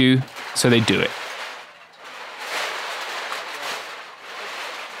thing to do, so they do it.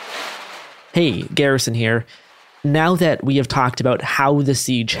 Hey, Garrison here. Now that we have talked about how the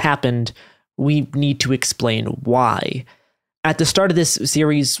siege happened, we need to explain why. At the start of this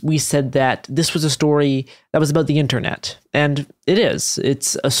series, we said that this was a story that was about the internet. And it is.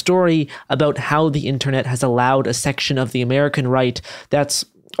 It's a story about how the internet has allowed a section of the American right that's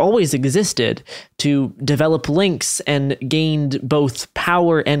always existed to develop links and gained both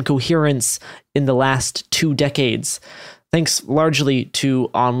power and coherence in the last 2 decades, thanks largely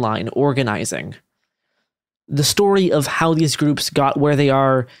to online organizing. The story of how these groups got where they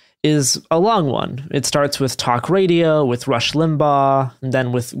are is a long one. It starts with talk radio, with Rush Limbaugh, and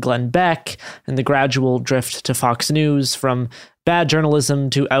then with Glenn Beck, and the gradual drift to Fox News from bad journalism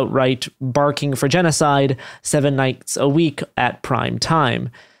to outright barking for genocide 7 nights a week at prime time.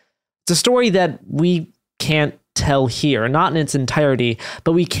 It's a story that we can't tell here, not in its entirety,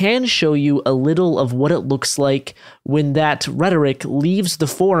 but we can show you a little of what it looks like when that rhetoric leaves the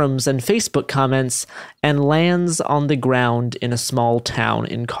forums and Facebook comments and lands on the ground in a small town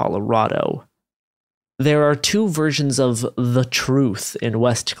in Colorado. There are 2 versions of the truth in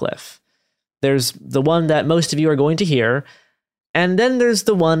Westcliff. There's the one that most of you are going to hear, and then there's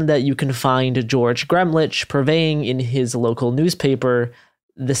the one that you can find George Gremlich purveying in his local newspaper,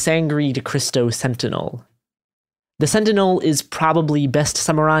 the Sangre de Cristo Sentinel. The Sentinel is probably best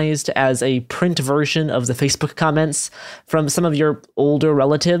summarized as a print version of the Facebook comments from some of your older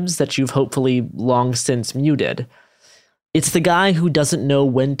relatives that you've hopefully long since muted. It's the guy who doesn't know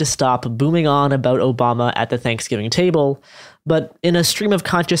when to stop booming on about Obama at the Thanksgiving table, but in a stream of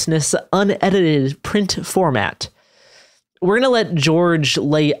consciousness, unedited print format. We're going to let George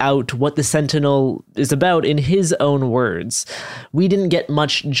lay out what the Sentinel is about in his own words. We didn't get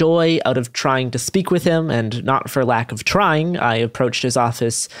much joy out of trying to speak with him, and not for lack of trying. I approached his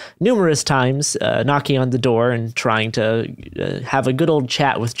office numerous times, knocking on the door and trying to have a good old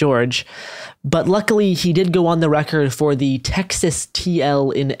chat with George. But luckily, he did go on the record for the Texas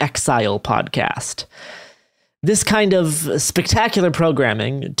TL in Exile podcast. This kind of spectacular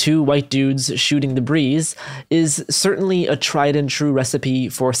programming, 2 white dudes shooting the breeze, is certainly a tried and true recipe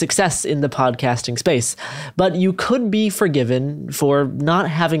for success in the podcasting space. But you could be forgiven for not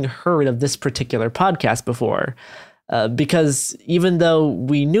having heard of this particular podcast before, because even though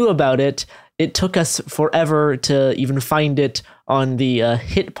we knew about it, it took us forever to even find it on the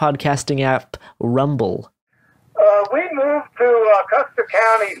hit podcasting app Rumble. We moved to Custer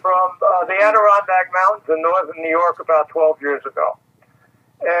County from the Adirondack Mountains in northern New York about 12 years ago.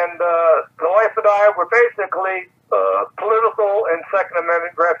 And the wife and I were basically political and Second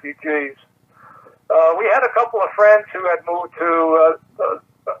Amendment refugees. We had a couple of friends who had moved to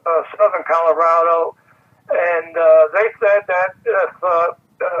southern Colorado, and they said that if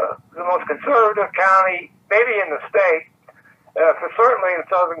the most conservative county, maybe in the state, for certainly in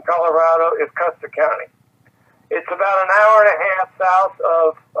southern Colorado, is Custer County. It's about an hour and a half south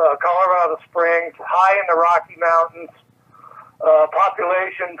of Colorado Springs, high in the Rocky Mountains,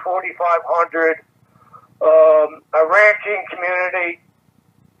 population 4,500, a ranching community,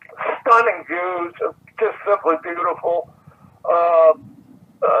 stunning views, just simply beautiful. 2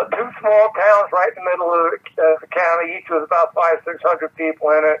 small towns right in the middle of the county, each with about 500-600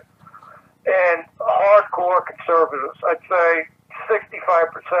 people in it, and hardcore conservatives. I'd say 65%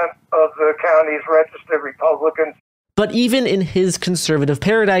 of the county's registered Republicans. But even in his conservative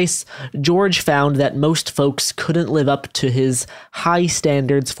paradise, George found that most folks couldn't live up to his high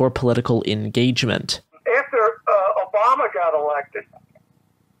standards for political engagement. After Obama got elected,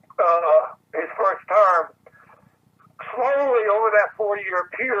 his first term, slowly over that 4-year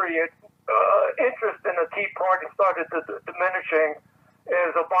period, interest in the Tea Party started diminishing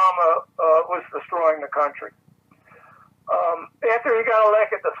as Obama was destroying the country. After he got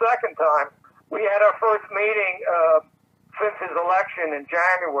elected the second time, we had our first meeting since his election in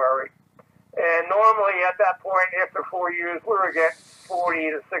January. And normally at that point, after 4 years, we were getting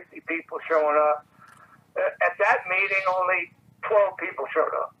 40 to 60 people showing up. At that meeting, only 12 people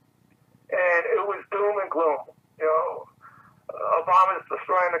showed up. And it was doom and gloom. You know, Obama's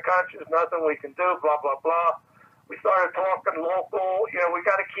destroying the country. There's nothing we can do, blah, blah, blah. We started talking local. You know, we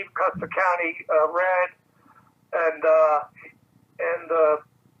got to keep Custer County red. And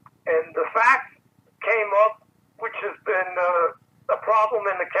the facts came up, which has been a problem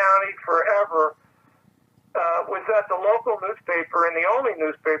in the county forever was that the local newspaper and the only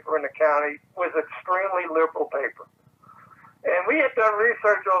newspaper in the county was extremely liberal paper. And we had done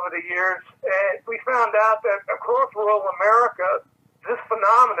research over the years, and we found out that across rural America, this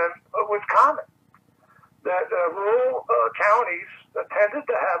phenomenon was common. That rural counties tended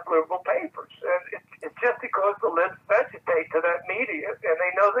to have liberal papers. And it's just because the libs vegetate to that media, and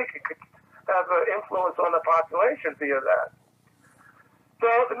they know they could have an influence on the population via that. So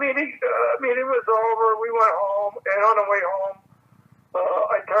the meeting was over. We went home, and on the way home,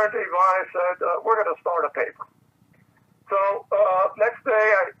 I turned to Yvonne and said, we're going to start a paper. So next day,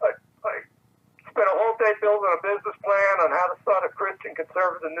 I spent a whole day building a business plan on how to start a Christian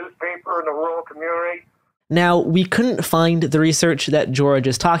conservative newspaper in the rural community. Now, we couldn't find the research that George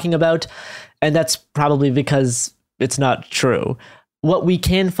is talking about, and that's probably because it's not true. What we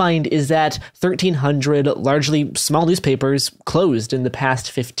can find is that 1,300 largely small newspapers closed in the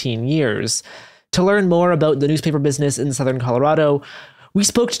past 15 years. To learn more about the newspaper business in southern Colorado, we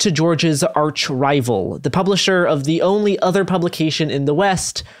spoke to George's arch rival, the publisher of the only other publication in the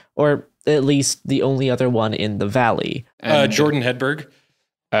West, or at least the only other one in the Valley. Jordan Hedberg.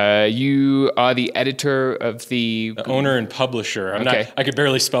 You are the editor of the owner and publisher. I could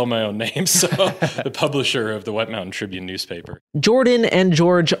barely spell my own name, so the publisher of the Wet Mountain Tribune newspaper. Jordan and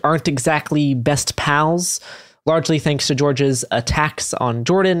George aren't exactly best pals, largely thanks to George's attacks on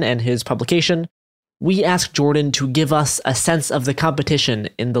Jordan and his publication. We asked Jordan to give us a sense of the competition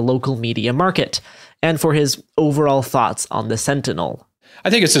in the local media market and for his overall thoughts on the Sentinel. I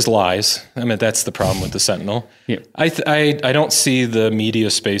think it's just lies. I mean, that's the problem with the Sentinel. Yeah. I don't see the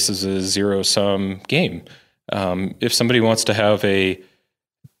media space as a zero-sum game. If somebody wants to have a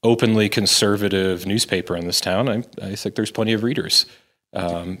openly conservative newspaper in this town, I think there's plenty of readers.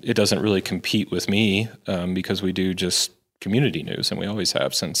 It doesn't really compete with me because we do just community news, and we always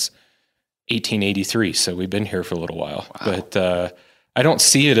have since 1883. So we've been here for a little while. Wow. But I don't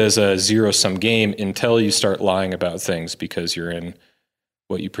see it as a zero-sum game until you start lying about things because you're in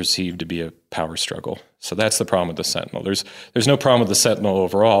what you perceive to be a power struggle. So that's the problem with the Sentinel. There's no problem with the Sentinel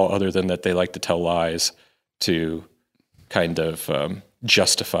overall other than that they like to tell lies to kind of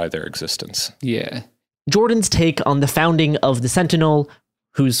justify their existence. Yeah. Jordan's take on the founding of the Sentinel,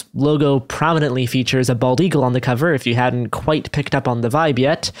 whose logo prominently features a bald eagle on the cover, if you hadn't quite picked up on the vibe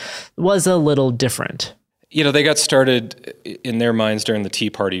yet, was a little different. You know, they got started in their minds during the Tea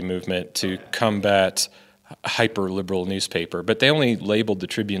Party movement to combat hyper-liberal newspaper, but they only labeled the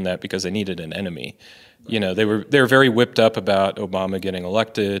Tribune that because they needed an enemy. You know, they were very whipped up about Obama getting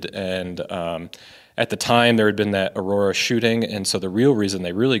elected, and at the time there had been that Aurora shooting, and so the real reason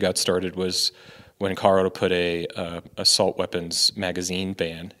they really got started was when Colorado put a assault weapons magazine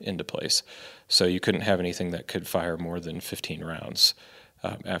ban into place. So you couldn't have anything that could fire more than 15 rounds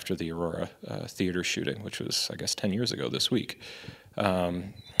after the Aurora theater shooting, which was, I guess, 10 years ago this week.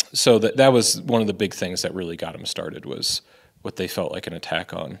 So that was one of the big things that really got them started, was what they felt like an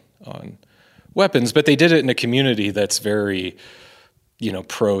attack on weapons. But they did it in a community that's very,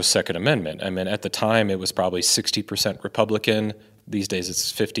 pro Second Amendment. I mean, at the time it was probably 60% Republican. These days it's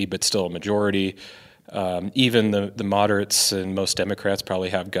 50, but still a majority. Even the moderates and most Democrats probably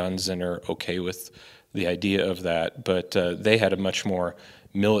have guns and are okay with the idea of that. But they had a much more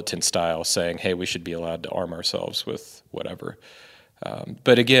militant style, saying, hey, we should be allowed to arm ourselves with whatever.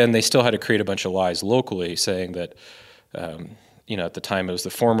 But again, they still had to create a bunch of lies locally, saying that, at the time it was the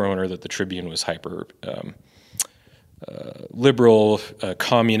former owner that the Tribune was hyper liberal,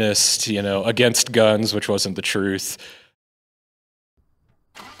 communist, against guns, which wasn't the truth.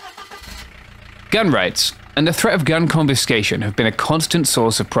 Gun rights and the threat of gun confiscation have been a constant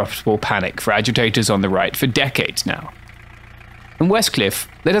source of profitable panic for agitators on the right for decades now. In Westcliff,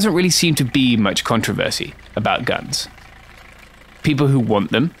 there doesn't really seem to be much controversy about guns. People who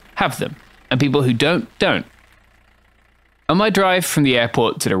want them, have them, and people who don't. On my drive from the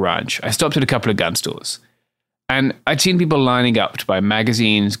airport to the ranch, I stopped at a couple of gun stores, and I'd seen people lining up to buy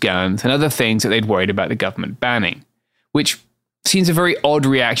magazines, guns, and other things that they'd worried about the government banning, which seems a very odd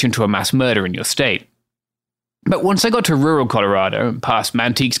reaction to a mass murder in your state. But once I got to rural Colorado and past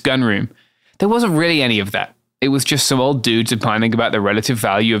Manteque's gun room, there wasn't really any of that. It was just some old dudes opining about the relative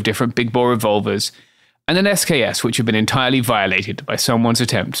value of different big-bore revolvers, and an SKS which had been entirely violated by someone's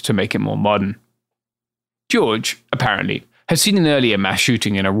attempt to make it more modern. George, apparently, had seen an earlier mass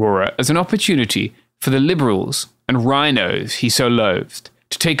shooting in Aurora as an opportunity for the liberals and rhinos he so loathed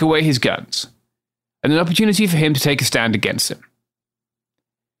to take away his guns, and an opportunity for him to take a stand against them.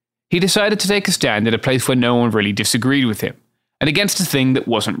 He decided to take a stand at a place where no one really disagreed with him, and against a thing that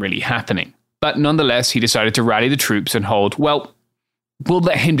wasn't really happening. But nonetheless, he decided to rally the troops and hold, well, we'll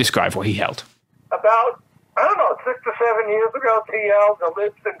let him describe what he held. About, 6 to 7 years ago, TL, that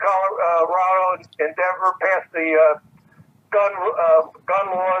lives in Colorado and Denver, passed the gun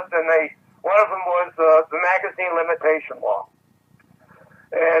laws, and one of them was the magazine limitation law.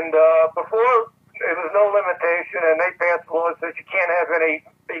 And before, there was no limitation, and they passed laws that you can't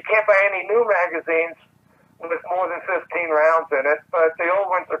buy any new magazines with more than 15 rounds in it, but the old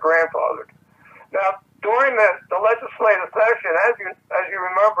ones are grandfathered. Now, during the legislative session, as you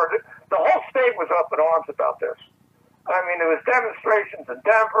remember, the whole state was up in arms about this. I mean, there was demonstrations in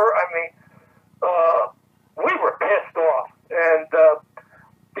Denver. I mean, we were pissed off, and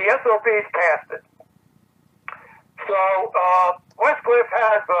the SOBs passed it. So Westcliff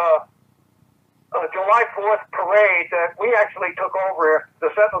has a July 4th parade that we actually took over. The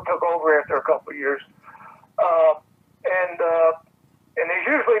Sentinel took over after a couple of years, and there's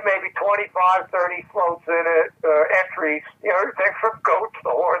usually maybe 25, 30 floats in it, entries, everything from goats to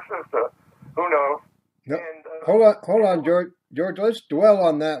horses to who knows. No, hold on, George. George, let's dwell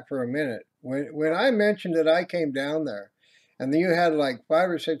on that for a minute. When I mentioned that I came down there, and then you had like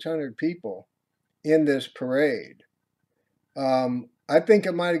 500 or 600 people in this parade, I think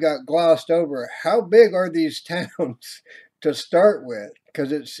it might have got glossed over. How big are these towns to start with?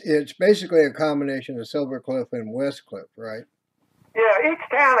 Because it's basically a combination of Silvercliff and Westcliff, right? Yeah, each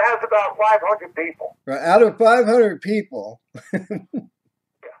town has about 500 people. Right. Out of 500 people,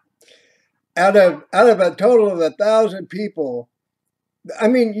 out of a total of 1,000 people, I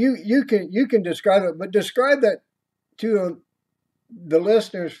mean, you can describe it, but describe that to the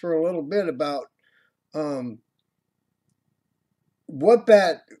listeners for a little bit about what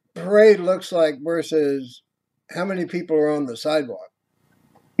that parade looks like versus how many people are on the sidewalk.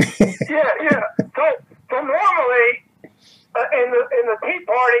 Yeah. So normally, in the Tea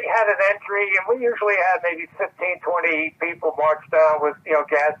Party had an entry, and we usually had maybe 15, 20 people march down with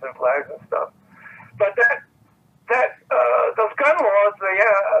gas and flags and stuff. But those gun laws, the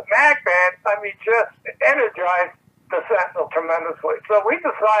mag ban, just energized the Sentinel tremendously. So we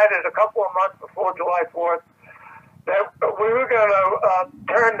decided a couple of months before July 4th that we were going to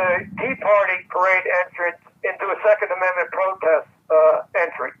turn the Tea Party parade entrance into a Second Amendment protest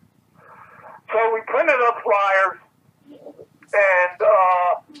entry. So we printed up flyers, and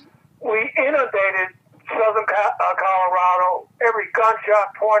we inundated southern Colorado, every gun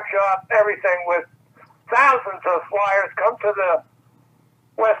shop, pawn shop, everything, with thousands of flyers. Come to the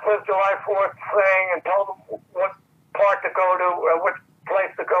Westcliff July 4th thing and told them what part to go to, which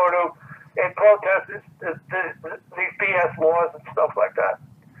place to go to, and protest these BS laws and stuff like that.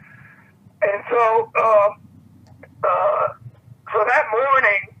 And so that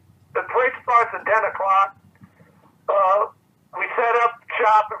morning, the parade starts at 10 o'clock. We set up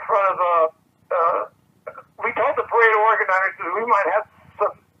shop in front of we told the parade organizers that we might have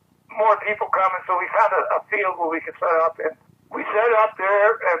some more people coming, so we found a field where we could set up in. We set up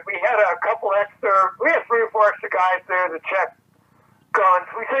there, and we had we had 3 or 4 extra guys there to check guns.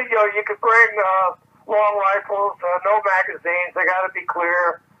 We said, you could bring long rifles, no magazines, they got to be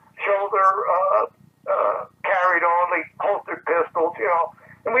clear, shoulder carried only, holstered pistols,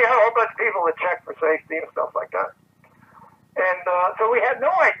 and we had a whole bunch of people to check for safety and stuff like that. And so we had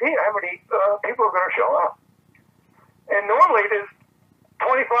no idea how many people were going to show up. And normally there's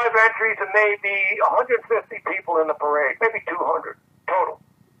 25 entries and maybe 150 people in the parade, maybe 200 total.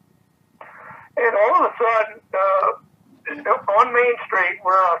 And all of a sudden, on Main Street,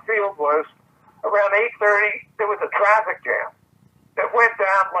 where our field was, around 8:30, there was a traffic jam that went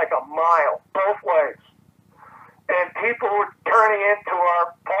down like a mile, both ways. And people were turning into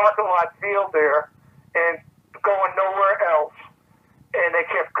our parking lot field there and going nowhere else. And they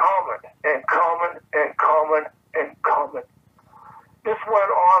kept coming and coming and coming and coming. This went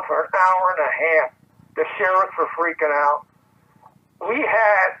on for an hour and a half. The sheriffs were freaking out. We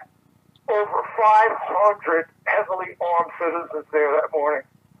had over 500 heavily armed citizens there that morning,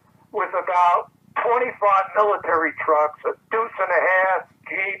 with about 25 military trucks, a deuce and a half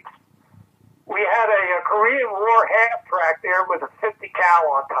Jeeps. We had a Korean War half track there with a 50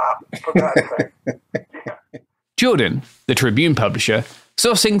 cal on top, for God's sake. Jordan, the Tribune publisher,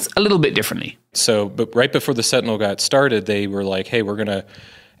 saw things a little bit differently. So, but right before the Sentinel got started, they were like, hey, we're going to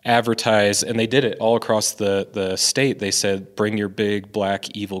advertise, and they did it all across the state. They said, bring your big black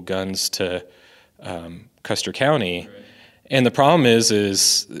evil guns to Custer County. Right. And the problem is,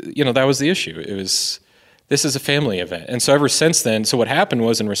 that was the issue. This is a family event. And so ever since then, so what happened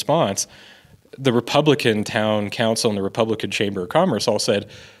was, in response, the Republican town council and the Republican Chamber of Commerce all said,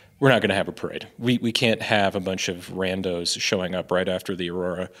 we're not going to have a parade. We can't have a bunch of randos showing up right after the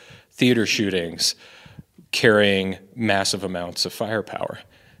Aurora theater shootings. carrying massive amounts of firepower.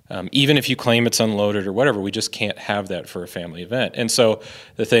 Even if you claim it's unloaded or whatever, we just can't have that for a family event. And so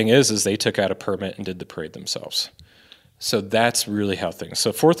the thing is they took out a permit and did the parade themselves. So that's really how things.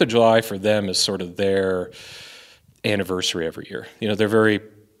 So 4th of July for them is sort of their anniversary every year. You know,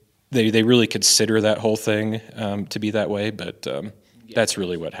 they really consider that whole thing to be that way, but that's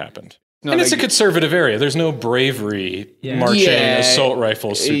really what happened. No, and it's a conservative area. There's no bravery marching assault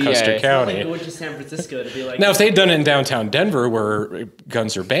rifles through Custer County. Like going to San Francisco to be like. Now, if they'd done it in downtown Denver, where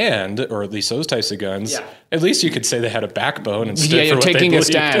guns are banned, or at least those types of guns, at least you could say they had a backbone and stood for what they taking a believed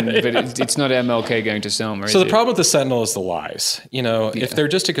stand, in. but it's not MLK going to Selma. So the problem with the Sentinel is the lies. You know, if they're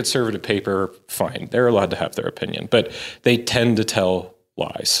just a conservative paper, fine, they're allowed to have their opinion, but they tend to tell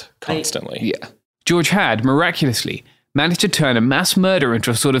lies constantly. George had miraculously managed to turn a mass murder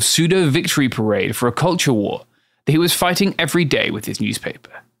into a sort of pseudo-victory parade for a culture war that he was fighting every day with his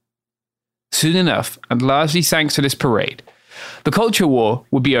newspaper. Soon enough, and largely thanks to this parade, the culture war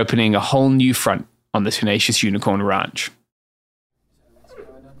would be opening a whole new front on the tenacious Unicorn Ranch.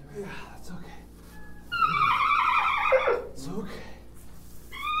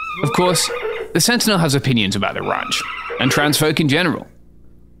 Of course, the Sentinel has opinions about the ranch, and trans folk in general.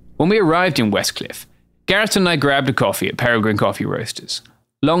 When we arrived in Westcliff, Garrett and I grabbed a coffee at Peregrine Coffee Roasters,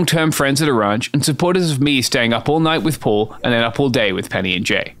 long-term friends at the ranch and supporters of me staying up all night with Paul and then up all day with Penny and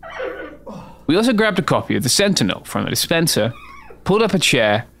Jay. We also grabbed a copy of The Sentinel from the dispenser, pulled up a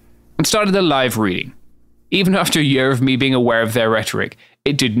chair, and started a live reading. Even after a year of me being aware of their rhetoric,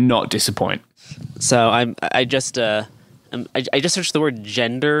 it did not disappoint. So I just searched the word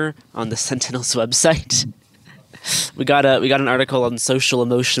gender on the Sentinel's website. We got an article on social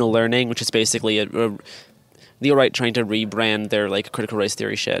emotional learning, which is basically the alt-right trying to rebrand their like critical race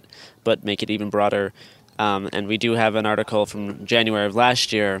theory shit, but make it even broader. And we do have an article from January of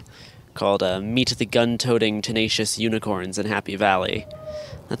last year called "Meet the Gun-Toting Tenacious Unicorns in Happy Valley."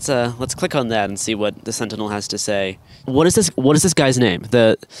 Let's click on that and see what the Sentinel has to say. What is this guy's name?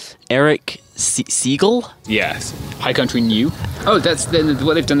 The Eric Siegel? Yes, High Country New. Oh, that's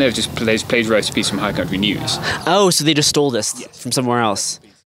what they've done there. Just plagiarized a piece from High Country News. Oh, so they just stole this from somewhere else.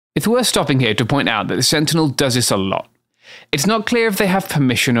 It's worth stopping here to point out that the Sentinel does this a lot. It's not clear if they have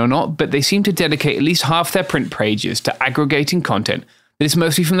permission or not, but they seem to dedicate at least half their print pages to aggregating content that is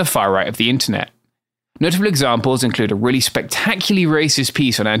mostly from the far right of the internet. Notable examples include a really spectacularly racist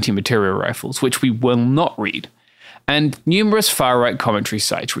piece on anti-material rifles, which we will not read, and numerous far-right commentary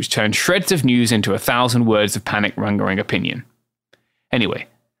sites which turn shreds of news into 1,000 words of panic-mongering opinion. Anyway,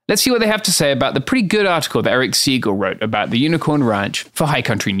 let's see what they have to say about the pretty good article that Eric Siegel wrote about the Unicorn Ranch for High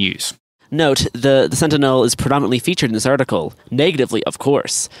Country News. Note, the Sentinel is predominantly featured in this article. Negatively, of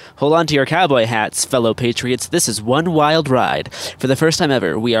course. Hold on to your cowboy hats, fellow patriots. This is one wild ride. For the first time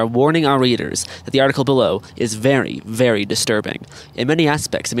ever, we are warning our readers that the article below is very, very disturbing. In many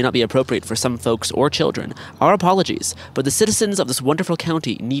aspects, it may not be appropriate for some folks or children. Our apologies, but the citizens of this wonderful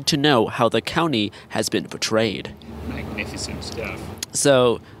county need to know how the county has been portrayed. Magnificent stuff.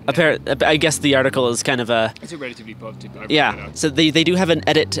 So, I guess the article is kind of a... It's a relatively positive article. Yeah, so they do have an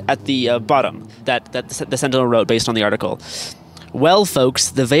edit at the bottom that the Sentinel wrote based on the article. Well, folks,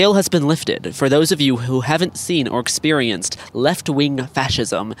 the veil has been lifted. For those of you who haven't seen or experienced left-wing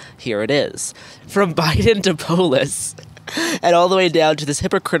fascism, here it is. From Biden to Polis, and all the way down to this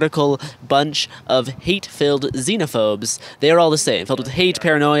hypocritical bunch of hate-filled xenophobes. They are all the same, filled with hate,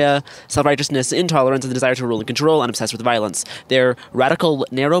 paranoia, self-righteousness, intolerance, and the desire to rule and control, and obsessed with violence. Their radical,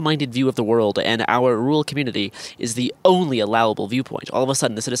 narrow-minded view of the world and our rural community is the only allowable viewpoint. All of a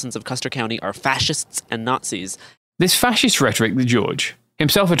sudden, the citizens of Custer County are fascists and Nazis. This fascist rhetoric that George,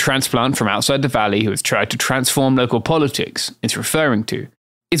 himself a transplant from outside the valley who has tried to transform local politics, is referring to,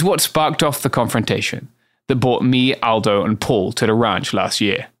 is what sparked off the confrontation that brought me, Aldo, and Paul to the ranch last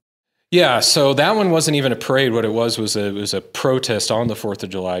year. Yeah, so that one wasn't even a parade. What it was a protest on the 4th of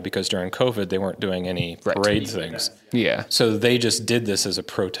July because during COVID they weren't doing any parade things. Yeah. So they just did this as a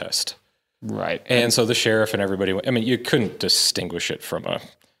protest. Right. And so the sheriff and everybody, I mean, you couldn't distinguish it from a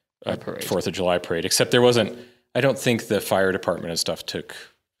parade. 4th of July parade, except there wasn't, I don't think the fire department and stuff took,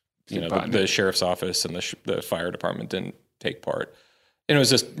 the sheriff's office and the fire department didn't take part. And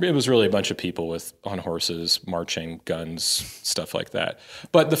it was really a bunch of people on horses, marching, guns, stuff like that.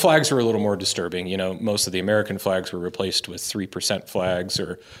 But the flags were a little more disturbing. Most of the American flags were replaced with 3% flags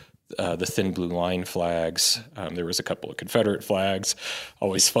or the thin blue line flags. There was a couple of Confederate flags.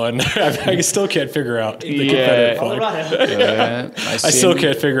 Always fun. I still can't figure out the Confederate flag. I still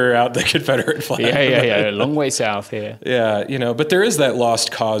can't figure out the Confederate flag. Yeah. Long way south here. Yeah, but there is that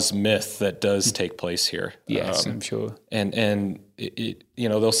lost cause myth that does take place here. Yes, I'm sure. And it,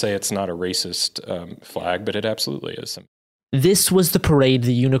 they'll say it's not a racist flag, but it absolutely is. This was the parade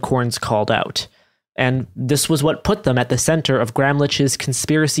the unicorns called out. And this was what put them at the center of Gramlich's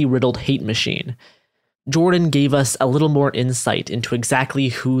conspiracy-riddled hate machine. Jordan gave us a little more insight into exactly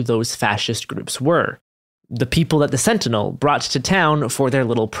who those fascist groups were. The people that the Sentinel brought to town for their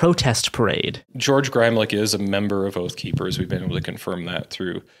little protest parade. George Gramlich is a member of Oath Keepers. We've been able to confirm that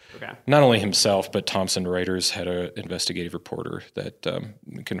through not only himself, but Thomson Reuters had an investigative reporter that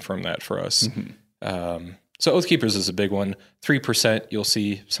confirmed that for us. So Oath Keepers is a big one. 3%, you'll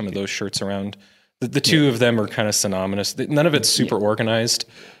see some of those shirts around. The two of them are kind of synonymous. None of it's super organized.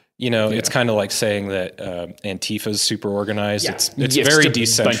 It's kind of like saying that Antifa's super organized. It's very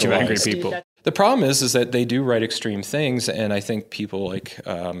decentralized. Bunch of angry people. The problem is that they do write extreme things, and I think people like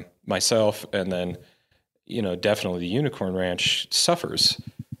myself, and then definitely the Unicorn Ranch suffers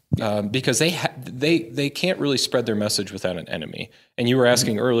because they can't really spread their message without an enemy. And you were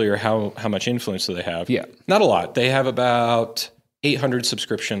asking earlier how much influence do they have? Yeah, not a lot. They have about 800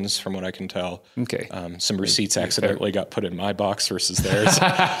 subscriptions from what I can tell. Okay. Some receipts accidentally got put in my box versus theirs.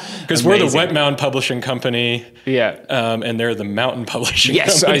 Because we're the Wet Mound Publishing Company. Yeah. And they're the Mountain Publishing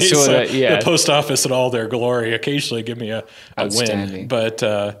Company. Yes, I saw that, yeah. The post office in all their glory occasionally give me a win. But,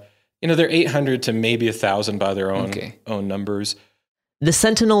 they're 800 to maybe 1,000 by their own numbers. The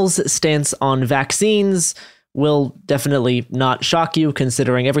Sentinel's stance on vaccines will definitely not shock you,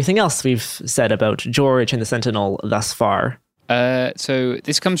 considering everything else we've said about George and the Sentinel thus far. So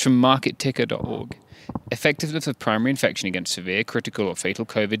this comes from marketticker.org. Effectiveness of primary infection against severe, critical, or fatal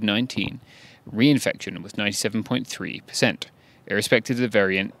COVID-19. Reinfection was 97.3%, irrespective of the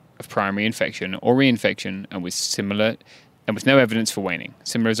variant of primary infection or reinfection, and with no evidence for waning.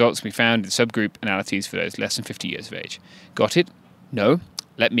 Similar results can be found in subgroup analyses for those less than 50 years of age. Got it? No?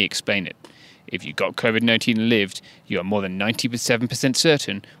 Let me explain it. If you got COVID-19 and lived, you are more than 97%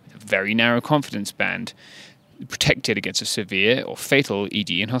 certain, with a very narrow confidence band, protected against a severe or fatal,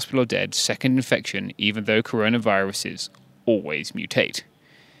 e.g. in hospital or dead, second infection, even though coronaviruses always mutate.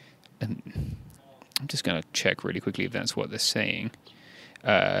 And I'm just going to check really quickly if that's what they're saying.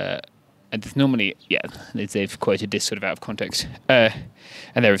 And normally, they've quoted this sort of out of context. And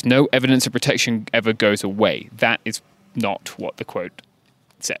there is no evidence of protection ever goes away. That is not what the quote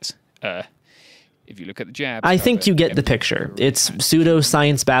says. If you look at the jab, I think you get the picture. It's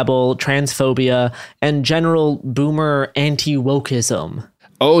pseudoscience babble, transphobia, and general boomer anti-wokeism.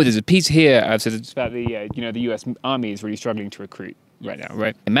 Oh, there's a piece here. So it's about the the U.S. Army is really struggling to recruit right now,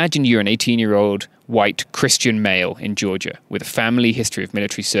 right? Imagine you're an 18-year-old white Christian male in Georgia with a family history of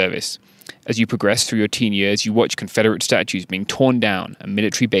military service. As you progress through your teen years, you watch Confederate statues being torn down and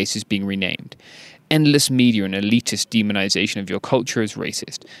military bases being renamed. Endless media and elitist demonization of your culture as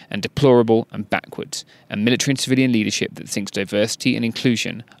racist and deplorable and backwards, and military and civilian leadership that thinks diversity and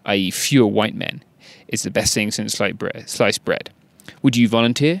inclusion, i.e. fewer white men, is the best thing since sliced bread. Would you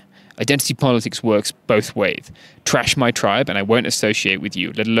volunteer? Identity politics works both ways. Trash my tribe and I won't associate with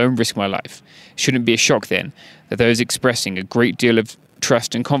you, let alone risk my life. Shouldn't be a shock then that those expressing a great deal of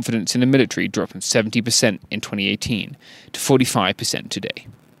trust and confidence in the military dropped from 70% in 2018 to 45% today.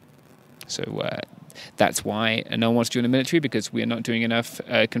 So that's why no one wants to join the military, because we are not doing enough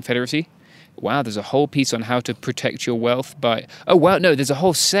Confederacy. Wow, there's a whole piece on how to protect your wealth by... Oh, wow, no, there's a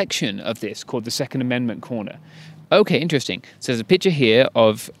whole section of this called the Second Amendment Corner. Okay, interesting. So there's a picture here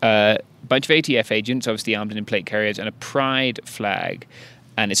of a bunch of ATF agents, obviously armed and in plate carriers, and a pride flag.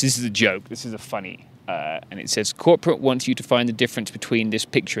 And this is a joke. This is a funny... and it says, corporate wants you to find the difference between this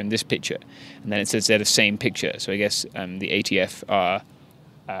picture and this picture. And then it says they're the same picture. So I guess the ATF are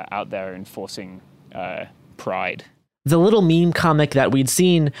out there enforcing pride. The little meme comic that we'd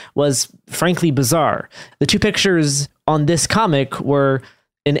seen was frankly bizarre. The two pictures on this comic were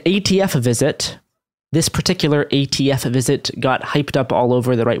an ATF visit. This particular ATF visit got hyped up all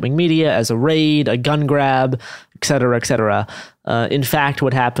over the right-wing media as a raid, a gun grab, etc., etc. In fact,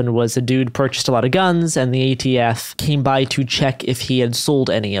 what happened was a dude purchased a lot of guns, and the ATF came by to check if he had sold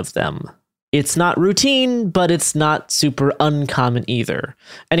any of them. It's not routine, but it's not super uncommon either.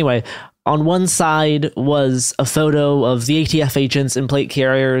 Anyway, on one side was a photo of the ATF agents in plate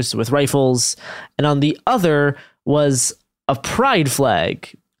carriers with rifles, and on the other was a pride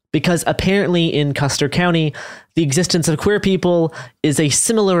flag, because apparently in Custer County, the existence of queer people is a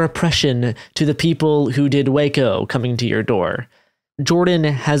similar oppression to the people who did Waco coming to your door. Jordan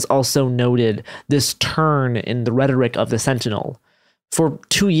has also noted this turn in the rhetoric of the Sentinel. For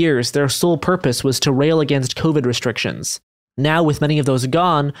 2 years, their sole purpose was to rail against COVID restrictions. Now, with many of those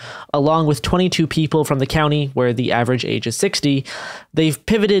gone, along with 22 people from the county where the average age is 60, they've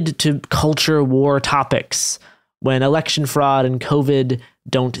pivoted to culture war topics when election fraud and COVID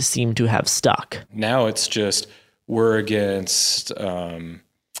don't seem to have stuck. Now it's just we're against,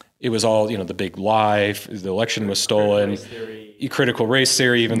 it was all, the big lie, the election was stolen, critical race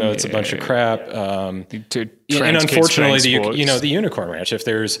theory, even though it's a bunch of crap. And unfortunately, the Unicorn Ranch, if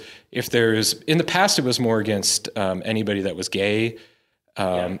there's, in the past, it was more against anybody that was gay,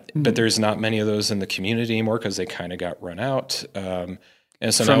 but there's not many of those in the community anymore because they kind of got run out.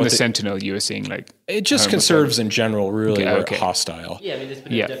 And so from the Sentinel, you were seeing it just conservatives in general really were hostile. Yeah, I mean, there's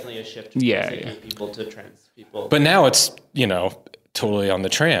been definitely a shift from people to trans people. But now it's totally on the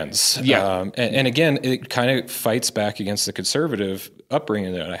trans. Yeah. And again, it kind of fights back against the conservative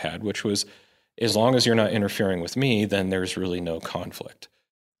upbringing that I had, which was as long as you're not interfering with me, then there's really no conflict.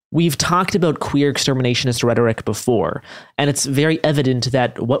 We've talked about queer exterminationist rhetoric before, and it's very evident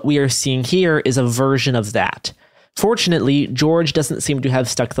that what we are seeing here is a version of that. Fortunately, George doesn't seem to have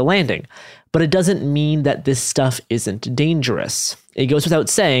stuck the landing, but it doesn't mean that this stuff isn't dangerous. It goes without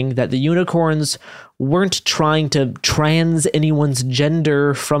saying that the unicorns weren't trying to trans anyone's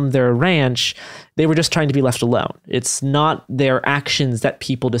gender from their ranch. They were just trying to be left alone. It's not their actions that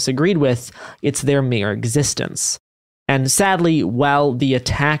people disagreed with, it's their mere existence. And sadly, while the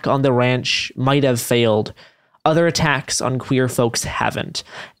attack on the ranch might have failed, other attacks on queer folks haven't,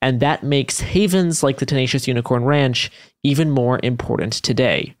 and that makes havens like the Tenacious Unicorn Ranch even more important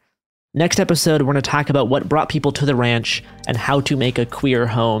today. Next episode, we're going to talk about what brought people to the ranch and how to make a queer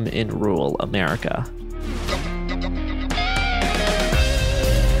home in rural America.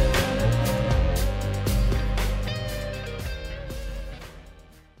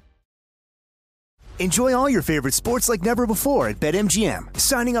 Enjoy all your favorite sports like never before at BetMGM.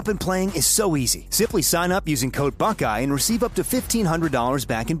 Signing up and playing is so easy. Simply sign up using code Buckeye and receive up to $1,500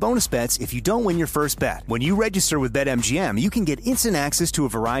 back in bonus bets if you don't win your first bet. When you register with BetMGM, you can get instant access to a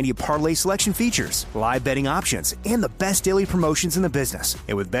variety of parlay selection features, live betting options, and the best daily promotions in the business.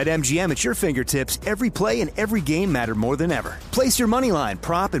 And with BetMGM at your fingertips, every play and every game matter more than ever. Place your moneyline,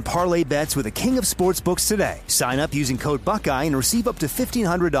 prop, and parlay bets with the king of sportsbooks today. Sign up using code Buckeye and receive up to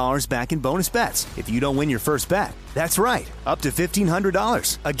 $1,500 back in bonus bets if you don't win your first bet. That's right, up to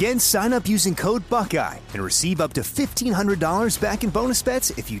 $1,500. Again, sign up using code Buckeye and receive up to $1,500 back in bonus bets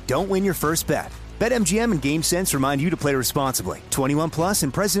if you don't win your first bet. BetMGM and GameSense remind you to play responsibly. 21 plus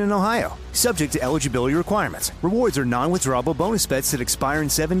and present in Ohio. Subject to eligibility requirements. Rewards are non-withdrawable bonus bets that expire in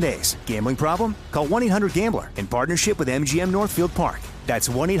 7 days. Gambling problem? Call 1-800-GAMBLER in partnership with MGM Northfield Park. That's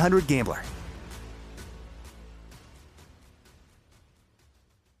 1-800-GAMBLER.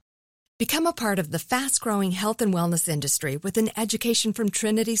 Become a part of the fast-growing health and wellness industry with an education from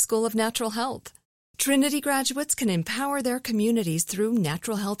Trinity School of Natural Health. Trinity graduates can empower their communities through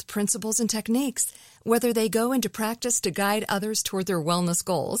natural health principles and techniques, whether they go into practice to guide others toward their wellness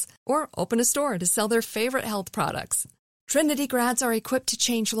goals or open a store to sell their favorite health products. Trinity grads are equipped to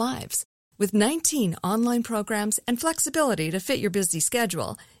change lives with 19 online programs and flexibility to fit your busy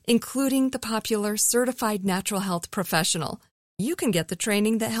schedule, including the popular Certified Natural Health Professional. You can get the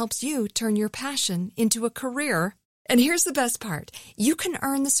training that helps you turn your passion into a career. And here's the best part. You can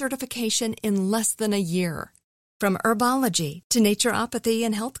earn the certification in less than a year. From herbology to naturopathy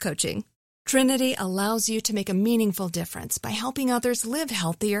and health coaching, Trinity allows you to make a meaningful difference by helping others live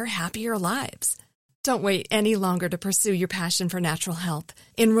healthier, happier lives. Don't wait any longer to pursue your passion for natural health.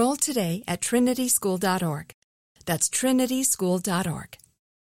 Enroll today at trinityschool.org. That's trinityschool.org.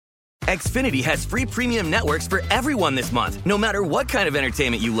 Xfinity has free premium networks for everyone this month, no matter what kind of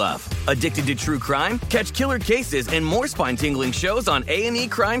entertainment you love. Addicted to true crime? Catch killer cases and more spine-tingling shows on A&E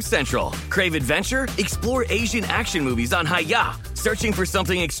Crime Central. Crave adventure? Explore Asian action movies on Hi-YAH. Searching for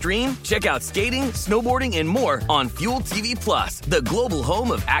something extreme? Check out skating, snowboarding, and more on Fuel TV Plus, the global home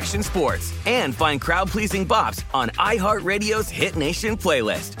of action sports. And find crowd-pleasing bops on iHeartRadio's Hit Nation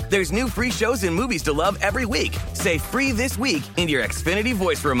playlist. There's new free shows and movies to love every week. Say free this week in your Xfinity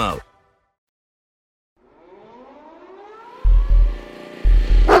voice remote.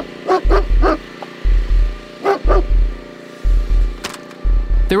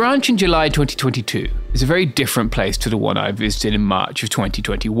 The ranch in July 2022 is a very different place to the one I visited in March of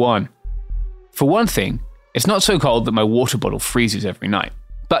 2021. For one thing, it's not so cold that my water bottle freezes every night.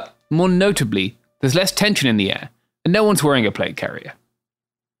 But more notably, there's less tension in the air, and no one's wearing a plate carrier.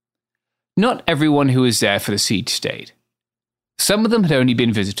 Not everyone who was there for the siege stayed. Some of them had only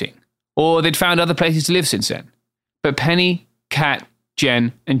been visiting, or they'd found other places to live since then. But Penny, Kat,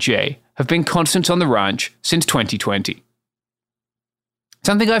 Jen, and Jay have been constants on the ranch since 2020.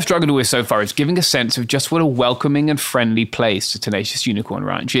 Something I've struggled with so far is giving a sense of just what a welcoming and friendly place the Tenacious Unicorn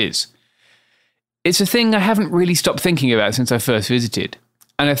Ranch is. It's a thing I haven't really stopped thinking about since I first visited,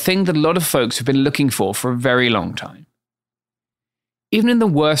 and a thing that a lot of folks have been looking for a very long time. Even in the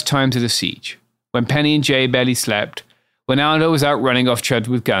worst times of the siege, when Penny and Jay barely slept, when Aldo was out running off Chud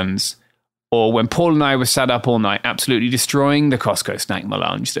with guns, or when Paul and I were sat up all night absolutely destroying the Costco snack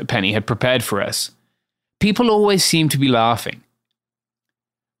melange that Penny had prepared for us, people always seemed to be laughing.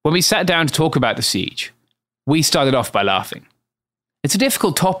 When we sat down to talk about the siege, we started off by laughing. It's a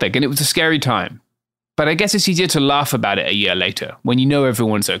difficult topic and it was a scary time, but I guess it's easier to laugh about it a year later when you know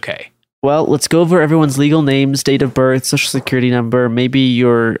everyone's okay. Well, let's go over everyone's legal names, date of birth, social security number, maybe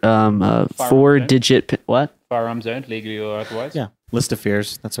your 4-digit... What? Firearms owned, legally or otherwise. Yeah. List of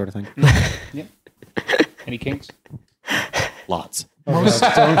fears, that sort of thing. Yeah. Any kinks? Lots. We'll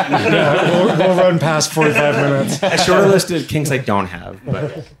run past 45 minutes. A shorter list of kinks I don't have.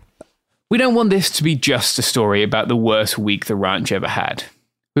 But. We don't want this to be just a story about the worst week the ranch ever had.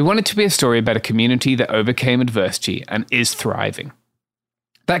 We want it to be a story about a community that overcame adversity and is thriving.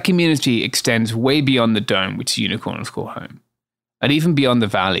 That community extends way beyond the dome, which unicorns call home, and even beyond the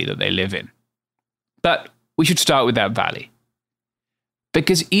valley that they live in. But we should start with that valley.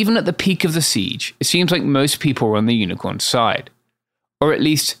 Because even at the peak of the siege, it seems like most people were on the unicorn's side. Or at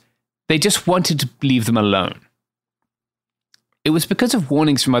least, they just wanted to leave them alone. It was because of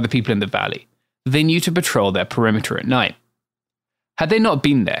warnings from other people in the valley that they knew to patrol their perimeter at night. Had they not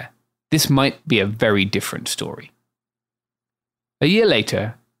been there, this might be a very different story. A year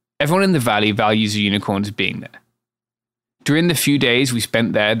later, everyone in the valley values the unicorns being there. During the few days we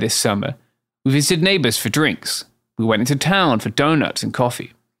spent there this summer, we visited neighbors for drinks. We went into town for donuts and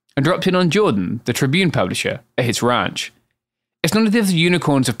coffee, and dropped in on Jordan, the Tribune publisher, at his ranch. It's not as if the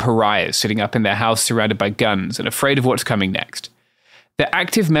unicorns are pariahs sitting up in their house surrounded by guns and afraid of what's coming next. They're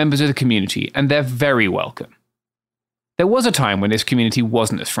active members of the community, and they're very welcome. There was a time when this community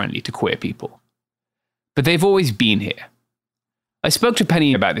wasn't as friendly to queer people. But they've always been here. I spoke to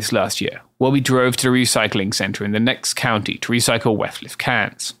Penny about this last year, while we drove to the recycling center in the next county to recycle Westliff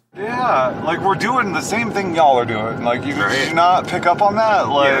cans. Yeah, like we're doing the same thing y'all are doing. Like, you did you not pick up on that?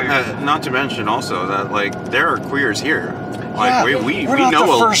 Like, yeah, not to mention also that like there are queers here. Like yeah, we we're not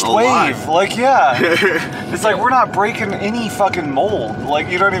know the first a wave. lot. Like, yeah, it's like we're not breaking any fucking mold. Like,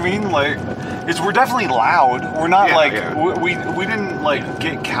 you know what I mean? Like, we're definitely loud. We're not we didn't like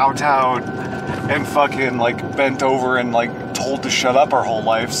get kowtowed and fucking like bent over and like told to shut up our whole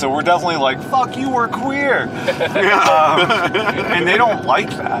life. So we're definitely like, fuck you, we're queer. And they don't like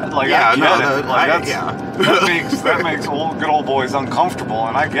that. Like, I get it. Like, that makes good old boys uncomfortable,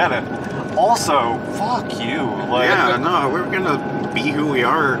 and I get it. Also, fuck you. Like, we're gonna be who we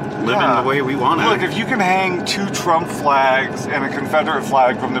are, living the way we want to. Look, if you can hang 2 Trump flags and a Confederate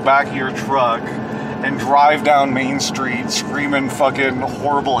flag from the back of your truck and drive down Main Street screaming fucking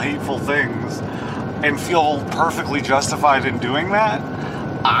horrible, hateful things and feel perfectly justified in doing that,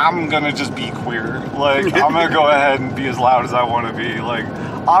 I'm gonna just be queer. Like, I'm gonna go ahead and be as loud as I want to be. Like,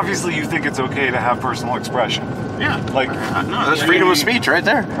 obviously you think it's okay to have personal expression. Yeah. Like, no, that's freedom of speech right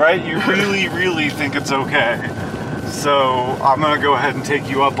there. Right? You really, really think it's okay. So I'm gonna go ahead and take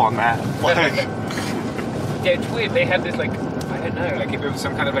you up on that. Like, yeah, it's weird. They had this like, I don't know, like if it was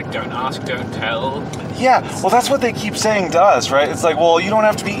some kind of like don't ask, don't tell. Yeah, well, that's what they keep saying to us, right? It's like, well, you don't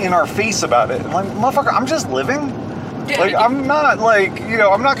have to be in our face about it. I'm like, motherfucker, I'm just living. Yeah, like, I'm not like,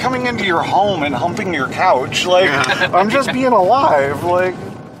 I'm not coming into your home and humping your couch. Like, I'm just being alive. Like,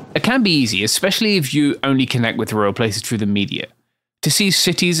 it can be easy, especially if you only connect with rural places through the media, to see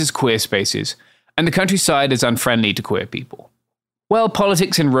cities as queer spaces and the countryside as unfriendly to queer people. While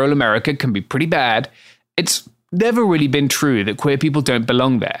politics in rural America can be pretty bad, it's never really been true that queer people don't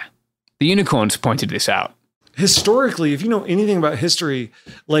belong there. The unicorns pointed this out. Historically, if you know anything about history,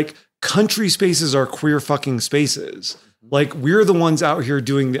 like, country spaces are queer fucking spaces. Like, we're the ones out here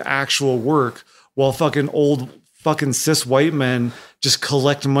doing the actual work while fucking old fucking cis white men just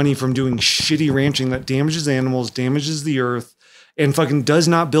collect money from doing shitty ranching that damages animals, damages the earth, and fucking does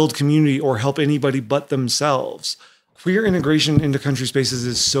not build community or help anybody but themselves. Queer integration into country spaces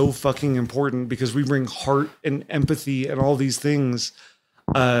is so fucking important because we bring heart and empathy and all these things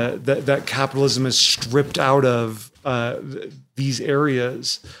that capitalism is stripped out of these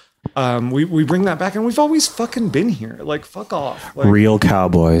areas. We bring that back, and we've always fucking been here. Like, fuck off. Like, real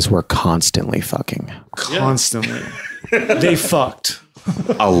cowboys were constantly fucking. Constantly. They fucked.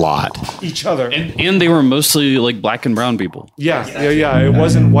 A lot. Each other. And they were mostly like black and brown people. Yeah. It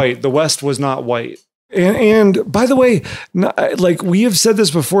wasn't white. The West was not white. And by the way, like we have said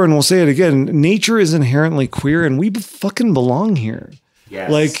this before and we'll say it again, nature is inherently queer and we fucking belong here.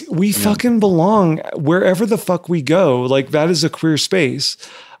 Yes. Like we fucking belong wherever the fuck we go. Like that is a queer space.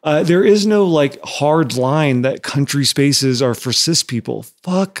 There is no like hard line that country spaces are for cis people.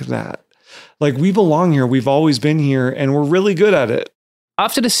 Fuck that. Like we belong here. We've always been here and we're really good at it.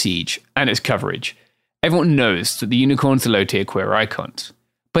 After the siege and its coverage, everyone knows that the unicorns are low-tier queer icons.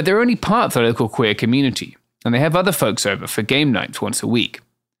 But they're only part of the local queer community, and they have other folks over for game nights once a week.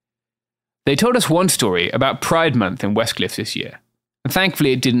 They told us one story about Pride Month in Westcliff this year, and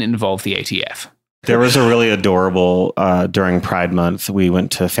thankfully it didn't involve the ATF. There was a really adorable, during Pride Month, we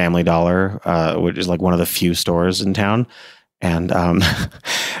went to Family Dollar, which is like one of the few stores in town. And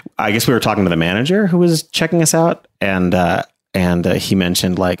I guess we were talking to the manager who was checking us out. And he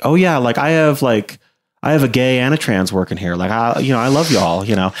mentioned like, oh yeah, like I have a gay and a trans working here. Like I love y'all,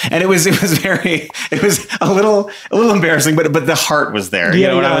 and it was a little embarrassing, but the heart was there,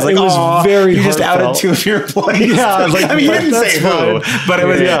 and I was like, oh, you just outed two of your employees. Yeah. Like, I mean, you didn't say who, but it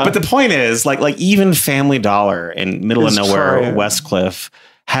was, but the point is like even Family Dollar in middle of nowhere, Westcliff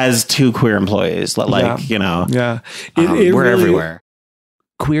has two queer employees. We're everywhere.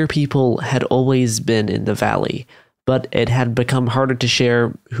 Queer people had always been in the Valley, but it had become harder to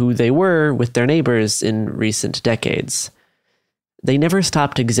share who they were with their neighbors in recent decades. They never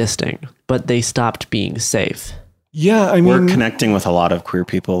stopped existing, but they stopped being safe. Yeah, I mean... We're connecting with a lot of queer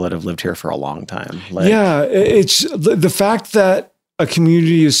people that have lived here for a long time. It's the fact that a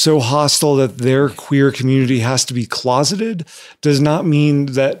community is so hostile that their queer community has to be closeted does not mean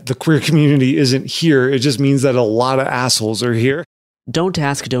that the queer community isn't here. It just means that a lot of assholes are here. Don't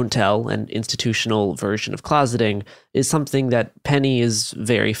ask, don't tell, an institutional version of closeting, is something that Penny is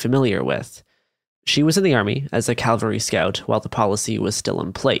very familiar with. She was in the Army as a cavalry scout while the policy was still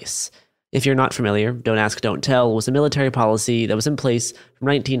in place. If you're not familiar, Don't Ask, Don't Tell was a military policy that was in place from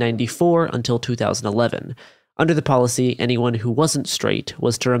 1994 until 2011. Under the policy, anyone who wasn't straight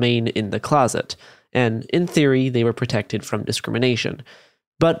was to remain in the closet, and in theory, they were protected from discrimination.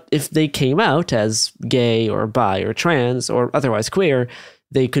 But if they came out as gay or bi or trans or otherwise queer,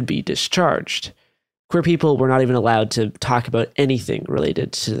 they could be discharged. Queer people were not even allowed to talk about anything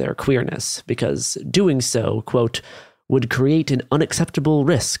related to their queerness, because doing so, quote, would create an unacceptable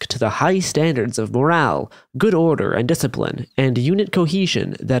risk to the high standards of morale, good order and discipline, and unit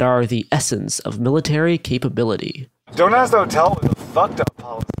cohesion that are the essence of military capability. Don't Ask, Don't Tell was a fucked up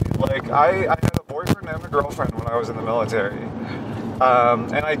policy. Like, I had a boyfriend and a girlfriend when I was in the military.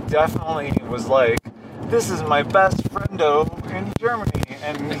 And I definitely was like, this is my best friendo in Germany.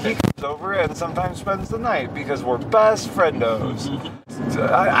 And he comes over and sometimes spends the night because we're best friendos.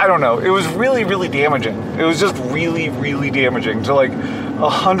 I don't know. It was really, really damaging. It was just really, really damaging to like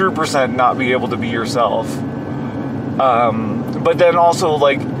 100% not be able to be yourself. But then also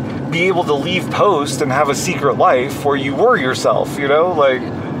like be able to leave post and have a secret life where you were yourself, like...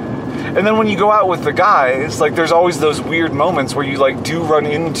 And then when you go out with the guys, like there's always those weird moments where you like do run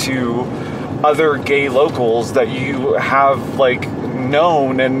into other gay locals that you have like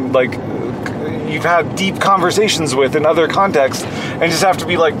known and like you've had deep conversations with in other contexts, and just have to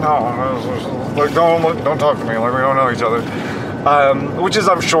be like, no, like don't talk to me, like we don't know each other, which is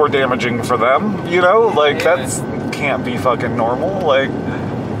I'm sure damaging for them, like that's can't be fucking normal. Like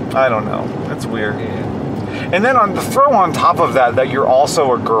I don't know, it's weird. And then throw on top of that you're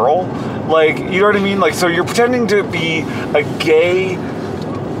also a girl, like, you know what I mean? Like, so you're pretending to be a gay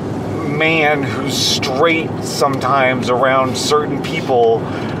man who's straight sometimes around certain people,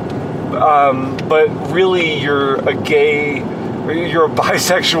 but really you're a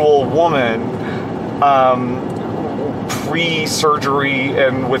bisexual woman, pre-surgery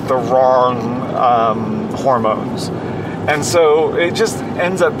and with the wrong hormones. And so it just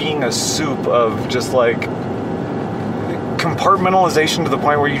ends up being a soup of just like compartmentalization to the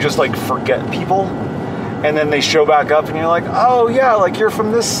point where you just like forget people, and then they show back up and you're like, oh yeah, like you're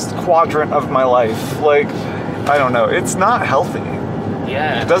from this quadrant of my life. Like, I don't know, it's not healthy.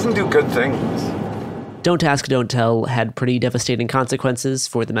 It doesn't do good things. Don't Ask, Don't Tell had pretty devastating consequences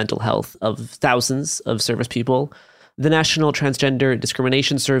for the mental health of thousands of service people. The National Transgender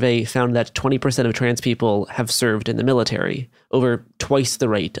Discrimination Survey found that 20% of trans people have served in the military, over twice the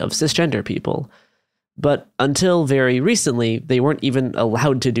rate of cisgender people. But until very recently, they weren't even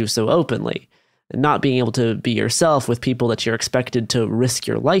allowed to do so openly. Not being able to be yourself with people that you're expected to risk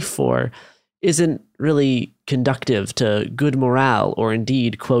your life for isn't really conducive to good morale or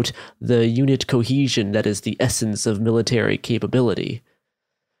indeed, quote, the unit cohesion that is the essence of military capability.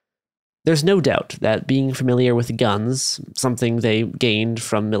 There's no doubt that being familiar with guns, something they gained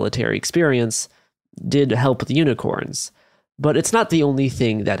from military experience, did help the unicorns. But it's not the only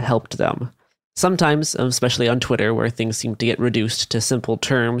thing that helped them. Sometimes, especially on Twitter, where things seem to get reduced to simple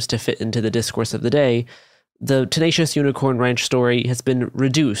terms to fit into the discourse of the day, the Tenacious Unicorn Ranch story has been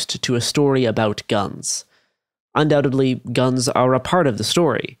reduced to a story about guns. Undoubtedly, guns are a part of the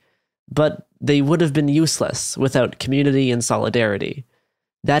story, but they would have been useless without community and solidarity.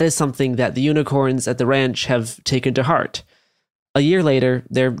 That is something that the unicorns at the ranch have taken to heart. A year later,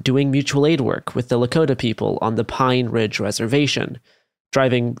 they're doing mutual aid work with the Lakota people on the Pine Ridge Reservation,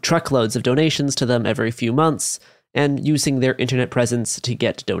 driving truckloads of donations to them every few months, and using their internet presence to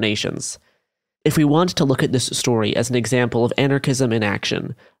get donations. If we want to look at this story as an example of anarchism in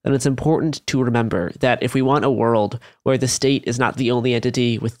action, then it's important to remember that if we want a world where the state is not the only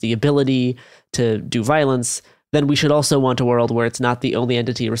entity with the ability to do violence, then we should also want a world where it's not the only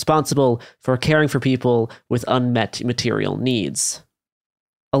entity responsible for caring for people with unmet material needs.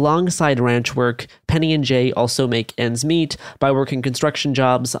 Alongside ranch work, Penny and Jay also make ends meet by working construction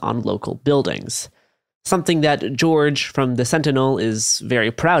jobs on local buildings. Something that George from the Sentinel is very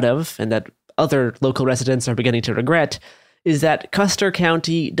proud of, and that other local residents are beginning to regret, is that Custer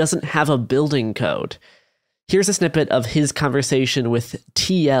County doesn't have a building code. Here's a snippet of his conversation with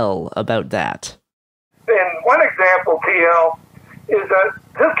TL about that. And one example, TL, is that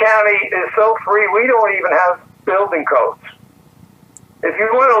this county is so free, we don't even have building codes. If you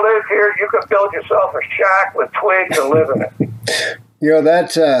want to live here, you can build yourself a shack with twigs and live in it. You know,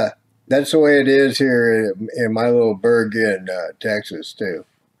 that's the way it is here in my little burg in Texas, too.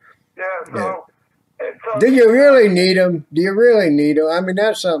 Yeah, so do you really need them? Do you really need them? I mean,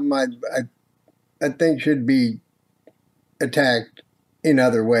 that's something I think should be attacked in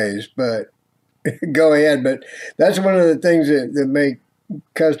other ways, but go ahead. But that's one of the things that make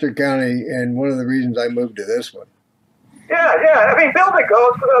Custer County, and one of the reasons I moved to this one. Yeah. I mean, building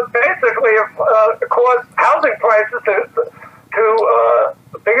codes basically have caused housing prices to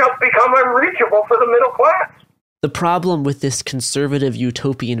become unreachable for the middle class. The problem with this conservative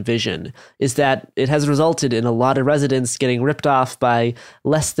utopian vision is that it has resulted in a lot of residents getting ripped off by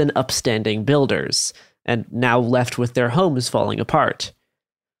less than upstanding builders, and now left with their homes falling apart.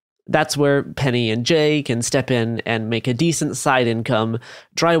 That's where Penny and Jay can step in and make a decent side income,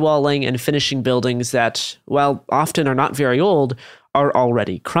 drywalling and finishing buildings that, while often are not very old, are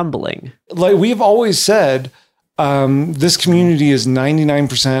already crumbling. Like we've always said, this community is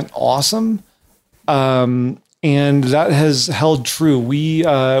 99% awesome. And that has held true. We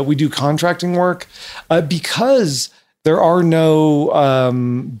do contracting work because there are no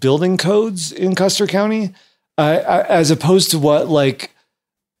building codes in Custer County, as opposed to what like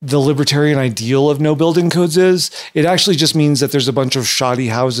the libertarian ideal of no building codes is. It actually just means that there's a bunch of shoddy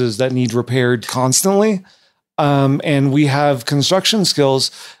houses that need repaired constantly. And we have construction skills.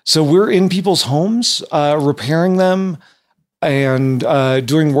 So we're in people's homes, repairing them and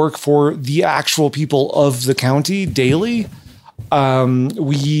doing work for the actual people of the county daily.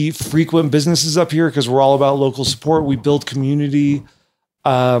 We frequent businesses up here because we're all about local support. We build community.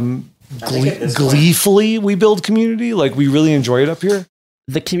 Gleefully, we build community. Like we really enjoy it up here.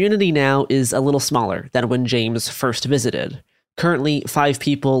 The community now is a little smaller than when James first visited. Currently, 5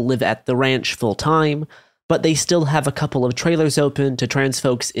 people live at the ranch full-time, but they still have a couple of trailers open to trans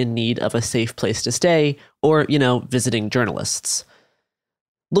folks in need of a safe place to stay, or, visiting journalists.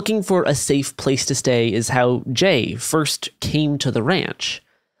 Looking for a safe place to stay is how Jay first came to the ranch.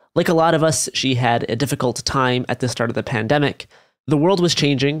 Like a lot of us, she had a difficult time at the start of the pandemic. The world was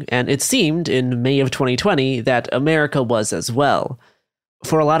changing, and it seemed in May of 2020 that America was as well.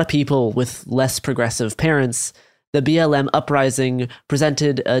 For a lot of people with less progressive parents, the BLM uprising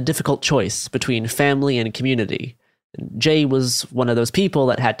presented a difficult choice between family and community. Jay was one of those people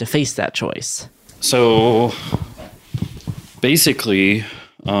that had to face that choice. So basically,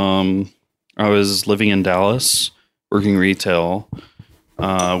 I was living in Dallas, working retail,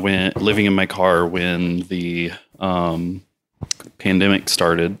 living in my car when the pandemic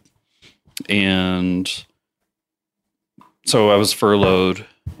started. And so I was furloughed.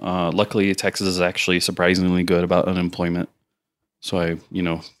 Luckily, Texas is actually surprisingly good about unemployment. So I,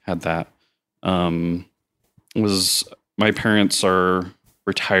 had that. My parents are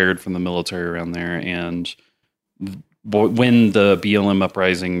retired from the military around there. And when the BLM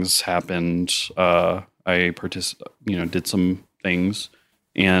uprisings happened, I did some things.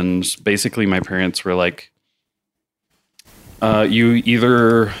 And basically my parents were like, you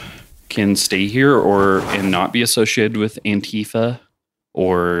either can stay here and not be associated with Antifa,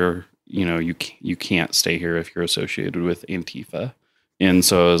 or you can't stay here if you're associated with Antifa. And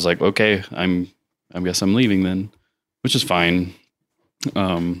so I was like, okay, I guess I'm leaving then, which is fine.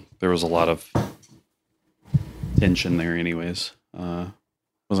 There was a lot of tension there anyways.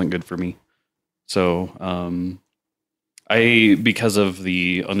 Wasn't good for me. So because of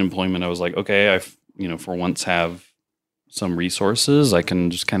the unemployment, I was like, okay, for once have some resources. I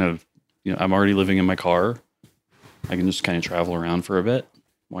can just kind of, I'm already living in my car. I can just kind of travel around for a bit.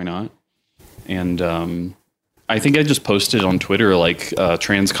 Why not? And I think I just posted on Twitter like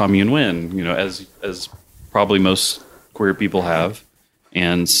trans commune win, as probably most queer people have.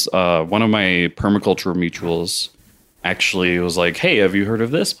 And one of my permaculture mutuals actually was like, hey, have you heard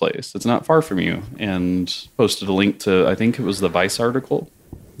of this place? It's not far from you. And posted a link to, I think it was the Vice article.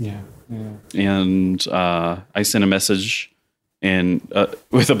 Yeah. And I sent a message and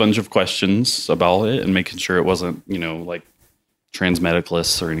with a bunch of questions about it and making sure it wasn't, like trans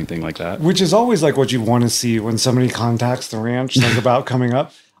medicalists or anything like that. Which is always like what you want to see when somebody contacts the ranch, like about coming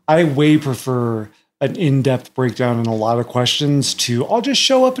up. I way prefer an in-depth breakdown and a lot of questions to I'll just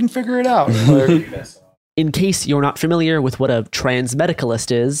show up and figure it out. In case you're not familiar with what a trans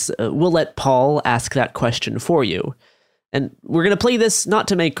medicalist is, we'll let Paul ask that question for you. And we're going to play this not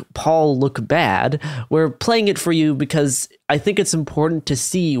to make Paul look bad. We're playing it for you because I think it's important to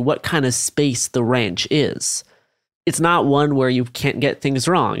see what kind of space the ranch is. It's not one where you can't get things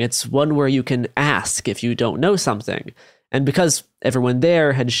wrong. It's one where you can ask if you don't know something. And because everyone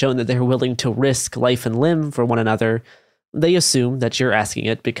there had shown that they're willing to risk life and limb for one another, they assume that you're asking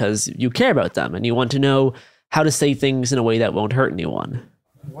it because you care about them and you want to know how to say things in a way that won't hurt anyone.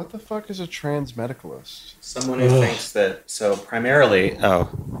 What the fuck is a trans medicalist? Someone who thinks that, so primarily, so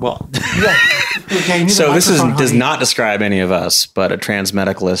this does not describe any of us, but a trans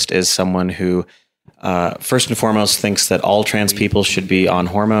medicalist is someone who, first and foremost, thinks that all trans people should be on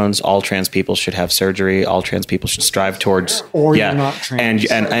hormones, all trans people should have surgery, all trans people should strive towards, or you're not trans.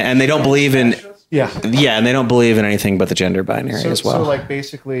 And they don't believe in, and they don't believe in anything but the gender binary as well. So like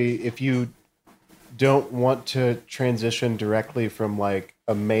basically, if you don't want to transition directly from like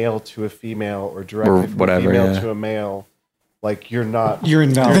a male to a female or directly from a female to a male, like you're invalid.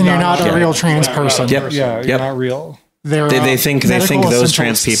 Then you're not a real trans person. You're not real. They think those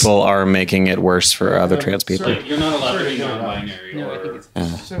trans people are making it worse for other trans people. You're not allowed to be non-binary.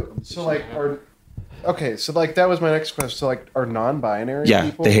 So like that was my next question. So like, are non-binary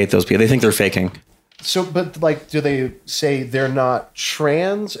people? They hate those people. They think they're faking. So, but like, do they say they're not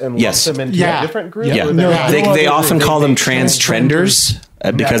trans and lump them into a different group? Yeah, they often call them trans trenders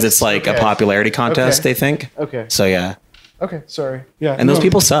because it's like a popularity contest. They think. Okay. So yeah. Okay. Sorry. Yeah. And those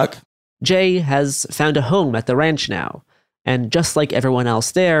people suck. Jay has found a home at the ranch now, and just like everyone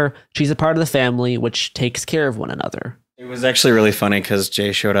else there, she's a part of the family which takes care of one another. It was actually really funny because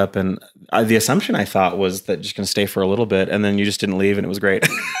Jay showed up, and the assumption I thought was that just going to stay for a little bit, and then you just didn't leave, and it was great.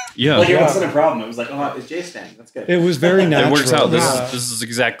 Yeah, like it wasn't a problem. It was like, oh, it's Jay staying. That's good. It was very natural. It works out. This is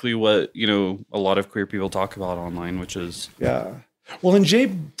exactly what a lot of queer people talk about online, which is Well, and Jay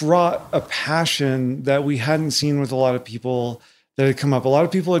brought a passion that we hadn't seen with a lot of people that had come up. A lot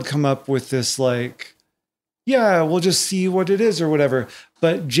of people had come up with this like, we'll just see what it is or whatever.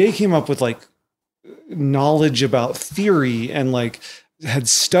 But Jay came up with like knowledge about theory and like had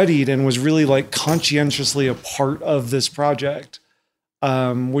studied and was really like conscientiously a part of this project,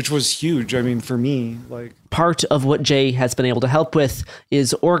 which was huge. I mean, for me, like part of what Jay has been able to help with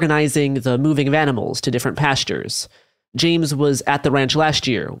is organizing the moving of animals to different pastures. James was at the ranch last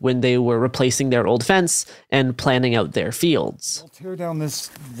year when they were replacing their old fence and planning out their fields. We'll tear down this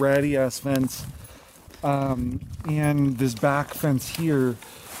ratty ass fence and this back fence here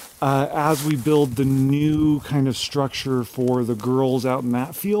as we build the new kind of structure for the girls out in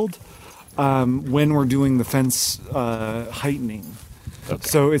that field when we're doing the fence heightening. Okay.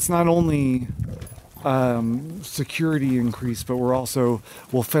 So it's not only security increase, but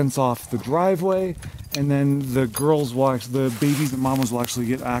we'll fence off the driveway, and then the babies and mamas will actually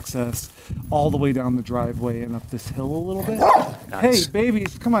get access all the way down the driveway and up this hill a little bit. Nice. Hey,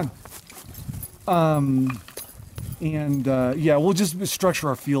 babies, come on. We'll just structure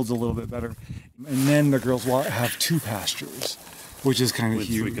our fields a little bit better. And then the girls will have two pastures, which is kind of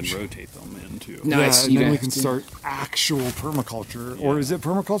huge. We can rotate them into. Nice. And then we can start actual permaculture. Yeah. Or is it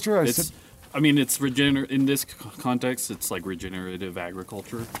permaculture? It's in this context, it's like regenerative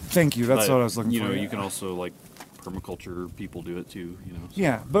agriculture. Thank you. That's what I was looking for. You can also like permaculture people do it too,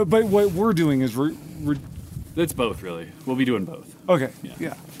 Yeah, but what we're doing is it's both, really. We'll be doing both. Okay.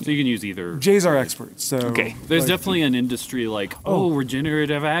 Yeah. So you can use either. Jay's our expert. So okay. There's definitely an industry like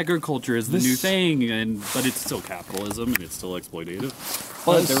regenerative agriculture is the new thing, but it's still capitalism and it's still exploitative.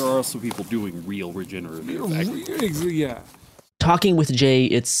 But there are also people doing real regenerative agriculture. Yeah. Talking with Jay,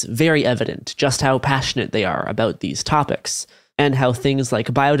 it's very evident just how passionate they are about these topics. and how things like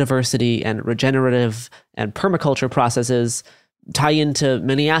biodiversity and regenerative and permaculture processes tie into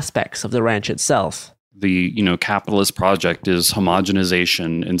many aspects of the ranch itself. The, capitalist project is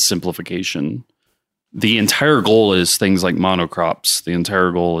homogenization and simplification. The entire goal is things like monocrops. The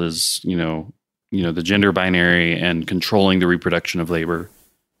entire goal is, the gender binary and controlling the reproduction of labor.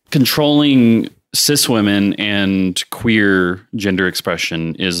 Controlling cis women and queer gender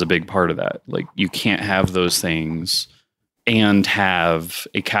expression is a big part of that. Like, you can't have those things and have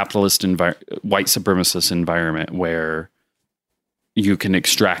a capitalist white supremacist environment where you can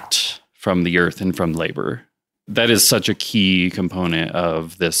extract from the earth and from labor. That is such a key component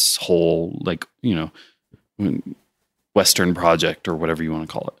of this whole, Western project, or whatever you want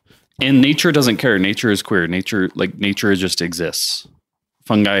to call it. And nature doesn't care. Nature is queer. Nature just exists.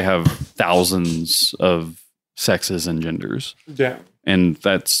 Fungi have thousands of sexes and genders. Yeah. And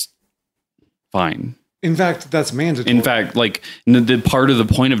that's fine. In fact, that's mandatory. In fact, the part of the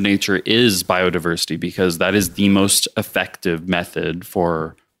point of nature is biodiversity, because that is the most effective method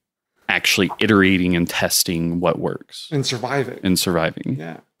for actually iterating and testing what works. And surviving.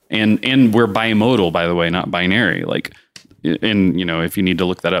 Yeah. And we're bimodal, by the way, not binary. If you need to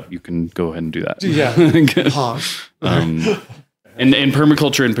look that up, you can go ahead and do that. Yeah. Pause. And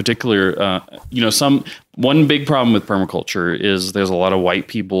permaculture in particular, one big problem with permaculture is there's a lot of white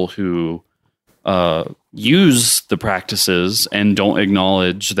people who use the practices and don't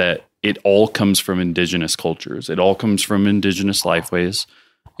acknowledge that it all comes from indigenous cultures. It all comes from indigenous lifeways,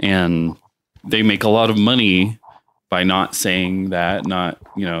 and they make a lot of money by not saying that.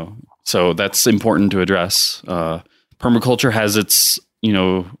 So that's important to address. Permaculture has its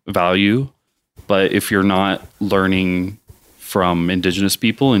value, but if you're not learning from indigenous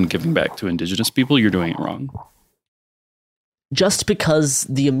people and giving back to indigenous people, you're doing it wrong. Just because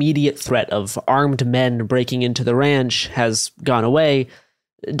the immediate threat of armed men breaking into the ranch has gone away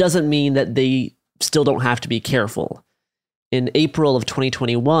doesn't mean that they still don't have to be careful. In April of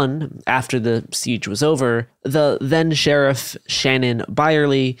 2021, after the siege was over, the then sheriff Shannon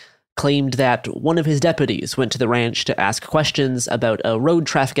Byerly claimed that one of his deputies went to the ranch to ask questions about a road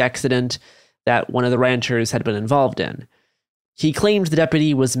traffic accident that one of the ranchers had been involved in. He claimed the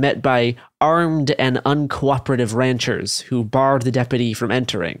deputy was met by armed and uncooperative ranchers who barred the deputy from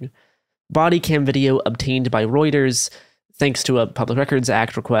entering. Body cam video obtained by Reuters, thanks to a Public Records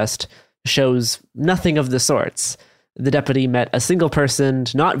Act request, shows nothing of the sorts. The deputy met a single person,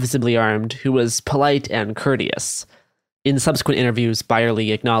 not visibly armed, who was polite and courteous. In subsequent interviews,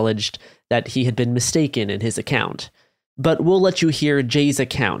 Byerly acknowledged that he had been mistaken in his account. But we'll let you hear Jay's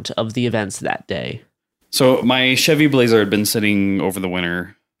account of the events that day. So my Chevy Blazer had been sitting over the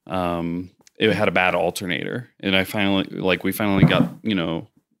winter. It had a bad alternator, and we finally got, the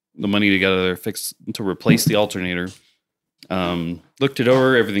money together to replace the alternator. Looked it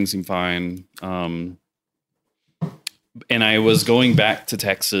over, everything seemed fine. And I was going back to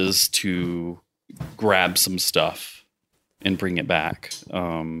Texas to grab some stuff and bring it back.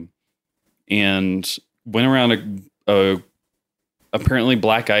 And went around a apparently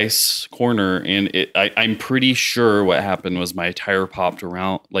black ice corner, and I'm pretty sure what happened was my tire popped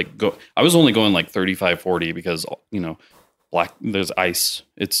around. I was only going 35, 40 because there's ice.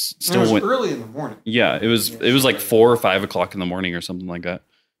 It's still early in the morning. Yeah, it was 4 or 5 o'clock in the morning or something like that,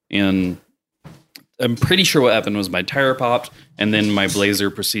 and I'm pretty sure what happened was my tire popped, and then my Blazer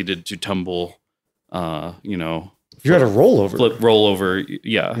proceeded to tumble. You had a rollover.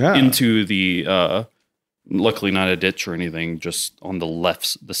 Yeah, into the. Luckily not a ditch or anything, just on the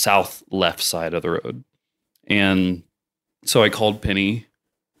south left side of the road. And so I called Penny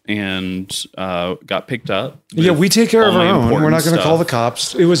and got picked up. Yeah, we take care of our own. We're not going to call the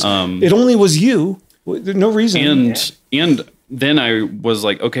cops. It was it only was you. No reason. And then I was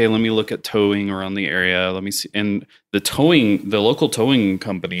like, okay, let me look at towing around the area. Let me see. And the local towing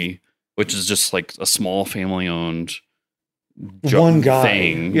company, which is just like a small family owned one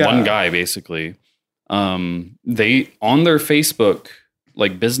guy basically. They on their Facebook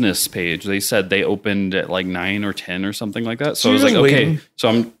business page, they said they opened at 9 or 10 or something like that. So I was like, okay,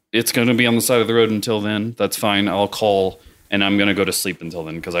 it's going to be on the side of the road until then. That's fine. I'll call and I'm going to go to sleep until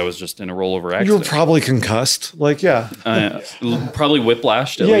then because I was just in a rollover accident. You were probably concussed. Probably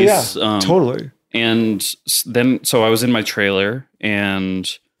whiplashed at least. Yeah, totally. And then, so I was in my trailer and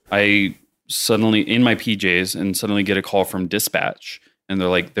I suddenly in my PJs and suddenly get a call from dispatch. And they're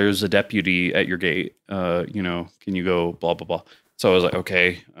like, there's a deputy at your gate. Can you go blah, blah, blah. So I was like,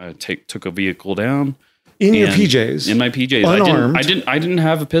 okay, I took a vehicle down. In your PJs? In my PJs. Unarmed? I didn't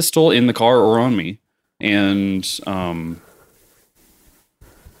have a pistol in the car or on me. And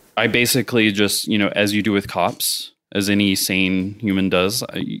I basically just, as you do with cops, as any sane human does.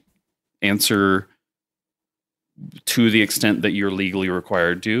 Answer to the extent that you're legally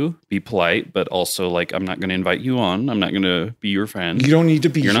required to. Be polite, but also like, I'm not going to invite you on. I'm not going to be your friend. You don't need to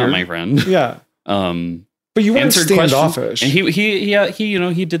be You're here. not my friend. Yeah. But you weren't answered standoffish. questions. And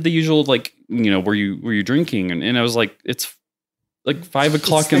he did the usual, like, were you drinking? And I was like, it's like 5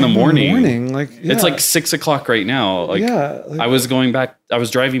 o'clock in the morning. Like, it's like 6 o'clock right now. Like, I was driving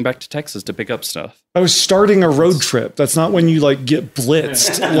back to Texas to pick up stuff. I was starting a road trip. That's not when you like get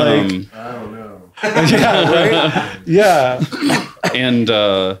blitzed. Like, I don't know. Yeah, right? Yeah. And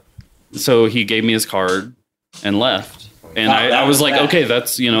so he gave me his card and left. And I was like, okay,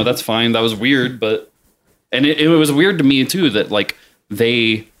 that's fine. That was weird, but it was weird to me too that like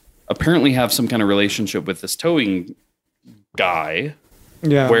they apparently have some kind of relationship with this towing guy.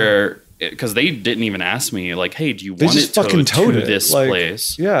 Yeah. Where because they didn't even ask me like, hey, do you want it towed to this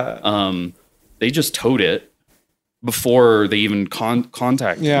place? Yeah. They just towed it before they even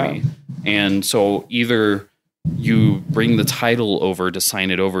contacted me. And so either you bring the title over to sign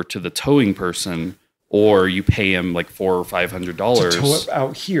it over to the towing person, or you pay him like $400 or $500 to tow it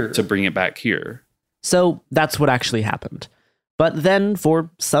out here to bring it back here. So that's what actually happened. But then, for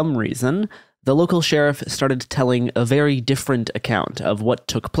some reason, the local sheriff started telling a very different account of what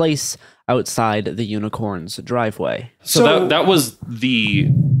took place outside the unicorn's driveway. So that was the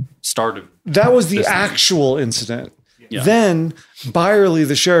start of that was the actual incident. Yeah. Then Byerly,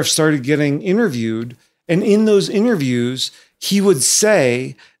 the sheriff, started getting interviewed, and in those interviews, he would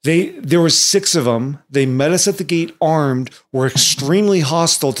say there was 6 of them. They met us at the gate armed, were extremely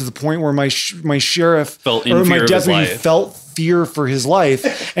hostile to the point where my sheriff felt in or my fear of his deputy life. felt fear for his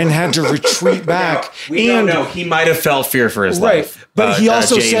life and had to retreat back. We don't know. He might have felt fear for his life. But he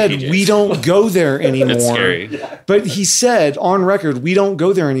also said, JPJ. we don't go there anymore. It's scary. But he said on record, we don't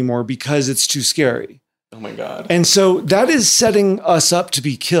go there anymore because it's too scary. Oh my God. And so that is setting us up to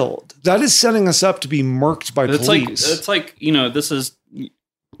be killed. That is setting us up to be murked by police. It's like, this is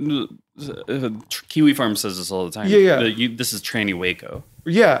Kiwi Farm says this all the time. Yeah. This is tranny Waco.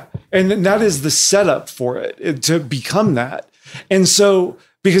 Yeah. And that is the setup for it to become that. And so,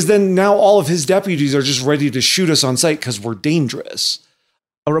 because then now all of his deputies are just ready to shoot us on sight because we're dangerous.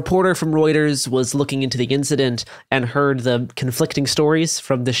 A reporter from Reuters was looking into the incident and heard the conflicting stories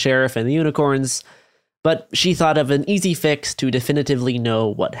from the sheriff and the unicorns, but she thought of an easy fix to definitively know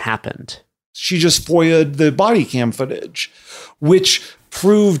what happened. She just FOIA'd the body cam footage, which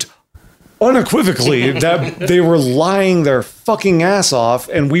proved unequivocally that they were lying their fucking ass off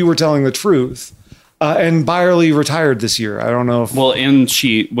and we were telling the truth. And Byerly retired this year. I don't know if... Well, and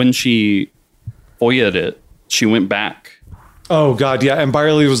when she FOIA'd it, she went back. Oh, God, yeah. And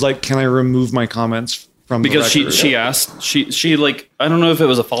Byerly was like, can I remove my comments from because the record? she asked, she like, I don't know if it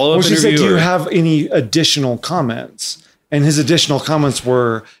was a follow-up Well, she interview said, do you or- have any additional comments? And his additional comments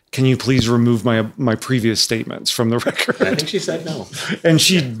were, can you please remove my previous statements from the record? I think she said no. And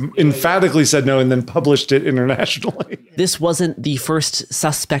she emphatically said no and then published it internationally. This wasn't the first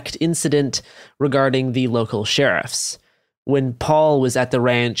suspect incident regarding the local sheriffs. When Paul was at the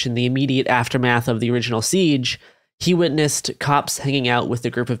ranch in the immediate aftermath of the original siege, he witnessed cops hanging out with a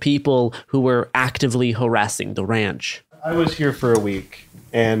group of people who were actively harassing the ranch. I was here for a week,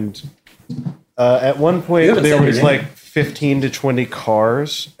 and at one You point haven't there said was your name. like 15 to 20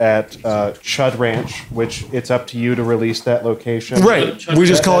 cars at Chud Ranch, which it's up to you to release that location. Right. We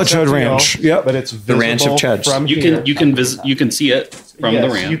just call it That's up Chud to Ranch. y'all, Yep. But it's The Ranch of visible Chuds. from You here. can visit. You can see it from the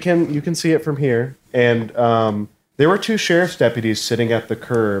Yes, ranch. You can see it from here, and there were 2 sheriff's deputies sitting at the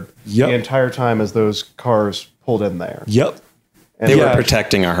curb the entire time as those cars pulled in there. Yep. And They were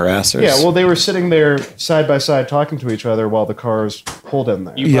protecting our harassers. Yeah, well, they were sitting there side by side talking to each other while the cars pulled in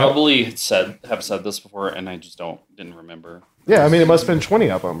there. You probably have said this before, and I just didn't remember. Yeah, I mean, it must have been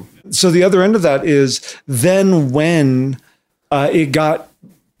 20 of them. So the other end of that is then when it got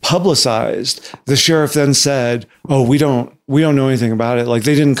publicized, the sheriff then said, "Oh, we don't know anything about it. Like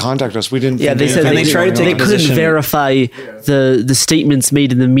they didn't contact us. We didn't." Yeah, they said they couldn't verify the statements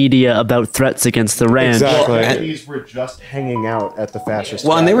made in the media about threats against the ranch. Exactly. These were just hanging out at the fascist.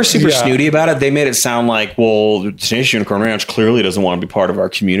 Well, and they were super Yeah. snooty about it. They made it sound like, well, the Tenacious Unicorn Ranch clearly doesn't want to be part of our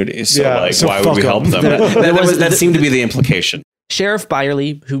community. So, why would we help them? That seemed to be the implication. Sheriff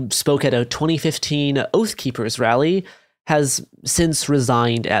Byerly, who spoke at a 2015 Oath Keepers rally, has since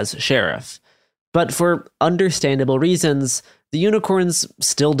resigned as sheriff. But for understandable reasons, the unicorns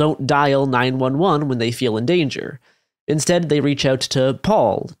still don't dial 911 when they feel in danger. Instead, they reach out to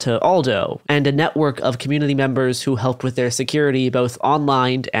Paul, to Aldo, and a network of community members who help with their security both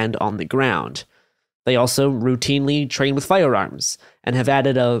online and on the ground. They also routinely train with firearms, and have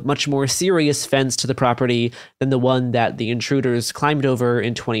added a much more serious fence to the property than the one that the intruders climbed over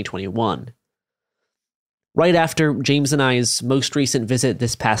in 2021. Right after James and I's most recent visit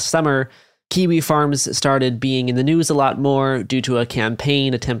this past summer, Kiwi Farms started being in the news a lot more due to a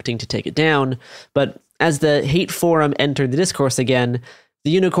campaign attempting to take it down, but as the hate forum entered the discourse again, the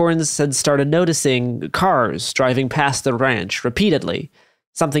unicorns had started noticing cars driving past the ranch repeatedly,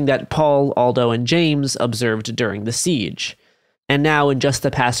 something that Paul, Aldo, and James observed during the siege. And now, in just the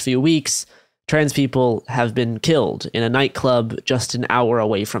past few weeks, trans people have been killed in a nightclub just an hour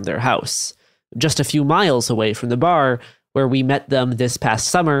away from their house, just a few miles away from the bar where we met them this past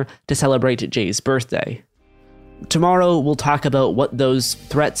summer to celebrate Jay's birthday. Tomorrow, we'll talk about what those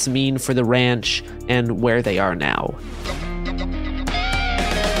threats mean for the ranch and where they are now.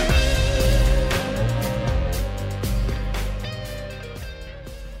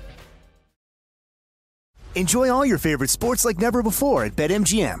 Enjoy all your favorite sports like never before at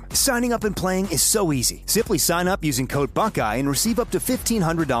BetMGM. Signing up and playing is so easy. Simply sign up using code Buckeye and receive up to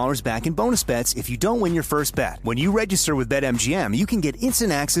 $1,500 back in bonus bets if you don't win your first bet. When you register with BetMGM, you can get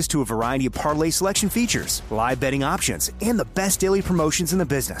instant access to a variety of parlay selection features, live betting options, and the best daily promotions in the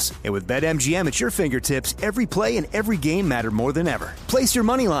business. And with BetMGM at your fingertips, every play and every game matter more than ever. Place your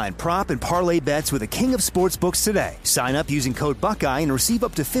moneyline, prop, and parlay bets with the king of sportsbooks today. Sign up using code Buckeye and receive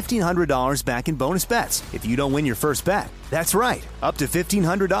up to $1,500 back in bonus bets if you don't win your first bet. That's right, up to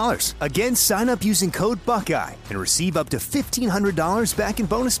 $1,500. Again, sign up using code Buckeye and receive up to $1,500 back in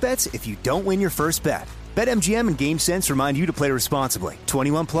bonus bets if you don't win your first bet. BetMGM and GameSense remind you to play responsibly.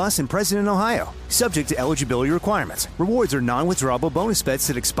 21 plus and present in Ohio. Subject to eligibility requirements. Rewards are non-withdrawable bonus bets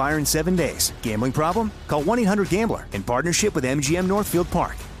that expire in 7 days. Gambling problem? Call 1-800-GAMBLER in partnership with MGM Northfield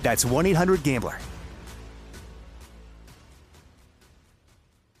Park. That's 1-800-GAMBLER.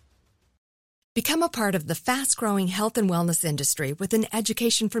 Become a part of the fast-growing health and wellness industry with an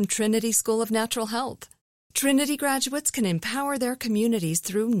education from Trinity School of Natural Health. Trinity graduates can empower their communities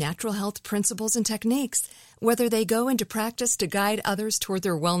through natural health principles and techniques, whether they go into practice to guide others toward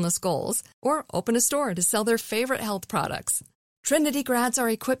their wellness goals or open a store to sell their favorite health products. Trinity grads are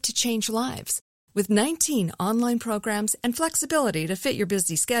equipped to change lives with 19 online programs and flexibility to fit your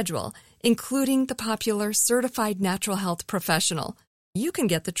busy schedule, including the popular Certified Natural Health Professional. You can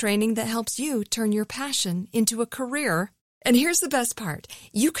get the training that helps you turn your passion into a career. And here's the best part.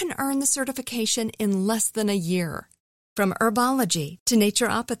 You can earn the certification in less than a year. From herbology to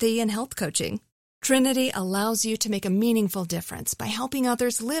naturopathy and health coaching, Trinity allows you to make a meaningful difference by helping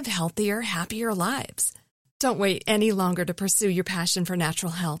others live healthier, happier lives. Don't wait any longer to pursue your passion for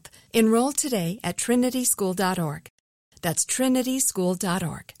natural health. Enroll today at trinityschool.org. That's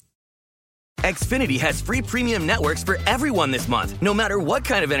trinityschool.org. Xfinity has free premium networks for everyone this month, no matter what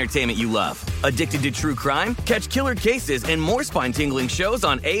kind of entertainment you love. Addicted to true crime? Catch killer cases and more spine-tingling shows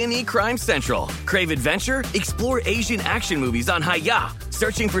on A&E Crime Central. Crave adventure? Explore Asian action movies on Hi-YAH.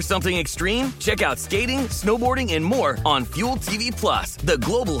 Searching for something extreme? Check out skating, snowboarding, and more on Fuel TV Plus, the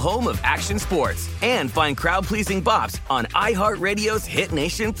global home of action sports. And find crowd-pleasing bops on iHeartRadio's Hit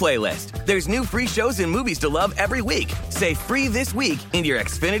Nation playlist. There's new free shows and movies to love every week. Say free this week in your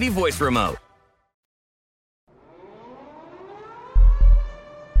Xfinity voice remote.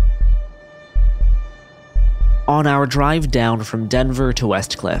 On our drive down from Denver to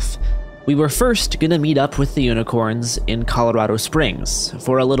Westcliff, we were first going to meet up with the unicorns in Colorado Springs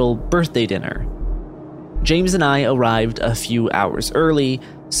for a little birthday dinner. James and I arrived a few hours early,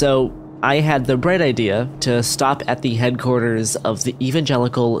 so I had the bright idea to stop at the headquarters of the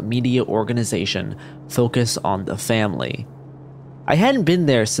evangelical media organization Focus on the Family. I hadn't been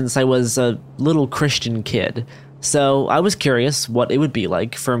there since I was a little Christian kid, so I was curious what it would be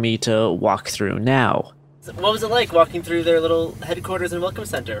like for me to walk through now. What was it like walking through their little headquarters and welcome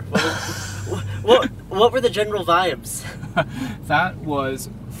center? What were the general vibes? That was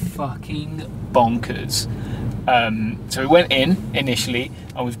fucking bonkers. So we went in initially,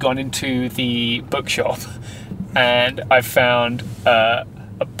 and we've gone into the bookshop, and I found a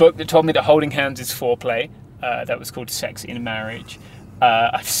book that told me that holding hands is foreplay. That was called Sex in Marriage.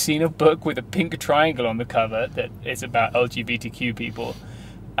 I've seen a book with a pink triangle on the cover that is about LGBTQ people.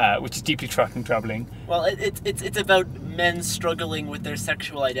 Which is deeply troubling. Well, it's about men struggling with their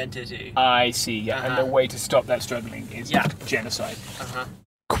sexual identity. I see, yeah. And the way to stop that struggling is genocide.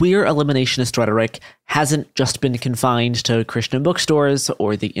 Queer eliminationist rhetoric hasn't just been confined to Christian bookstores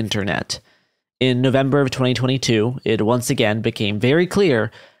or the internet. In November of 2022, it once again became very clear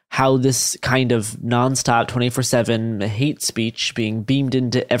how this kind of nonstop 24/7 hate speech being beamed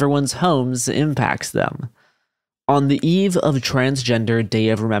into everyone's homes impacts them. On the eve of Transgender Day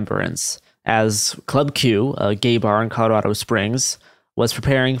of Remembrance, as Club Q, a gay bar in Colorado Springs, was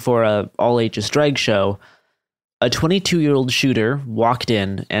preparing for a all-ages drag show, a 22-year-old shooter walked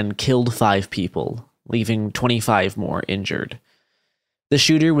in and killed 5 people, leaving 25 more injured. The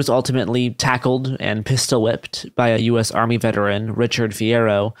shooter was ultimately tackled and pistol-whipped by a U.S. Army veteran, Richard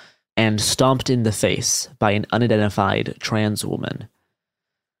Fierro, and stomped in the face by an unidentified trans woman.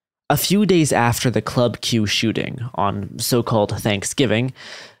 A few days after the Club Q shooting, on so-called Thanksgiving,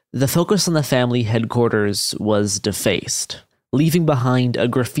 the Focus on the Family headquarters was defaced, leaving behind a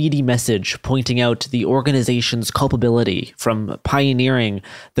graffiti message pointing out the organization's culpability from pioneering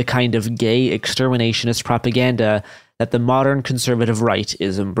the kind of gay exterminationist propaganda that the modern conservative right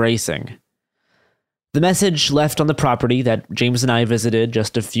is embracing. The message left on the property that James and I visited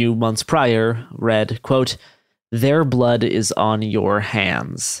just a few months prior read, quote, "Their blood is on your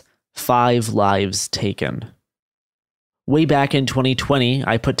hands. 5 lives taken." Way back in 2020,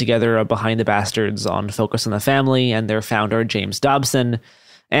 I put together a Behind the Bastards on Focus on the Family and their founder, James Dobson,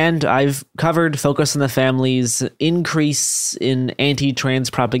 and I've covered Focus on the Family's increase in anti-trans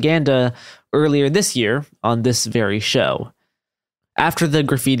propaganda earlier this year on this very show. After the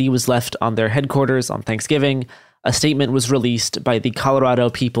graffiti was left on their headquarters on Thanksgiving, a statement was released by the Colorado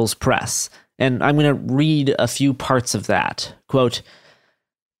People's Press, and I'm going to read a few parts of that. Quote,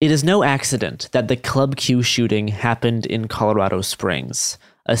 "It is no accident that the Club Q shooting happened in Colorado Springs,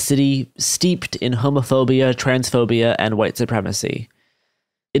 a city steeped in homophobia, transphobia, and white supremacy.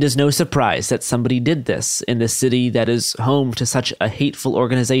 It is no surprise that somebody did this in the city that is home to such a hateful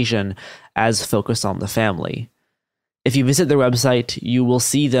organization as Focus on the Family. If you visit their website, you will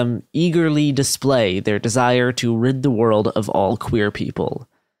see them eagerly display their desire to rid the world of all queer people.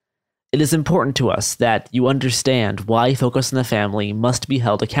 It is important to us that you understand why Focus on the Family must be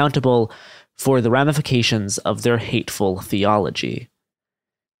held accountable for the ramifications of their hateful theology.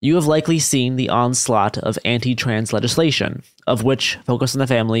 You have likely seen the onslaught of anti-trans legislation, of which Focus on the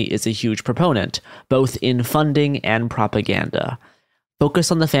Family is a huge proponent, both in funding and propaganda.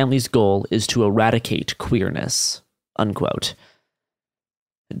 Focus on the Family's goal is to eradicate queerness." Unquote.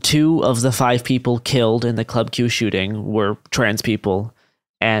 2 of the 5 people killed in the Club Q shooting were trans people,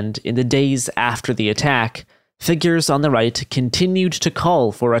 and in the days after the attack, figures on the right continued to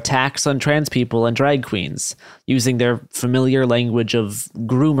call for attacks on trans people and drag queens, using their familiar language of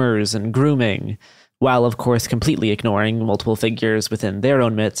groomers and grooming, while of course completely ignoring multiple figures within their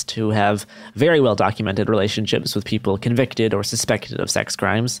own midst who have very well documented relationships with people convicted or suspected of sex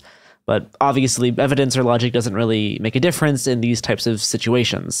crimes. But obviously, evidence or logic doesn't really make a difference in these types of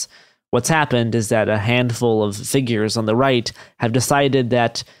situations. What's happened is that a handful of figures on the right have decided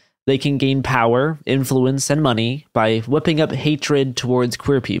that they can gain power, influence, and money by whipping up hatred towards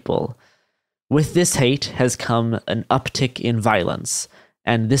queer people. With this hate has come an uptick in violence,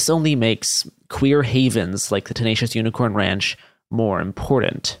 and this only makes queer havens like the Tenacious Unicorn Ranch more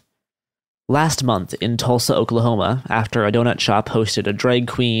important. Last month in Tulsa, Oklahoma, after a donut shop hosted a drag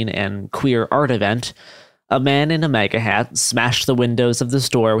queen and queer art event, a man in a MAGA hat smashed the windows of the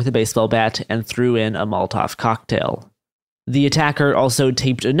store with a baseball bat and threw in a Molotov cocktail. The attacker also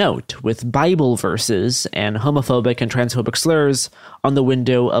taped a note with Bible verses and homophobic and transphobic slurs on the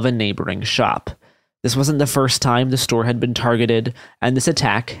window of a neighboring shop. This wasn't the first time the store had been targeted, and this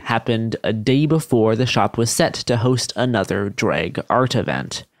attack happened a day before the shop was set to host another drag art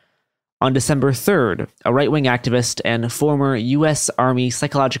event. On December 3rd, a right-wing activist and former U.S. Army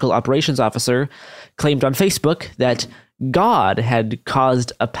Psychological Operations Officer claimed on Facebook that God had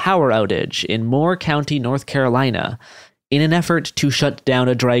caused a power outage in Moore County, North Carolina, in an effort to shut down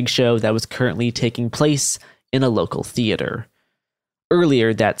a drag show that was currently taking place in a local theater.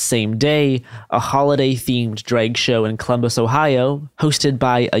 Earlier that same day, a holiday-themed drag show in Columbus, Ohio, hosted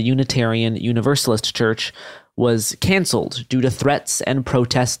by a Unitarian Universalist church, was canceled due to threats and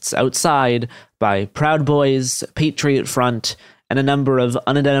protests outside by Proud Boys, Patriot Front, and a number of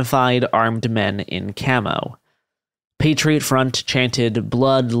unidentified armed men in camo. Patriot Front chanted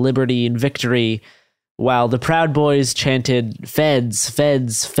blood, liberty, and victory, while the Proud Boys chanted feds,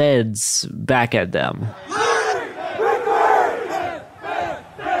 feds, feds back at them.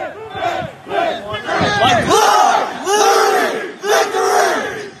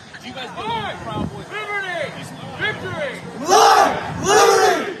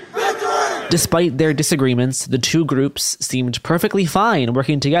 Despite their disagreements, the two groups seemed perfectly fine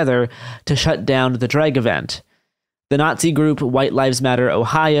working together to shut down the drag event. The Nazi group White Lives Matter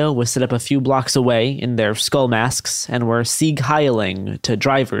Ohio was set up a few blocks away in their skull masks and were Sieg Heiling to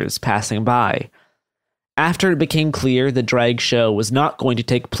drivers passing by. After it became clear the drag show was not going to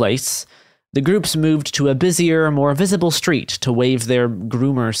take place, the groups moved to a busier, more visible street to wave their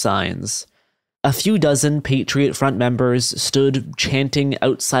groomer signs. A few dozen Patriot Front members stood chanting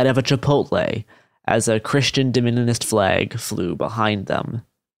outside of a Chipotle as a Christian Dominionist flag flew behind them.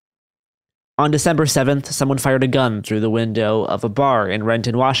 On December 7th, someone fired a gun through the window of a bar in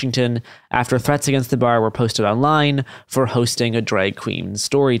Renton, Washington, after threats against the bar were posted online for hosting a drag queen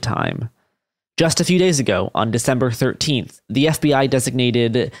story time. Just a few days ago, on December 13th, the FBI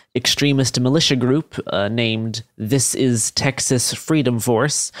designated extremist militia group named This Is Texas Freedom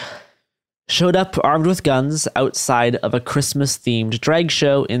Force showed up armed with guns outside of a Christmas-themed drag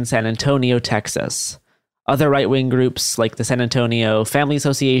show in San Antonio, Texas. Other right-wing groups like the San Antonio Family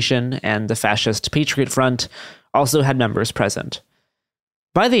Association and the Fascist Patriot Front also had members present.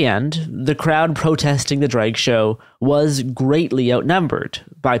 By the end, the crowd protesting the drag show was greatly outnumbered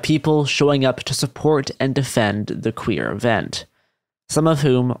by people showing up to support and defend the queer event, some of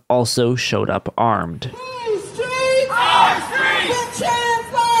whom also showed up armed.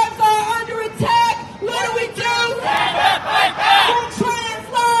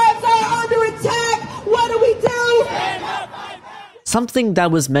 Something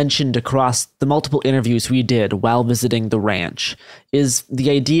that was mentioned across the multiple interviews we did while visiting the ranch is the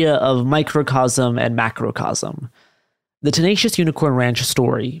idea of microcosm and macrocosm. The Tenacious Unicorn Ranch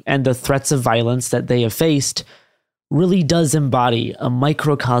story and the threats of violence that they have faced really does embody a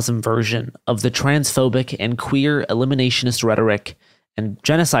microcosm version of the transphobic and queer eliminationist rhetoric and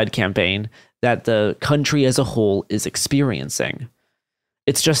genocide campaign that the country as a whole is experiencing.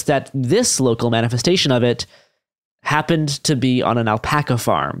 It's just that this local manifestation of it happened to be on an alpaca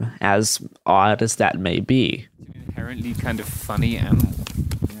farm, as odd as that may be. Inherently kind of funny animal.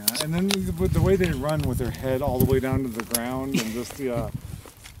 Yeah, and then the way they run with their head all the way down to the ground and just the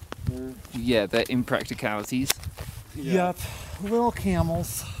their impracticalities. Yep, little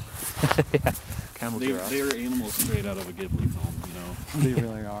camels. Yeah. Camel they're animals straight out of a Ghibli film, you know. They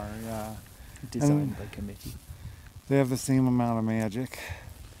really are, yeah. Designed by committee. They have the same amount of magic.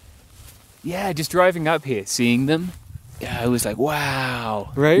 Yeah, just driving up here, seeing them, I was like,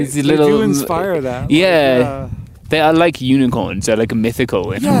 wow. Right? These They do inspire that. Yeah. They are like unicorns. They're like a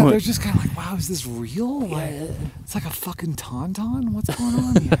mythical. Yeah, they're just kind of like, wow, is this real? Like, it's like a fucking tauntaun? What's going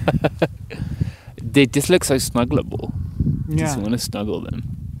on here? They just look so snuggleable. Yeah. Just want to snuggle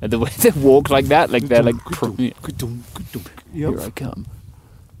them. And the way they walk like that, like they're like, here I come.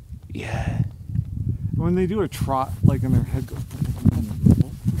 Yeah. When they do a trot, like, and their head goes,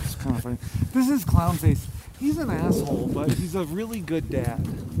 it's kind of funny. This is Clownface. He's an asshole, but he's a really good dad.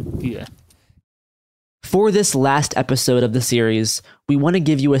 Yeah. For this last episode of the series, we want to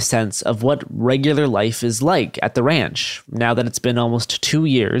give you a sense of what regular life is like at the ranch, now that it's been almost 2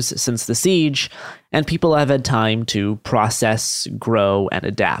 years since the siege, and people have had time to process, grow, and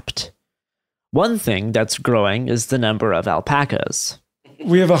adapt. One thing that's growing is the number of alpacas.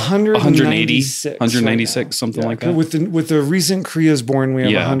 We have 196. 196, something like that. With the recent Krias born, we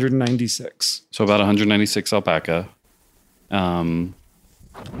have 196. So about 196 alpaca.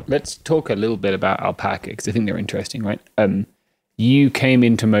 Let's talk a little bit about alpaca, because I think they're interesting, right? You came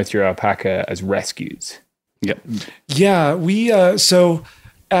into most of your alpaca as rescues. Yep. Yeah, we so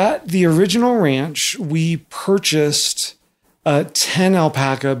at the original ranch, we purchased 10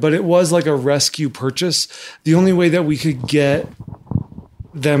 alpaca, but it was like a rescue purchase. The only way that we could get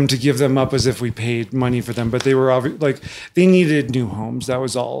them to give them up as if we paid money for them, but they were like, they needed new homes. That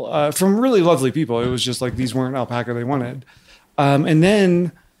was all from really lovely people. It was just like, these weren't alpaca they wanted. And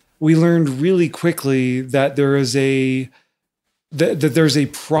then we learned really quickly that there is that there's a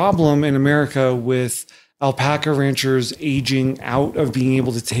problem in America with alpaca ranchers aging out of being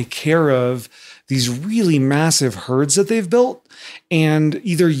able to take care of these really massive herds that they've built, and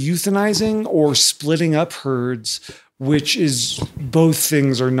either euthanizing or splitting up herds, which is, both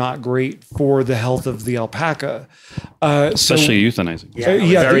things are not great for the health of the alpaca. Especially euthanizing.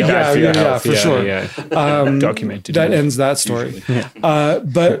 For sure. Yeah. Documented. That ends that story.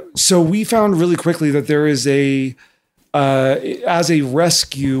 But so we found really quickly that there is as a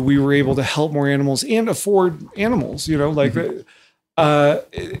rescue, we were able to help more animals and afford animals,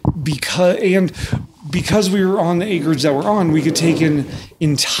 because we were on the acreage that we're on, we could take in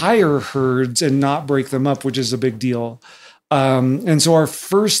entire herds and not break them up, which is a big deal. And so our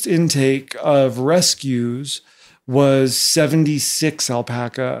first intake of rescues was 76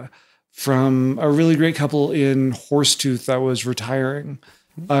 alpaca from a really great couple in Horsetooth that was retiring.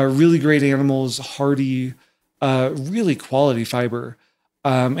 Really great animals, hardy, really quality fiber.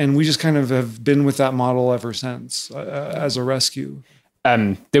 And we just kind of have been with that model ever since as a rescue.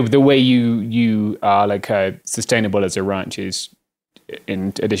 The way you are like sustainable as a ranch is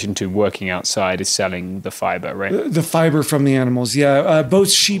in addition to working outside, is selling the fiber, right? The fiber from the animals, yeah.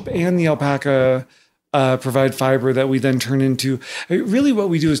 Both sheep and the alpaca provide fiber that we then turn into. Really, what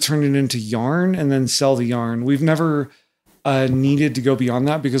we do is turn it into yarn and then sell the yarn. We've never needed to go beyond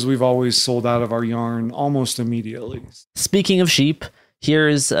that because we've always sold out of our yarn almost immediately. Speaking of sheep,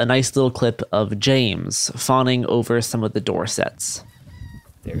 here's a nice little clip of James fawning over some of the door sets.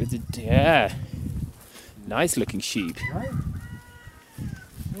 There is nice looking sheep. Right?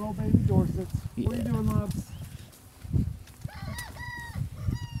 Little baby Dorsets. What are you doing, loves?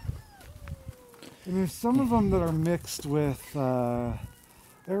 And there's some of them that are mixed with, I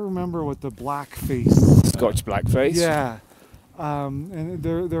don't remember what the blackface. Scotch blackface? Yeah. And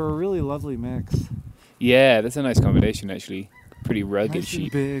they're a really lovely mix. Yeah, that's a nice combination, actually. Pretty rugged Nice sheep.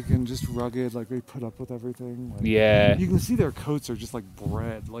 and big and just rugged, like they put up with everything. Like, Yeah. You can see their coats are just like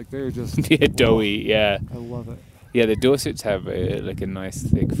bread. Like they're just Yeah, doughy, yeah. I love it. Yeah, the Dorsets have like a nice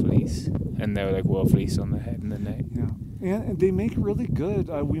thick fleece, and they're like wool fleece on the head and the neck. Yeah, and they make really good.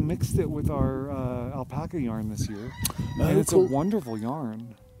 We mixed it with our alpaca yarn this year, and it's cool. a wonderful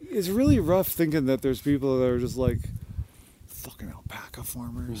yarn. It's really rough thinking that there's people that are just like fucking alpaca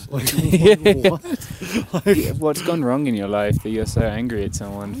farmers. Like what? Like, Yeah, what's gone wrong in your life that you're so angry at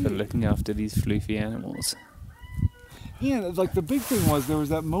someone for looking after these floofy animals? Yeah, like the big thing was there was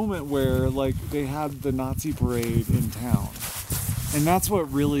that moment where like they had the Nazi parade in town, and that's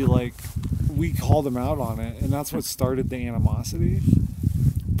what really like we called them out on it, and that's what started the animosity.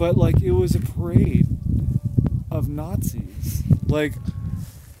 But like it was a parade of Nazis. Like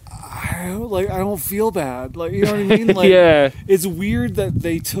I don't feel bad. Like you know what I mean? Like Yeah. It's weird that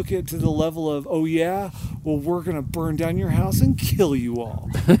they took it to the level of, oh yeah, well we're gonna burn down your house and kill you all.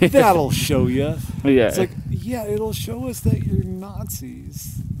 That'll show you. Yeah. It's like, yeah, it'll show us that you're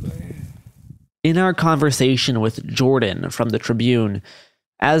Nazis. In our conversation with Jordan from the Tribune,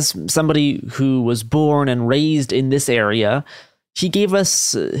 as somebody who was born and raised in this area, he gave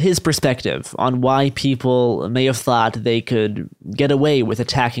us his perspective on why people may have thought they could get away with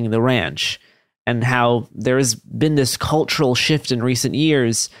attacking the ranch, and how there has been this cultural shift in recent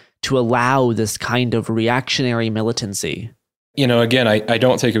years to allow this kind of reactionary militancy. You know, again, I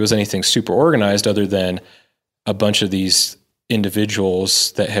don't think it was anything super organized other than a bunch of these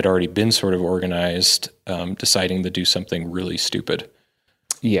individuals that had already been sort of organized deciding to do something really stupid.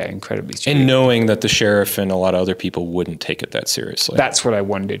 Yeah, incredibly stupid. And knowing that the sheriff and a lot of other people wouldn't take it that seriously. That's what I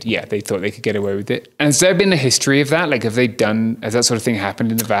wondered. Yeah, they thought they could get away with it. And has there been a history of that? Like, has that sort of thing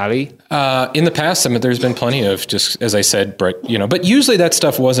happened in the Valley? In the past, I mean, there's been plenty of, just as I said, but usually that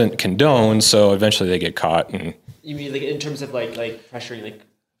stuff wasn't condoned, so eventually they get caught. And You mean like in terms of like pressuring like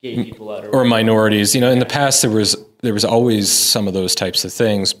gay people out or minorities. You know, in the past there was always some of those types of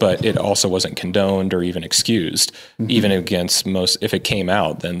things, but it also wasn't condoned or even excused. Even against most, if it came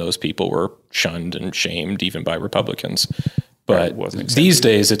out, then those people were shunned and shamed even by Republicans. But these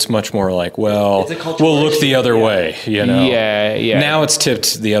days it's much more like, well, we'll look the other way, you know. Yeah. Now it's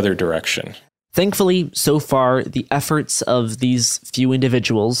tipped the other direction. Thankfully, so far, the efforts of these few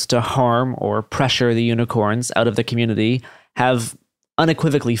individuals to harm or pressure the unicorns out of the community have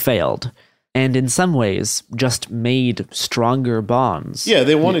unequivocally failed, and in some ways just made stronger bonds. Yeah,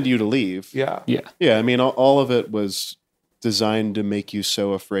 they wanted you to leave. Yeah. Yeah, I mean, all of it was designed to make you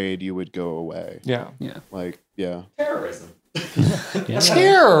so afraid you would go away. Yeah. Like, yeah. Terrorism.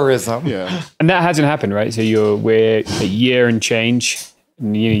 Terrorism. Yeah. And that hasn't happened, right? So we're a year and change, a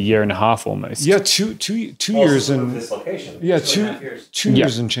year and a half almost. Yeah, two years and this location. yeah, 2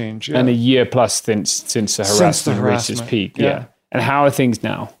 years Yeah. and change. Yeah. And a year plus since the harassment reached its peak. Yeah. And how are things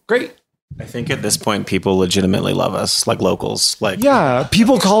now? Great. I think at this point, people legitimately love us, like locals. Like, Yeah,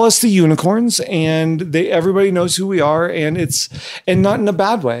 people call us the unicorns, and everybody knows who we are, and not in a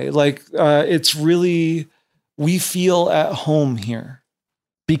bad way. Like it's really, we feel at home here.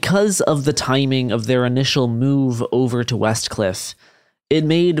 Because of the timing of their initial move over to Westcliff, it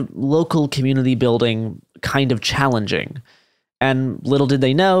made local community building kind of challenging. And little did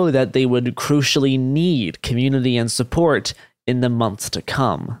they know that they would crucially need community and support in the months to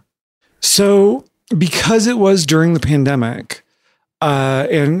come. So because it was during the pandemic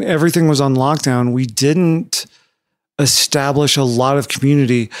and everything was on lockdown, we didn't establish a lot of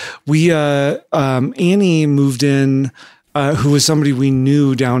community. We Annie moved in who was somebody we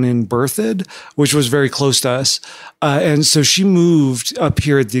knew down in Berthoud, which was very close to us. And so she moved up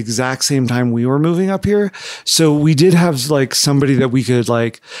here at the exact same time we were moving up here. So we did have like somebody that we could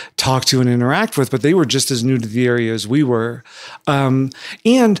like talk to and interact with, but they were just as new to the area as we were. And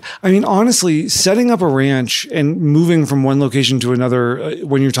I mean, honestly, setting up a ranch and moving from one location to another,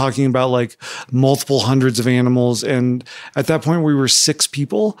 when you're talking about like multiple hundreds of animals, and at that point we were 6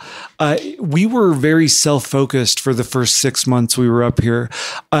 people, we were very self-focused for the first 6 months we were up here.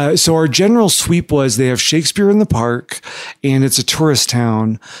 So our general sweep was they have Shakespeare in the Park and it's a tourist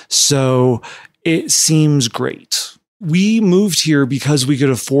town. So it seems great. We moved here because we could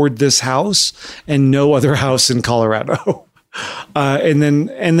afford this house and no other house in Colorado. And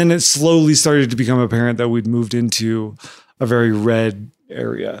then it slowly started to become apparent that we'd moved into a very red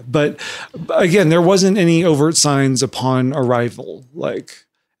area. But again, there wasn't any overt signs upon arrival. Like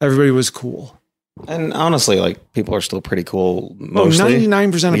everybody was cool. And honestly, like people are still pretty cool. Mostly, 99%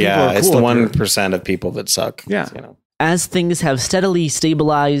 of people are cool. Yeah, it's the 1% of people that suck. Yeah. You know. As things have steadily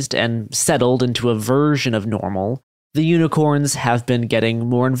stabilized and settled into a version of normal, the unicorns have been getting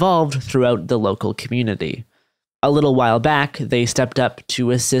more involved throughout the local community. A little while back, they stepped up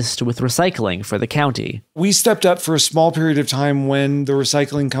to assist with recycling for the county. We stepped up for a small period of time when the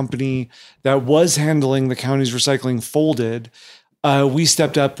recycling company that was handling the county's recycling folded. We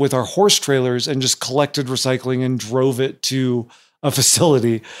stepped up with our horse trailers and just collected recycling and drove it to a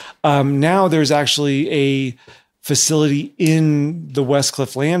facility. Now there's actually a facility in the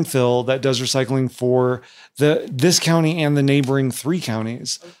Westcliff landfill that does recycling for this county and the neighboring 3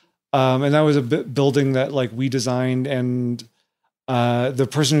 counties. And that was a building that like we designed, and the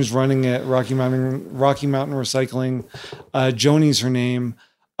person who's running it, Rocky Mountain Recycling, Joni's her name.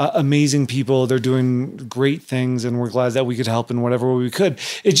 Amazing people. They're doing great things, and we're glad that we could help in whatever way we could.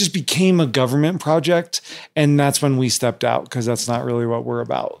 It just became a government project, and that's when we stepped out because that's not really what we're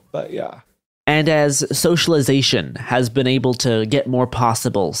about. But yeah. And as socialization has been able to get more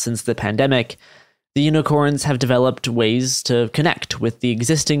possible since the pandemic, the unicorns have developed ways to connect with the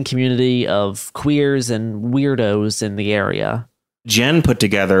existing community of queers and weirdos in the area. Jen put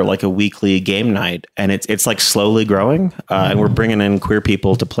together like a weekly game night, and it's like slowly growing. And we're bringing in queer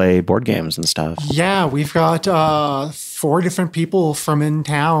people to play board games and stuff. Yeah, we've got 4 different people from in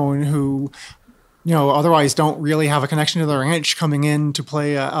town who, you know, otherwise don't really have a connection to the ranch coming in to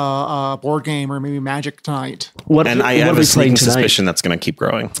play a board game or maybe Magic tonight. I have a sneaking suspicion that's going to keep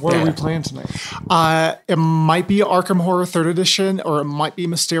growing. What are we playing tonight? It might be Arkham Horror 3rd Edition, or it might be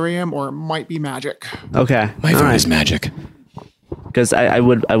Mysterium, or it might be Magic. Okay. My vote is Magic. Because I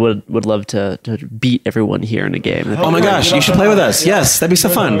would love to beat everyone here in a game. Oh my gosh, you should play with us. Yes, that'd be so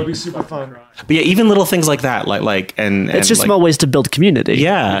fun. That'd be super fun. But yeah, even little things like that, and it's just like, small ways to build community.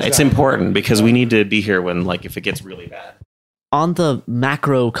 Yeah, exactly. It's important because we need to be here when, like, if it gets really bad. On the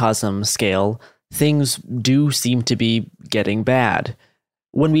macrocosm scale, things do seem to be getting bad.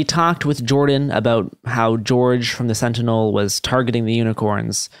 When we talked with Jordan about how George from the Sentinel was targeting the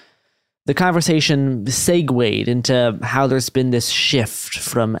unicorns, the conversation segued into how there's been this shift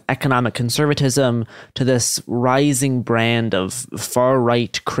from economic conservatism to this rising brand of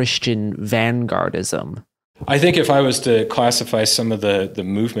far-right Christian vanguardism. I think if I was to classify some of the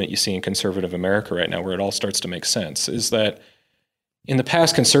movement you see in conservative America right now, where it all starts to make sense, is that in the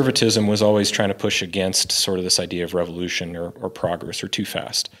past, conservatism was always trying to push against sort of this idea of revolution or progress or too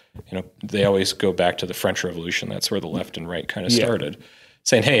fast. You know, they always go back to the French Revolution. That's where the left and right kind of started.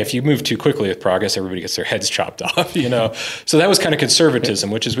 Saying, hey, if you move too quickly with progress, everybody gets their heads chopped off, you know? So that was kind of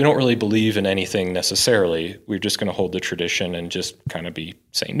conservatism, which is we don't really believe in anything necessarily. We're just going to hold the tradition and just kind of be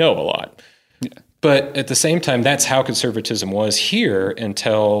saying no a lot. Yeah. But at the same time, that's how conservatism was here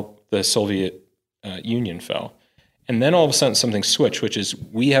until the Soviet Union fell. And then all of a sudden something switched, which is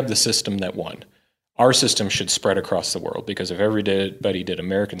we have the system that won. Our system should spread across the world, because if everybody did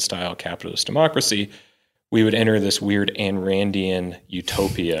American-style capitalist democracy, we would enter this weird Ayn Randian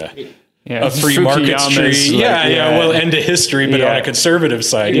utopia of free market street. We'll end to history, but on a conservative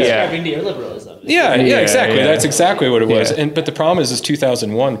side. Neoliberalism. Exactly. That's exactly what it was. But the problem is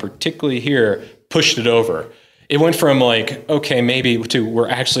 2001, particularly here, pushed it over. It went from like, okay, maybe, to we're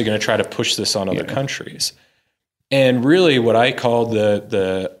actually going to try to push this on other countries. And really what I call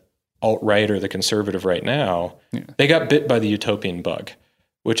the alt-right or the conservative right now, they got bit by the utopian bug,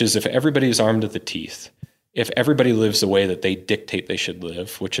 which is if everybody is armed to the teeth, if everybody lives the way that they dictate they should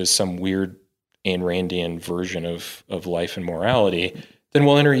live, which is some weird Ayn Randian version of life and morality, then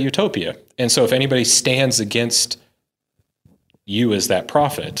we'll enter a utopia. And so if anybody stands against you as that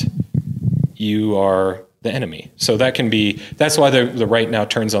prophet, you are the enemy. So that's why the right now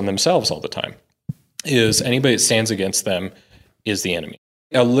turns on themselves all the time. is anybody that stands against them is the enemy.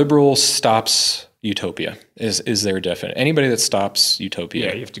 A liberal stops utopia is their definition. Anybody that stops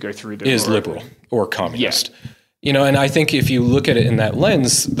utopia, you have to go through the is liberal or communist. You know, and I think if you look at it in that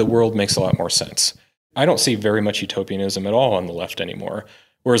lens, the world makes a lot more sense. I don't see very much utopianism at all on the left anymore.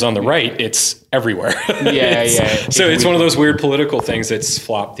 Whereas on the right, it's everywhere. So it's one of those weird political things that's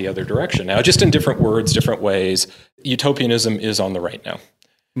flopped the other direction now, just in different words, different ways. Utopianism is on the right now.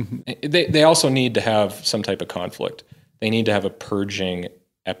 Mm-hmm. They also need to have some type of conflict. They need to have a purging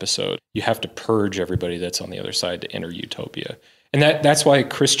episode. You have to purge everybody that's on the other side to enter utopia. And that's why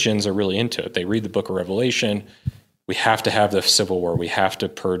Christians are really into it. They read the book of Revelation. We have to have the civil war. We have to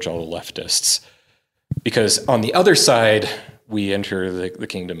purge all the leftists. Because on the other side, we enter the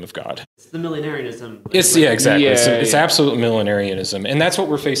kingdom of God. It's the millenarianism. Exactly. It's absolute millenarianism. And that's what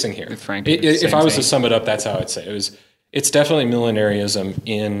we're facing here. If I was to sum it up, that's how I'd say it. It's definitely millenarianism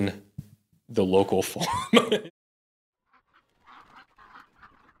in the local form.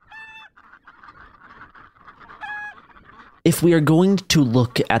 If we are going to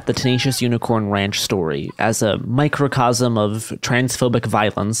look at the Tenacious Unicorn Ranch story as a microcosm of transphobic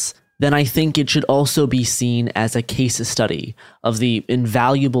violence, then I think it should also be seen as a case study of the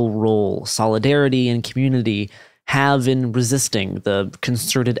invaluable role solidarity and community have in resisting the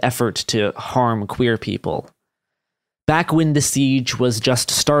concerted effort to harm queer people. Back when the siege was just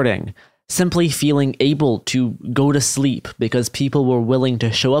starting, simply feeling able to go to sleep because people were willing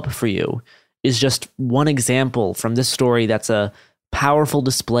to show up for you is just one example from this story that's a powerful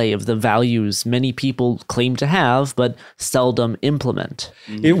display of the values many people claim to have but seldom implement.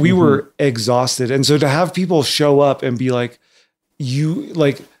 We were exhausted, and so to have people show up and be like, you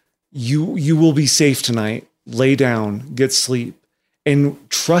will be safe tonight, lay down, get sleep, and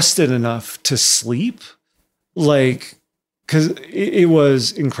trusted enough to sleep, like, because it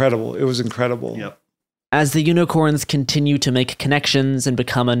was incredible. It was incredible. Yep. As the unicorns continue to make connections and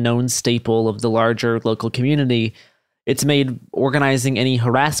become a known staple of the larger local community, it's made organizing any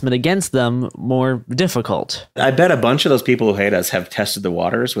harassment against them more difficult. I bet a bunch of those people who hate us have tested the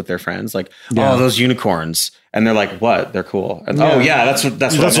waters with their friends, like, oh, those unicorns. And they're like, what? They're cool. And, oh, yeah, that's what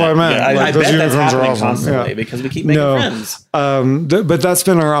I meant. Yeah, I bet that's happening constantly because we keep making friends. But that's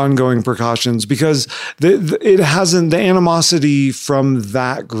been our ongoing precautions because the animosity from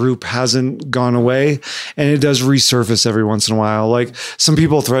that group hasn't gone away, and it does resurface every once in a while. Like some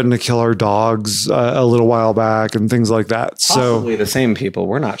people threatened to kill our dogs a little while back and things like that. Possibly the same people.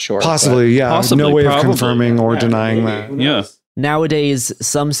 We're not sure. Possibly, yeah. Possibly, no way of confirming or denying that. Yeah. Nowadays,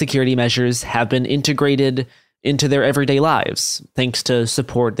 some security measures have been integrated into their everyday lives, thanks to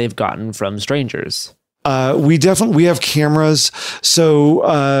support they've gotten from strangers. We have cameras.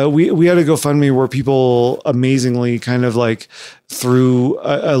 So we had a GoFundMe where people amazingly kind of like threw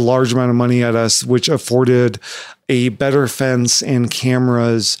a large amount of money at us, which afforded a better fence and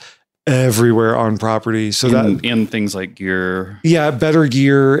cameras everywhere on property. So and things like gear. Yeah, better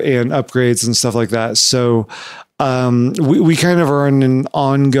gear and upgrades and stuff like that. So we kind of are in an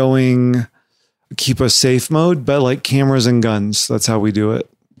ongoing keep us safe mode, but like cameras and guns, that's how we do it.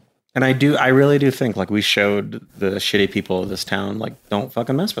 And I really do think like we showed the shitty people of this town, like, don't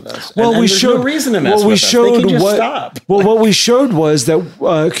fucking mess with us. Well, and there's no reason to mess with us. They can just stop. Well, what we showed was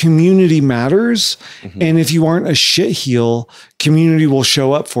that community matters. Mm-hmm. And if you aren't a shitheel, community will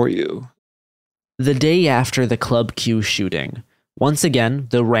show up for you. The day after the Club Q shooting, once again,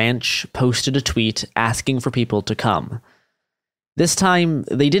 the ranch posted a tweet asking for people to come. This time,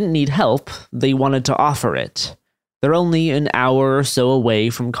 they didn't need help, they wanted to offer it. They're only an hour or so away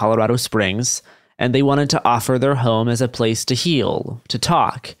from Colorado Springs, and they wanted to offer their home as a place to heal, to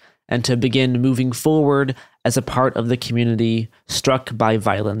talk, and to begin moving forward as a part of the community struck by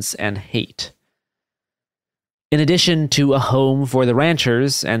violence and hate. In addition to a home for the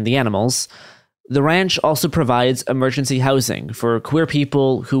ranchers and the animals, the ranch also provides emergency housing for queer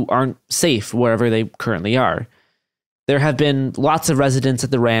people who aren't safe wherever they currently are. There have been lots of residents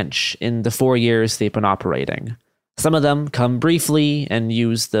at the ranch in the 4 years they've been operating. Some of them come briefly and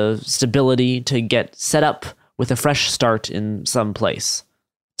use the stability to get set up with a fresh start in some place.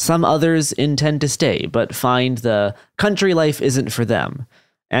 Some others intend to stay, but find the country life isn't for them.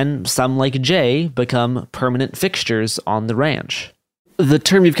 And some, like Jay, become permanent fixtures on the ranch. The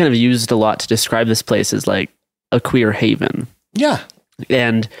term you've kind of used a lot to describe this place is like a queer haven. Yeah.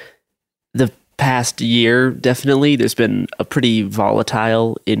 And the past year, definitely, there's been a pretty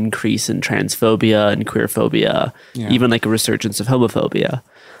volatile increase in transphobia and queerphobia, even like a resurgence of homophobia.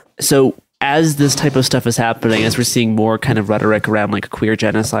 So as this type of stuff is happening, as we're seeing more kind of rhetoric around like queer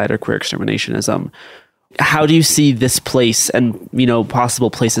genocide or queer exterminationism, How do you see this place and, you know,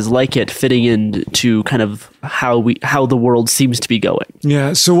 possible places like it fitting into kind of how the world seems to be going?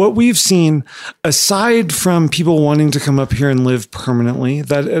 Yeah. So what we've seen, aside from people wanting to come up here and live permanently,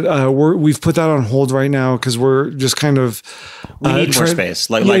 that we've put that on hold right now because we're just kind of we need more space.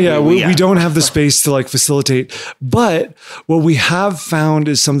 We don't have the space to like facilitate. But what we have found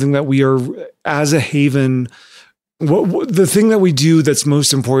is something that we are, as a haven, the thing that we do that's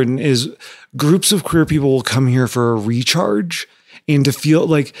most important is groups of queer people will come here for a recharge and to feel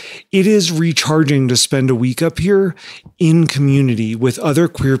like it is recharging to spend a week up here in community with other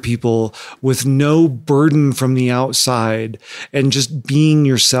queer people with no burden from the outside and just being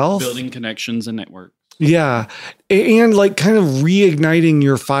yourself. Building connections and network. Yeah. And like kind of reigniting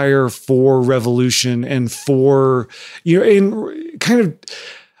your fire for revolution and for, you know, and kind of,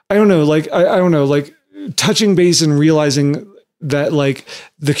 I don't know, like touching base and realizing that like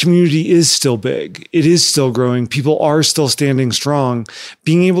the community is still big. It is still growing. People are still standing strong.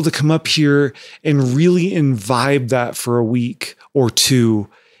 Being able to come up here and really imbibe that for a week or two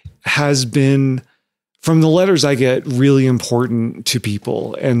has been, from the letters I get, really important to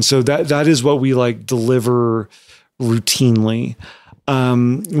people. And so that is what we like deliver routinely.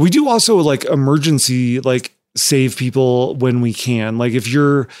 We do also like emergency, like save people when we can. Like if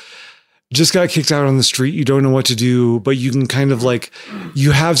you're just got kicked out on the street, you don't know what to do, but you can kind of like,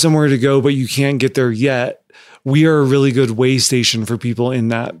 you have somewhere to go, but you can't get there yet. We are a really good way station for people in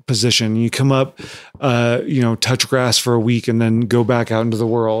that position. You come up, you know, touch grass for a week and then go back out into the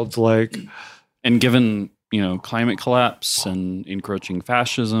world. Like, and given, you know, climate collapse and encroaching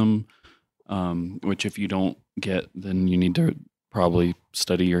fascism, which if you don't get, then you need to probably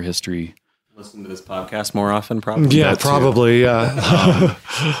study your history. Listen to this podcast more often, probably. Yeah, probably. Yeah.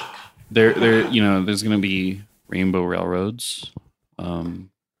 There, you know, there's going to be rainbow railroads.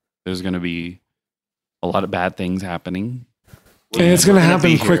 There's going to be a lot of bad things happening, and it's going to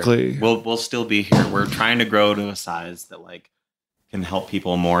happen quickly. We'll still be here. We're trying to grow to a size that like can help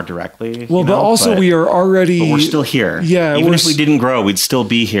people more directly. Well, but also we are already. But we're still here. Yeah, even if we didn't grow, we'd still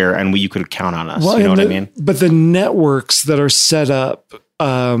be here, and you could count on us. Well, you know what I mean? But the networks that are set up,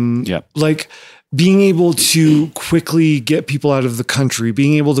 like being able to quickly get people out of the country,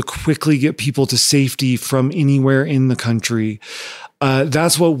 being able to quickly get people to safety from anywhere in the country.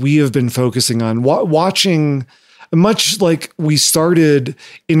 That's what we have been focusing on. Watching, much like we started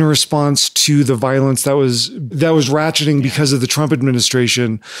in response to the violence that was ratcheting because of the Trump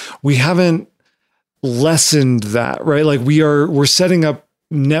administration, we haven't lessened that, right? Like we're setting up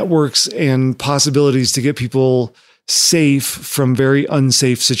networks and possibilities to get people safe from very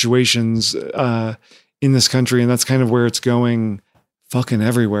unsafe situations in this country. And that's kind of where it's going fucking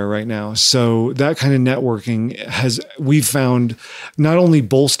everywhere right now. So that kind of networking we've found not only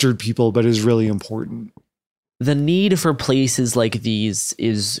bolstered people, but is really important. The need for places like these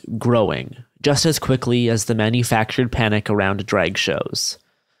is growing just as quickly as the manufactured panic around drag shows.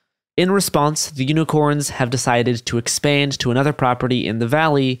 In response, the Unicorns have decided to expand to another property in the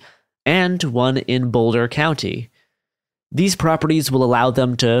Valley and one in Boulder County. These properties will allow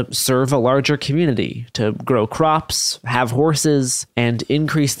them to serve a larger community, to grow crops, have horses, and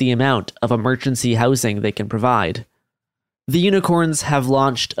increase the amount of emergency housing they can provide. The Unicorns have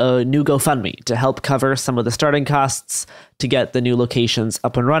launched a new GoFundMe to help cover some of the starting costs to get the new locations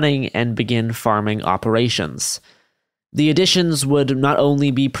up and running and begin farming operations. The additions would not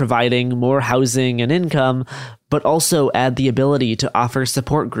only be providing more housing and income, but also add the ability to offer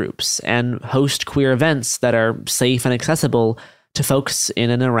support groups and host queer events that are safe and accessible to folks in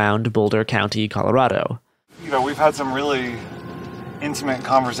and around Boulder County, Colorado. You know, we've had some really intimate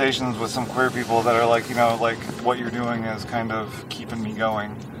conversations with some queer people that are like, you know, like what you're doing is kind of keeping me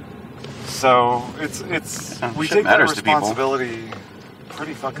going. So it's we take that responsibility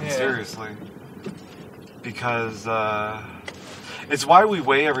pretty fucking seriously. Because it's why we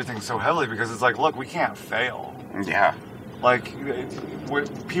weigh everything so heavily, because it's like, look, we can't fail. Yeah. Like,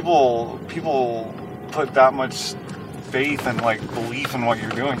 people put that much faith and like belief in what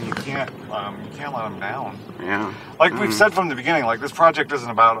you're doing. You can't let them down. Yeah. Like we've said from the beginning, like this project isn't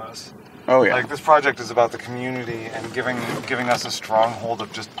about us. Oh yeah. Like this project is about the community and giving us a stronghold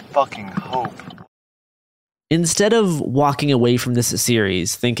of just fucking hope. Instead of walking away from this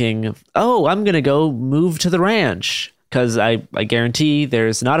series thinking, oh, I'm going to go move to the ranch, because I guarantee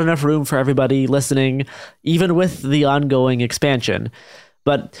there's not enough room for everybody listening, even with the ongoing expansion.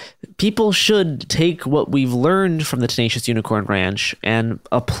 But people should take what we've learned from the Tenacious Unicorn Ranch and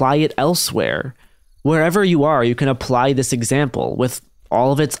apply it elsewhere. Wherever you are, you can apply this example with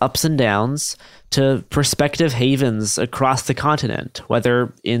all of its ups and downs to prospective havens across the continent,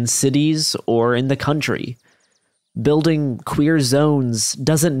 whether in cities or in the country. Building queer zones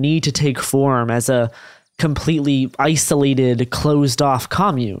doesn't need to take form as a completely isolated, closed-off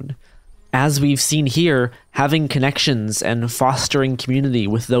commune. As we've seen here, having connections and fostering community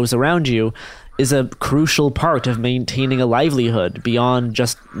with those around you is a crucial part of maintaining a livelihood beyond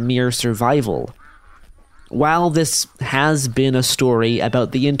just mere survival. While this has been a story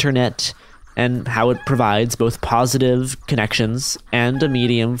about the internet and how it provides both positive connections and a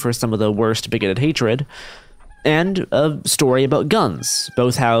medium for some of the worst bigoted hatred, and a story about guns,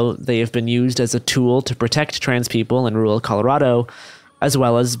 both how they have been used as a tool to protect trans people in rural Colorado, as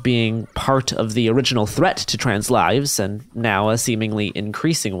well as being part of the original threat to trans lives, and now a seemingly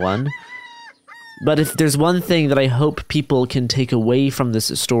increasing one. But if there's one thing that I hope people can take away from this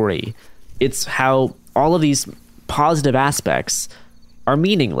story, it's how all of these positive aspects are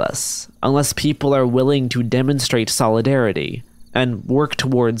meaningless unless people are willing to demonstrate solidarity and work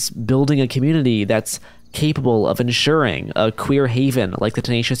towards building a community that's capable of ensuring a queer haven like the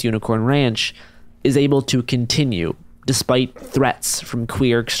Tenacious Unicorn Ranch is able to continue despite threats from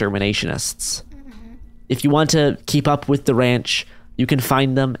queer exterminationists. If you want to keep up with the ranch, you can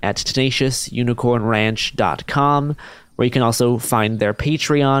find them at tenaciousunicornranch.com, where you can also find their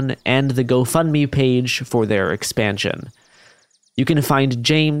Patreon and the GoFundMe page for their expansion. You can find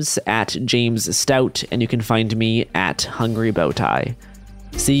James at James Stout, and you can find me at Hungry Bowtie.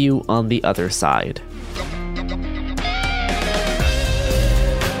 See you on the other side.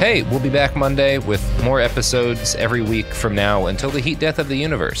 Hey, we'll be back Monday with more episodes every week from now until the heat death of the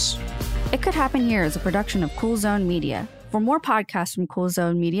universe. It Could Happen Here is a production of Cool Zone Media. For more podcasts from Cool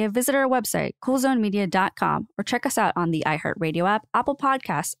Zone Media, visit our website, coolzonemedia.com, or check us out on the iHeartRadio app, Apple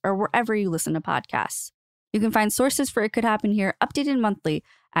Podcasts, or wherever you listen to podcasts. You can find sources for It Could Happen Here updated monthly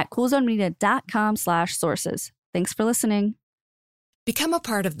at coolzonemedia.com/sources. Thanks for listening. Become a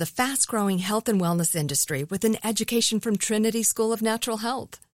part of the fast-growing health and wellness industry with an education from Trinity School of Natural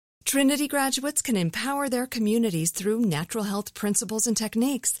Health. Trinity graduates can empower their communities through natural health principles and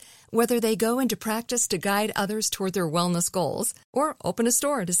techniques, whether they go into practice to guide others toward their wellness goals or open a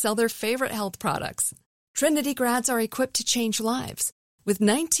store to sell their favorite health products. Trinity grads are equipped to change lives with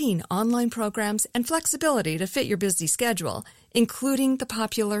 19 online programs and flexibility to fit your busy schedule, including the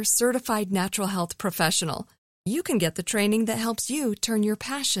popular Certified Natural Health Professional. You can get the training that helps you turn your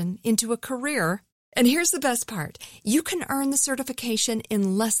passion into a career. And here's the best part. You can earn the certification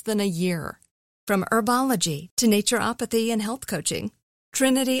in less than a year. From herbology to naturopathy and health coaching,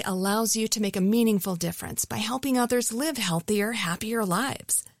 Trinity allows you to make a meaningful difference by helping others live healthier, happier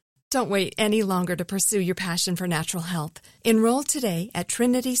lives. Don't wait any longer to pursue your passion for natural health. Enroll today at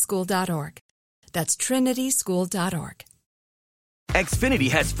trinityschool.org. That's trinityschool.org. Xfinity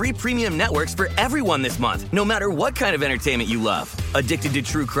has free premium networks for everyone this month, no matter what kind of entertainment you love. Addicted to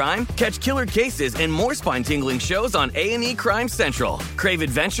true crime? Catch killer cases and more spine-tingling shows on A&E Crime Central. Crave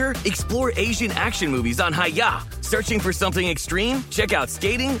adventure? Explore Asian action movies on Hi-YAH. Searching for something extreme? Check out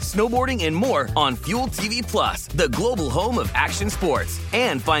skating, snowboarding, and more on Fuel TV Plus, the global home of action sports.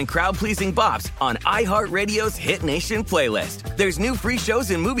 And find crowd-pleasing bops on iHeartRadio's Hit Nation playlist. There's new free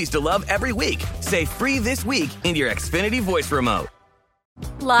shows and movies to love every week. Say free this week in your Xfinity voice remote.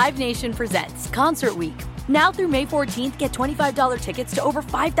 Live Nation presents Concert Week. Now through May 14th, get $25 tickets to over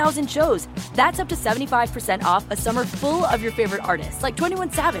 5,000 shows. That's up to 75% off a summer full of your favorite artists like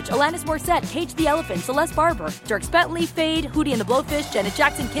 21 Savage, Alanis Morissette, Cage the Elephant, Celeste Barber, Dierks Bentley, Fade, Hootie and the Blowfish, Janet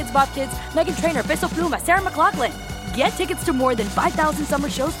Jackson, Kids Bop Kids, Meghan Trainor, Peso Pluma, Sarah McLachlan. Get tickets to more than 5,000 summer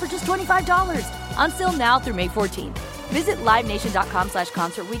shows for just $25. Until now through May 14th. Visit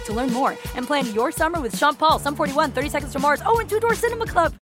LiveNation.com/Concert Week to learn more and plan your summer with Sean Paul, Sum 41, 30 Seconds to Mars, and Two Door Cinema Club.